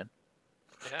of Lorien.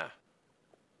 Yeah.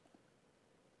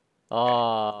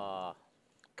 Ah,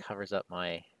 covers up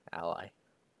my ally.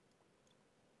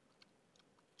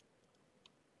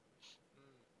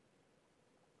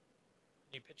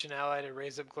 Can you pitch an ally to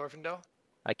raise up Glorfindel?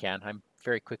 I can. I'm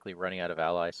very quickly running out of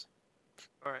allies.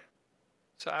 All right.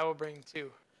 So I will bring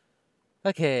 2.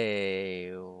 Okay,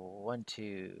 1,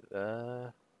 2.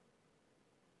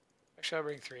 Actually, I'll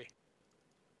bring 3.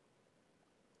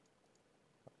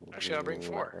 Actually, I'll bring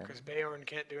 4 11. because Beorn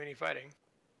can't do any fighting.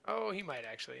 Oh, he might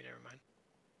actually. Never mind.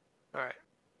 All right.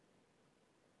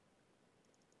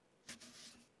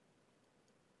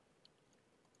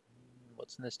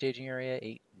 What's in the staging area?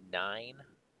 8, 9.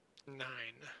 9.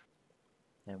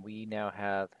 And we now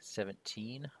have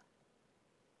 17.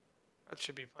 That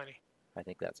should be plenty. I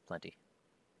think that's plenty.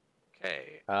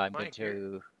 Okay. I'm Mike, going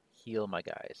to heal my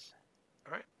guys.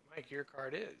 all right. Mike, your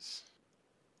card is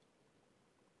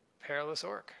Perilous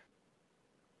Orc.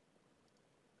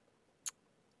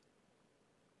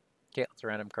 Okay, let's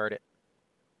random card it.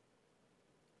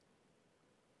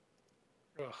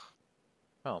 Ugh.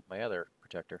 Oh, my other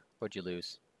protector. What'd you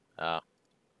lose? The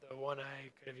one I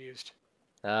could have used.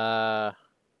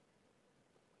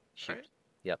 Shoot. Right.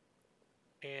 Yep.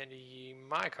 And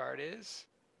my card is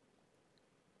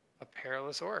a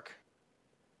Perilous Orc.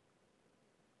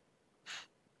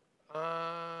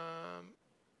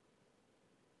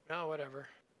 No, whatever.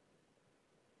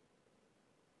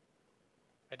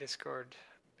 I discard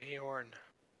Beorn,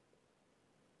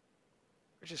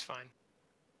 which is fine.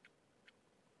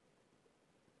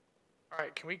 All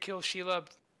right, can we kill Shelob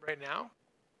right now?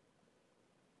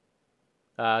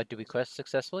 Do we quest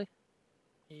successfully?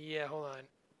 Yeah, hold on.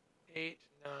 8,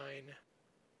 9,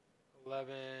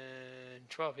 11,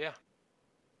 12, yeah.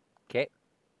 Okay.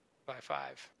 By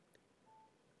 5.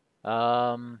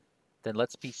 Then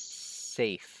let's be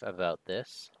safe about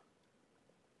this.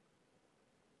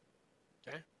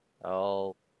 Okay.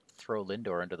 I'll throw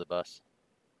Lindor under the bus.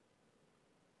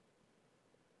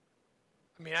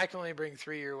 I mean, I can only bring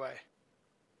 3 your way.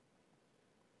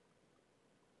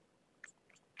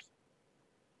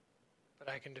 But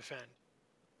I can defend.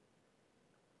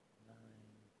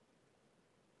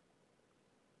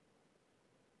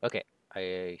 Okay,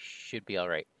 I should be all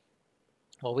right.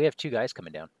 Well, we have 2 guys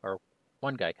coming down, or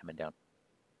 1 guy coming down.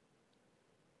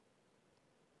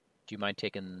 Do you mind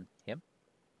taking him?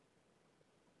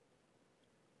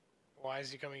 Why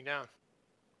is he coming down?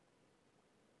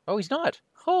 Oh, he's not.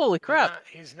 Holy crap.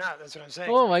 He's not. That's what I'm saying.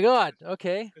 Oh my god.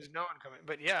 Okay. There's no one coming.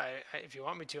 But yeah, if you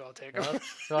want me to, I'll take him.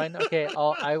 So okay,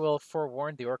 I will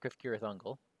forewarn the Orc of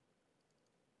Kirithungel.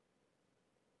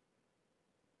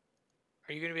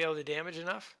 Are you going to be able to damage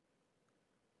enough?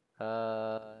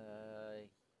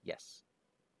 Yes.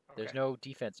 Okay. There's no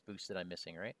defense boost that I'm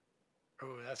missing, right?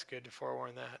 Oh, that's good to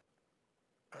forewarn that.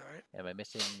 All right. Am I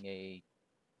missing a...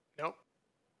 Nope.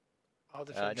 I'll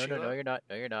defend no, you're not.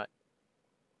 No, you're not.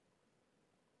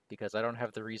 Because I don't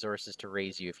have the resources to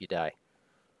raise you if you die.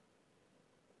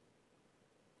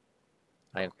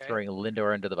 I am throwing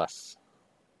Lindor under the bus.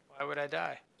 Why would I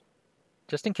die?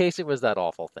 Just in case it was that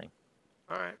awful thing.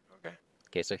 All right. Okay.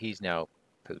 Okay, so he's now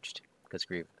pooched because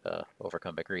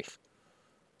overcome by grief.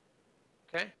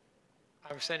 Okay.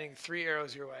 I'm sending 3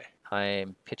 arrows your way.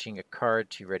 I'm pitching a card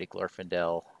to ready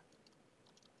Glorfindel.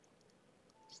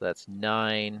 So that's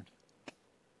 9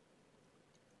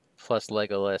 plus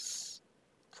Legolas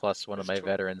plus one of my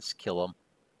veterans kill him.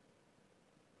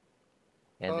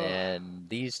 And then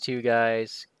these 2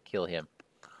 guys kill him.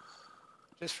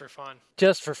 Just for fun.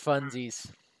 Just for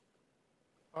funsies.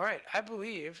 All right. I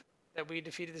believe that we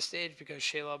defeated the stage because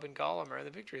Shelob and Gollum are in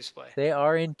the victory display. They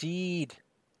are indeed.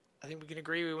 I think we can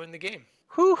agree we win the game.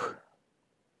 Whew.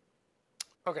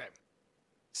 Okay.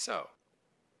 So,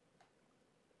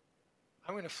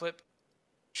 I'm going to flip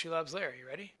Shelob's Lair. You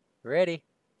ready? Ready.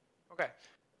 Okay.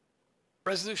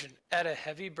 Resolution. Add a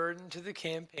heavy burden to the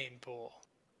campaign pool.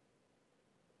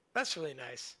 That's really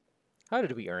nice. How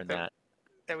did we earn that?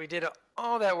 That we did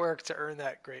all that work to earn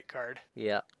that great card.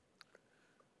 Yeah.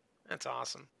 That's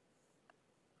awesome.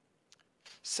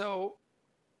 So,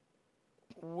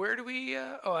 where do we...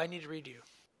 oh, I need to read you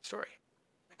a story.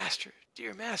 Master,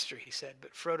 dear master, he said,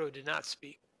 but Frodo did not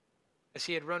speak. As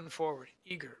he had run forward,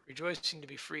 eager, rejoicing to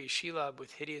be free, Shelob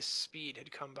with hideous speed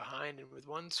had come behind and with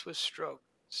one swift stroke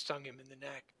stung him in the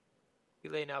neck. He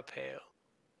lay now pale,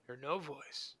 heard no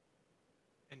voice,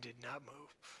 and did not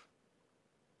move.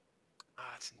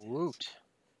 Ah, it's intense. Woot.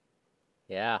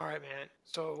 Yeah. All right, man.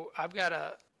 So I've got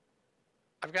a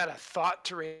thought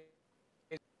to raise,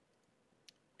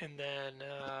 and then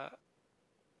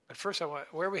but first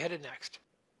where are we headed next?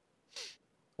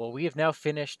 Well, we have now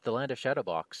finished the Land of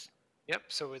Shadowbox. Yep.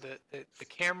 So the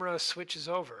camera switches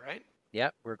over, right?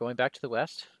 Yep. We're going back to the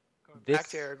west. Back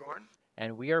to Aragorn.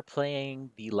 And we are playing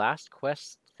the last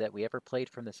quest that we ever played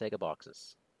from the Saga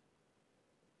boxes.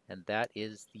 And that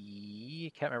is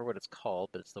I can't remember what it's called,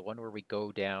 but it's the one where we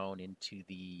go down into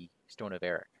the Stone of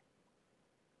Eric.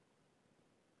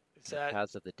 Is that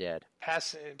Paths of the Dead?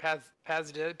 Paths of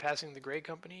the Dead, Passing the Grey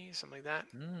Company, something like that?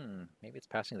 Maybe it's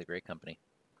Passing the Grey Company.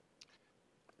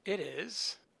 It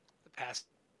is the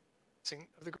Passing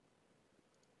of the Grey.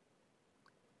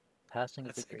 Passing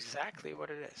of the Grey. That's exactly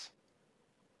what it is.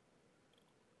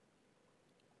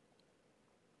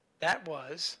 That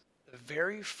was the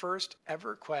very first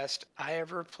ever quest I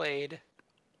ever played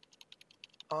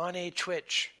on a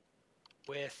Twitch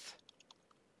with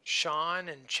Sean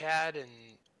and Chad and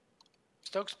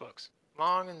Stokes Books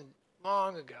long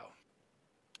ago.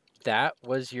 That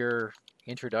was your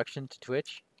introduction to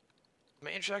Twitch? My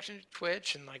introduction to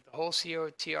Twitch and like the whole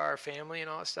COTR family and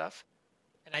all that stuff.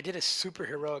 And I did a super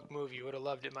heroic move. You would have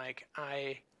loved it, Mike.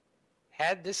 I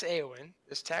had this Eowyn,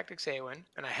 this Tactics Eowyn,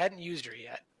 and I hadn't used her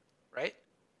yet, right?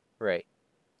 Right.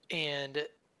 And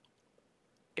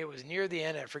it was near the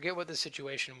end. I forget what the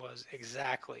situation was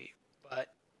exactly, but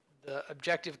the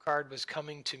objective card was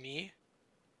coming to me,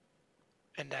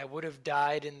 and I would have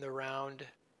died in the round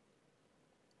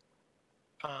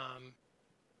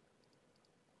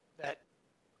that,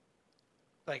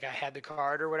 like, I had the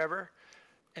card or whatever.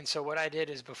 And so what I did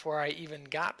is before I even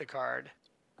got the card,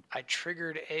 I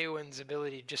triggered Eowyn's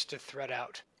ability just to thread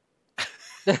out.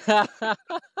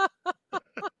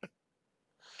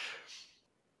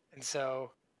 And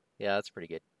so yeah, that's pretty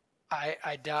good.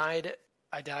 I died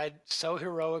so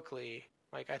heroically.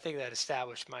 Like, I think that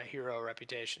established my hero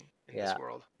reputation in this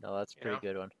world. No, that's a pretty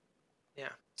good one.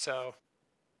 Yeah. So,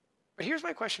 but here's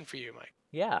my question for you, Mike.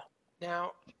 Yeah.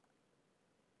 Now,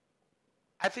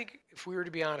 I think if we were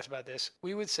to be honest about this,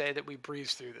 we would say that we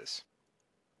breezed through this.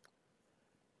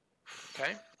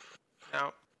 Okay?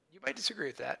 Now, you might disagree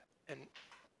with that, and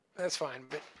that's fine.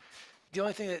 But the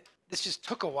only thing that this just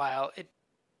took a while,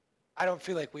 I don't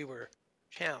feel like we were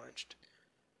challenged.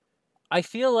 I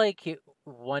feel like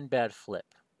one bad flip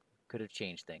could have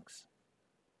changed things.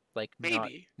 Like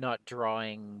maybe not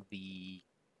drawing the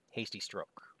hasty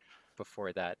stroke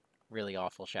before that really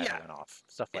awful shadow went off.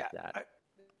 Stuff like that.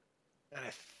 Not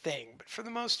a thing, but for the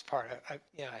most part, it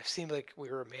seemed like we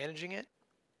were managing it.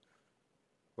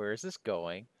 Where is this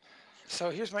going? So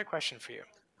here's my question for you: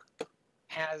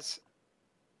 Has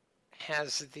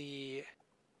the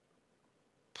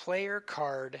player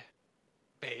card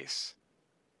base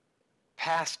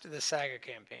passed the Saga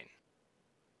campaign?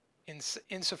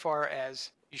 Insofar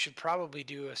as you should probably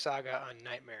do a Saga on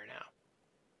Nightmare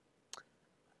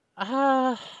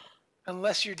now.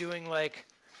 Unless you're doing like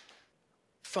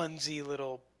funsy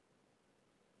little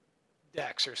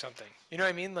decks or something. You know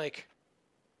what I mean? Like,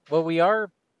 well, we are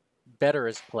better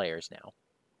as players now.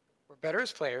 We're better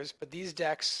as players, but these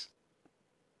decks,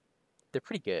 they're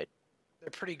pretty good. They're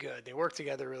pretty good. They work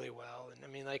together really well. And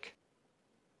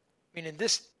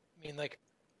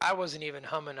I wasn't even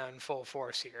humming on full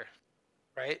force here,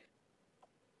 right?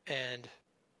 And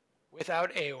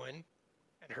without Eowyn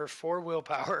and her 4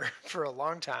 willpower for a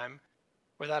long time,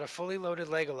 without a fully loaded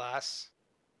Legolas,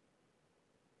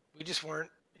 we just weren't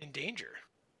in danger.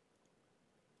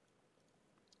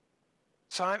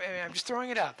 So I'm just throwing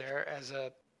it out there as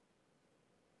a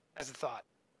thought.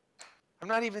 I'm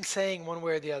not even saying one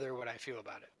way or the other what I feel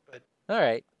about it, but all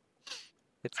right.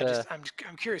 I'm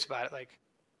curious about it. Like,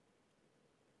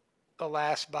 the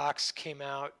last box came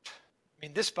out. I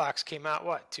mean, this box came out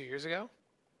what, 2 years ago?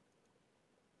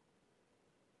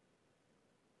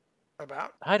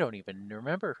 About? I don't even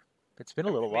remember. It's been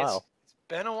a little while. It's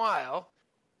been a while,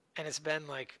 and it's been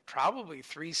like probably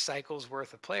 3 cycles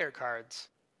worth of player cards.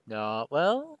 No,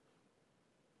 well,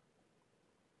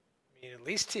 I mean, at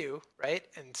least 2, right?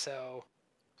 And so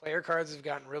player cards have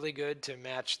gotten really good to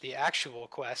match the actual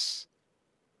quests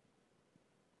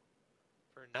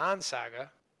for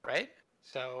non-Saga, right?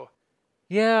 So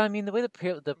yeah, I mean, the way I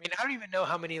don't even know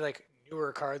how many like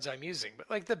newer cards I'm using, but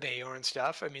like the Beorn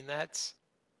stuff, I mean, that's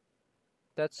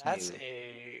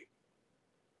new.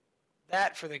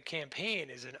 That for the campaign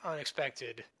is an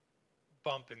unexpected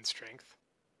bump in strength.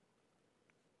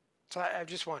 So I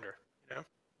just wonder, you know?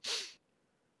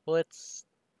 Well,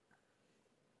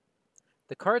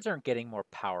 the cards aren't getting more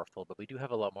powerful, but we do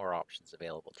have a lot more options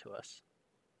available to us.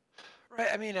 Right.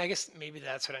 I mean, I guess maybe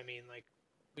that's what I mean. Like,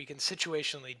 we can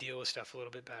situationally deal with stuff a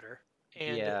little bit better.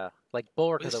 And yeah, like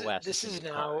Bulwark of the West. This is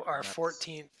now our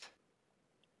 14th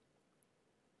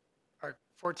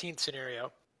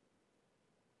scenario,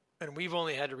 and we've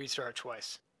only had to restart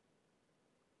twice.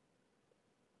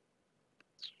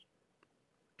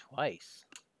 Twice?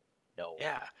 No.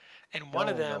 Yeah, and one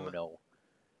of them. No.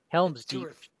 Helm's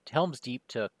Deep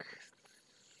took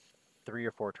 3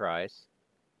 or 4 tries.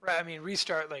 Right. I mean,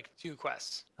 restart like 2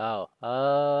 quests. Oh.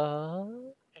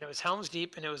 And it was Helm's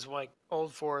Deep, and it was like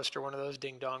Old Forest or one of those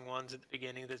ding dong ones at the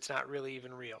beginning that's not really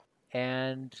even real.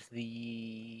 And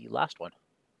the last one.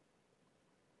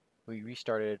 We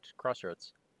restarted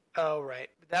Crossroads. Oh, right.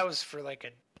 That was for like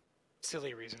a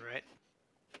silly reason, right?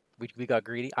 We got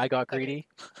greedy. I got greedy.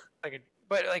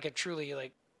 But like a truly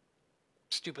like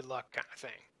stupid luck kind of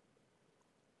thing.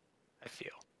 I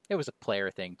feel. It was a player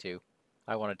thing too.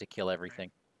 I wanted to kill everything.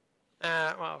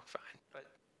 Well, fine, but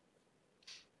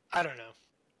I don't know.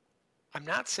 I'm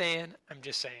not saying. I'm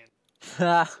just saying. You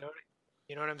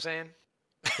know what I'm saying?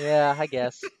 Yeah, I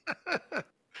guess.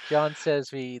 John says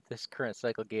this current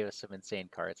cycle gave us some insane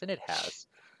cards, and it has.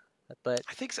 But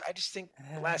I think so. I just think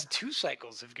the last 2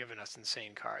 cycles have given us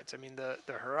insane cards. I mean, the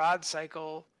Harad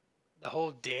cycle, the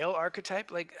whole Dale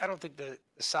archetype. Like, I don't think the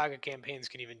Saga campaigns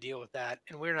can even deal with that,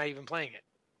 and we're not even playing it.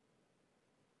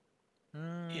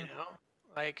 You know,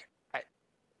 like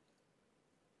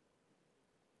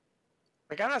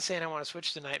I'm not saying I want to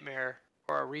switch to Nightmare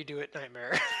or redo it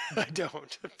Nightmare. I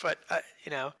don't, but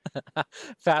you know,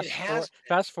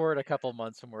 fast forward a couple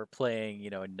months when we're playing,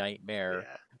 Nightmare,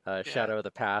 Shadow of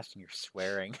the Past, and you're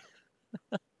swearing.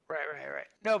 Right.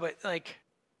 No, but like,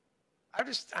 I'm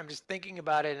just thinking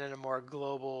about it in a more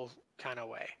global kind of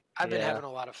way. I've been having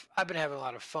a lot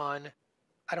of fun.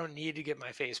 I don't need to get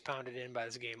my face pounded in by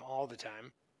this game all the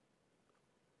time.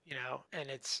 You know,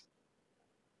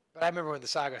 but I remember when the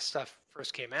Saga stuff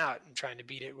first came out and trying to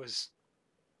beat it was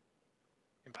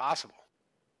impossible.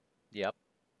 Yep.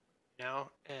 You know,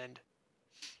 and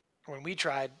when we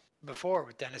tried before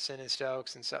with Dennison and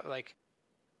Stokes and stuff, like,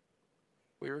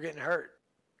 we were getting hurt.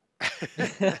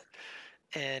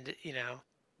 And,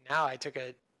 now I took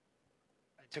a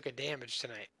damage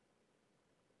tonight.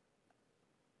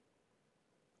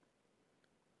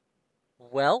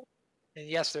 Well, and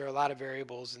yes, there are a lot of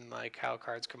variables in like how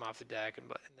cards come off the deck,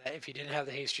 and if you didn't have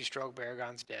the hasty stroke,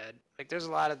 Baragon's dead. Like, there's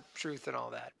a lot of truth in all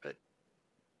that, but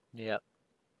yep.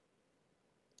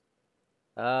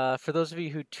 For those of you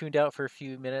who tuned out for a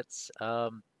few minutes,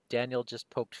 Daniel just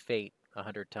poked fate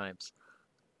 100 times.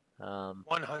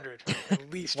 100,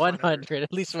 at least 100. 100,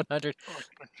 at least 100. Oh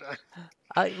my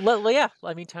God. Well, yeah.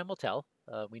 I mean, time will tell.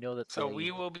 We know that So the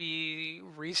we will be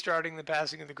restarting the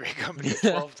passing of the Great Company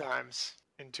 12 times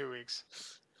in 2 weeks.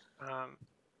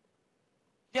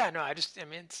 Yeah, no, I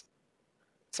mean, it's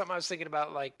something I was thinking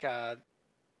about like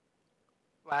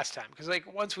last time. Because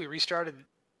like once we restarted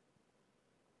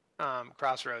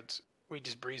Crossroads, we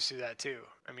just breezed through that too.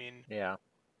 I mean, yeah.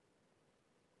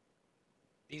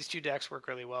 these two decks work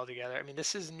really well together. I mean,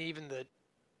 this isn't even the.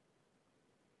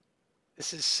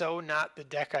 This is so not the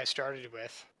deck I started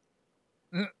with.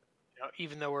 Mm. You know,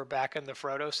 even though we're back on the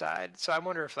Frodo side. So I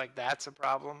wonder if like that's a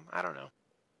problem. I don't know.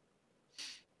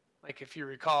 Like if you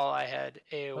recall, I had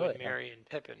Eowyn, yeah. Merry, and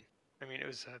Pippin. I mean, it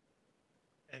was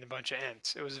and a bunch of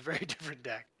Ents. It was a very different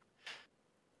deck,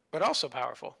 but also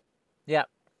powerful. Yeah.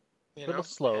 You A little know,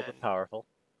 slow but powerful.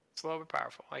 Slow but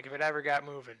powerful. Like if it ever got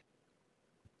moving,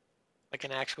 like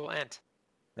an actual Ent.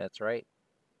 That's right.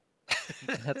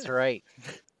 That's right.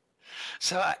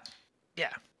 So,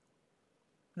 yeah.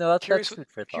 No, that's Curious food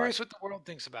for thought. Curious what the world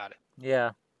thinks about it.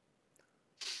 Yeah.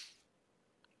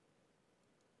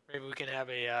 Maybe we can have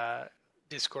a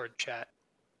Discord chat.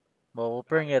 Well, we'll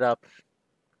bring it up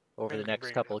over Maybe the we can next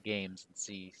bring it couple up. of games and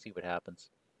see what happens.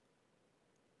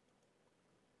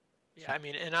 Yeah, I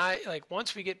mean, and I like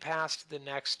once we get past the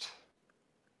next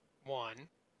one,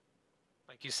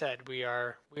 like you said, we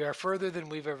are further than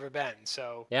we've ever been.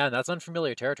 So Yeah, and that's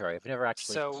unfamiliar territory. I've never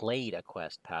actually played a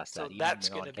quest past that, even that's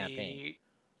on going to campaign. be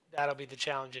that'll be the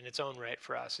challenge in its own right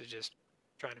for us, is just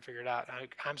trying to figure it out.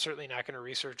 I'm certainly not going to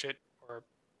research it or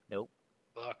Nope.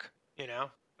 look. You know,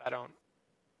 I don't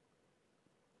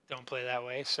play that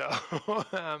way. So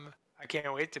I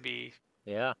can't wait to be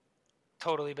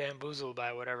totally bamboozled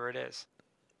by whatever it is.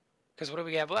 Because what do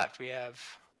we have left? We have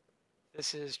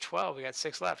this is 12. We got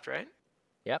 6 left, right?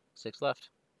 Yep, 6 left.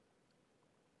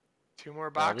 2 more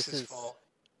boxes full.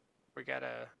 We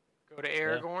gotta go to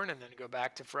Aragorn and then go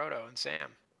back to Frodo and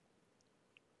Sam.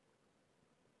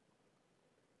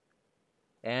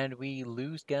 And we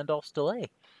lose Gandalf's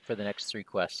delay for the next 3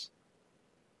 quests.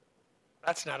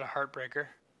 That's not a heartbreaker.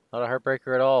 Not a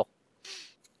heartbreaker at all.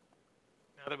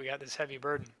 Now that we got this heavy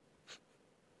burden.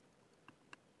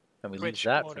 And we lose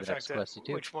that for the next quest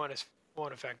too. Which one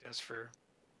won't affect us for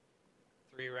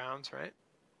 3 rounds, right?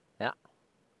 Yeah.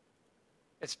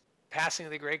 It's passing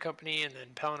the Grey Company and then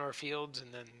Pelennor Fields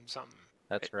and then something.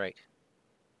 That's right.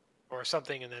 Or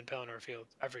something and then Pelennor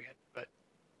Fields. I forget, but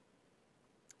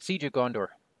Siege of Gondor.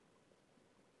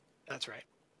 That's right.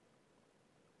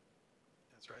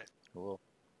 That's right. Cool.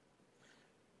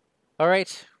 All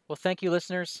right. Well, thank you,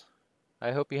 listeners.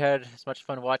 I hope you had as much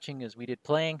fun watching as we did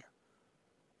playing.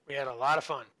 We had a lot of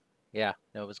fun. Yeah,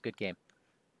 no, it was a good game.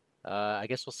 I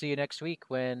guess we'll see you next week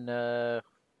when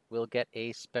we'll get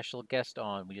a special guest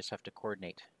on. We just have to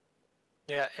coordinate.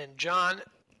 Yeah, and John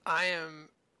in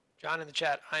the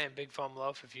chat, I am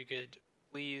BigFomLof. If you could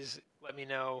please let me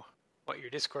know what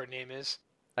your Discord name is.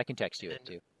 I can text you it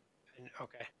too.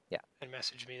 Okay. Yeah. And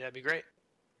message me. That'd be great.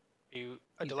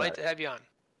 A delight to have you on.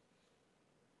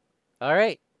 All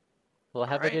right. Well,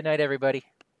 have a good night, everybody.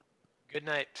 Good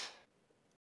night.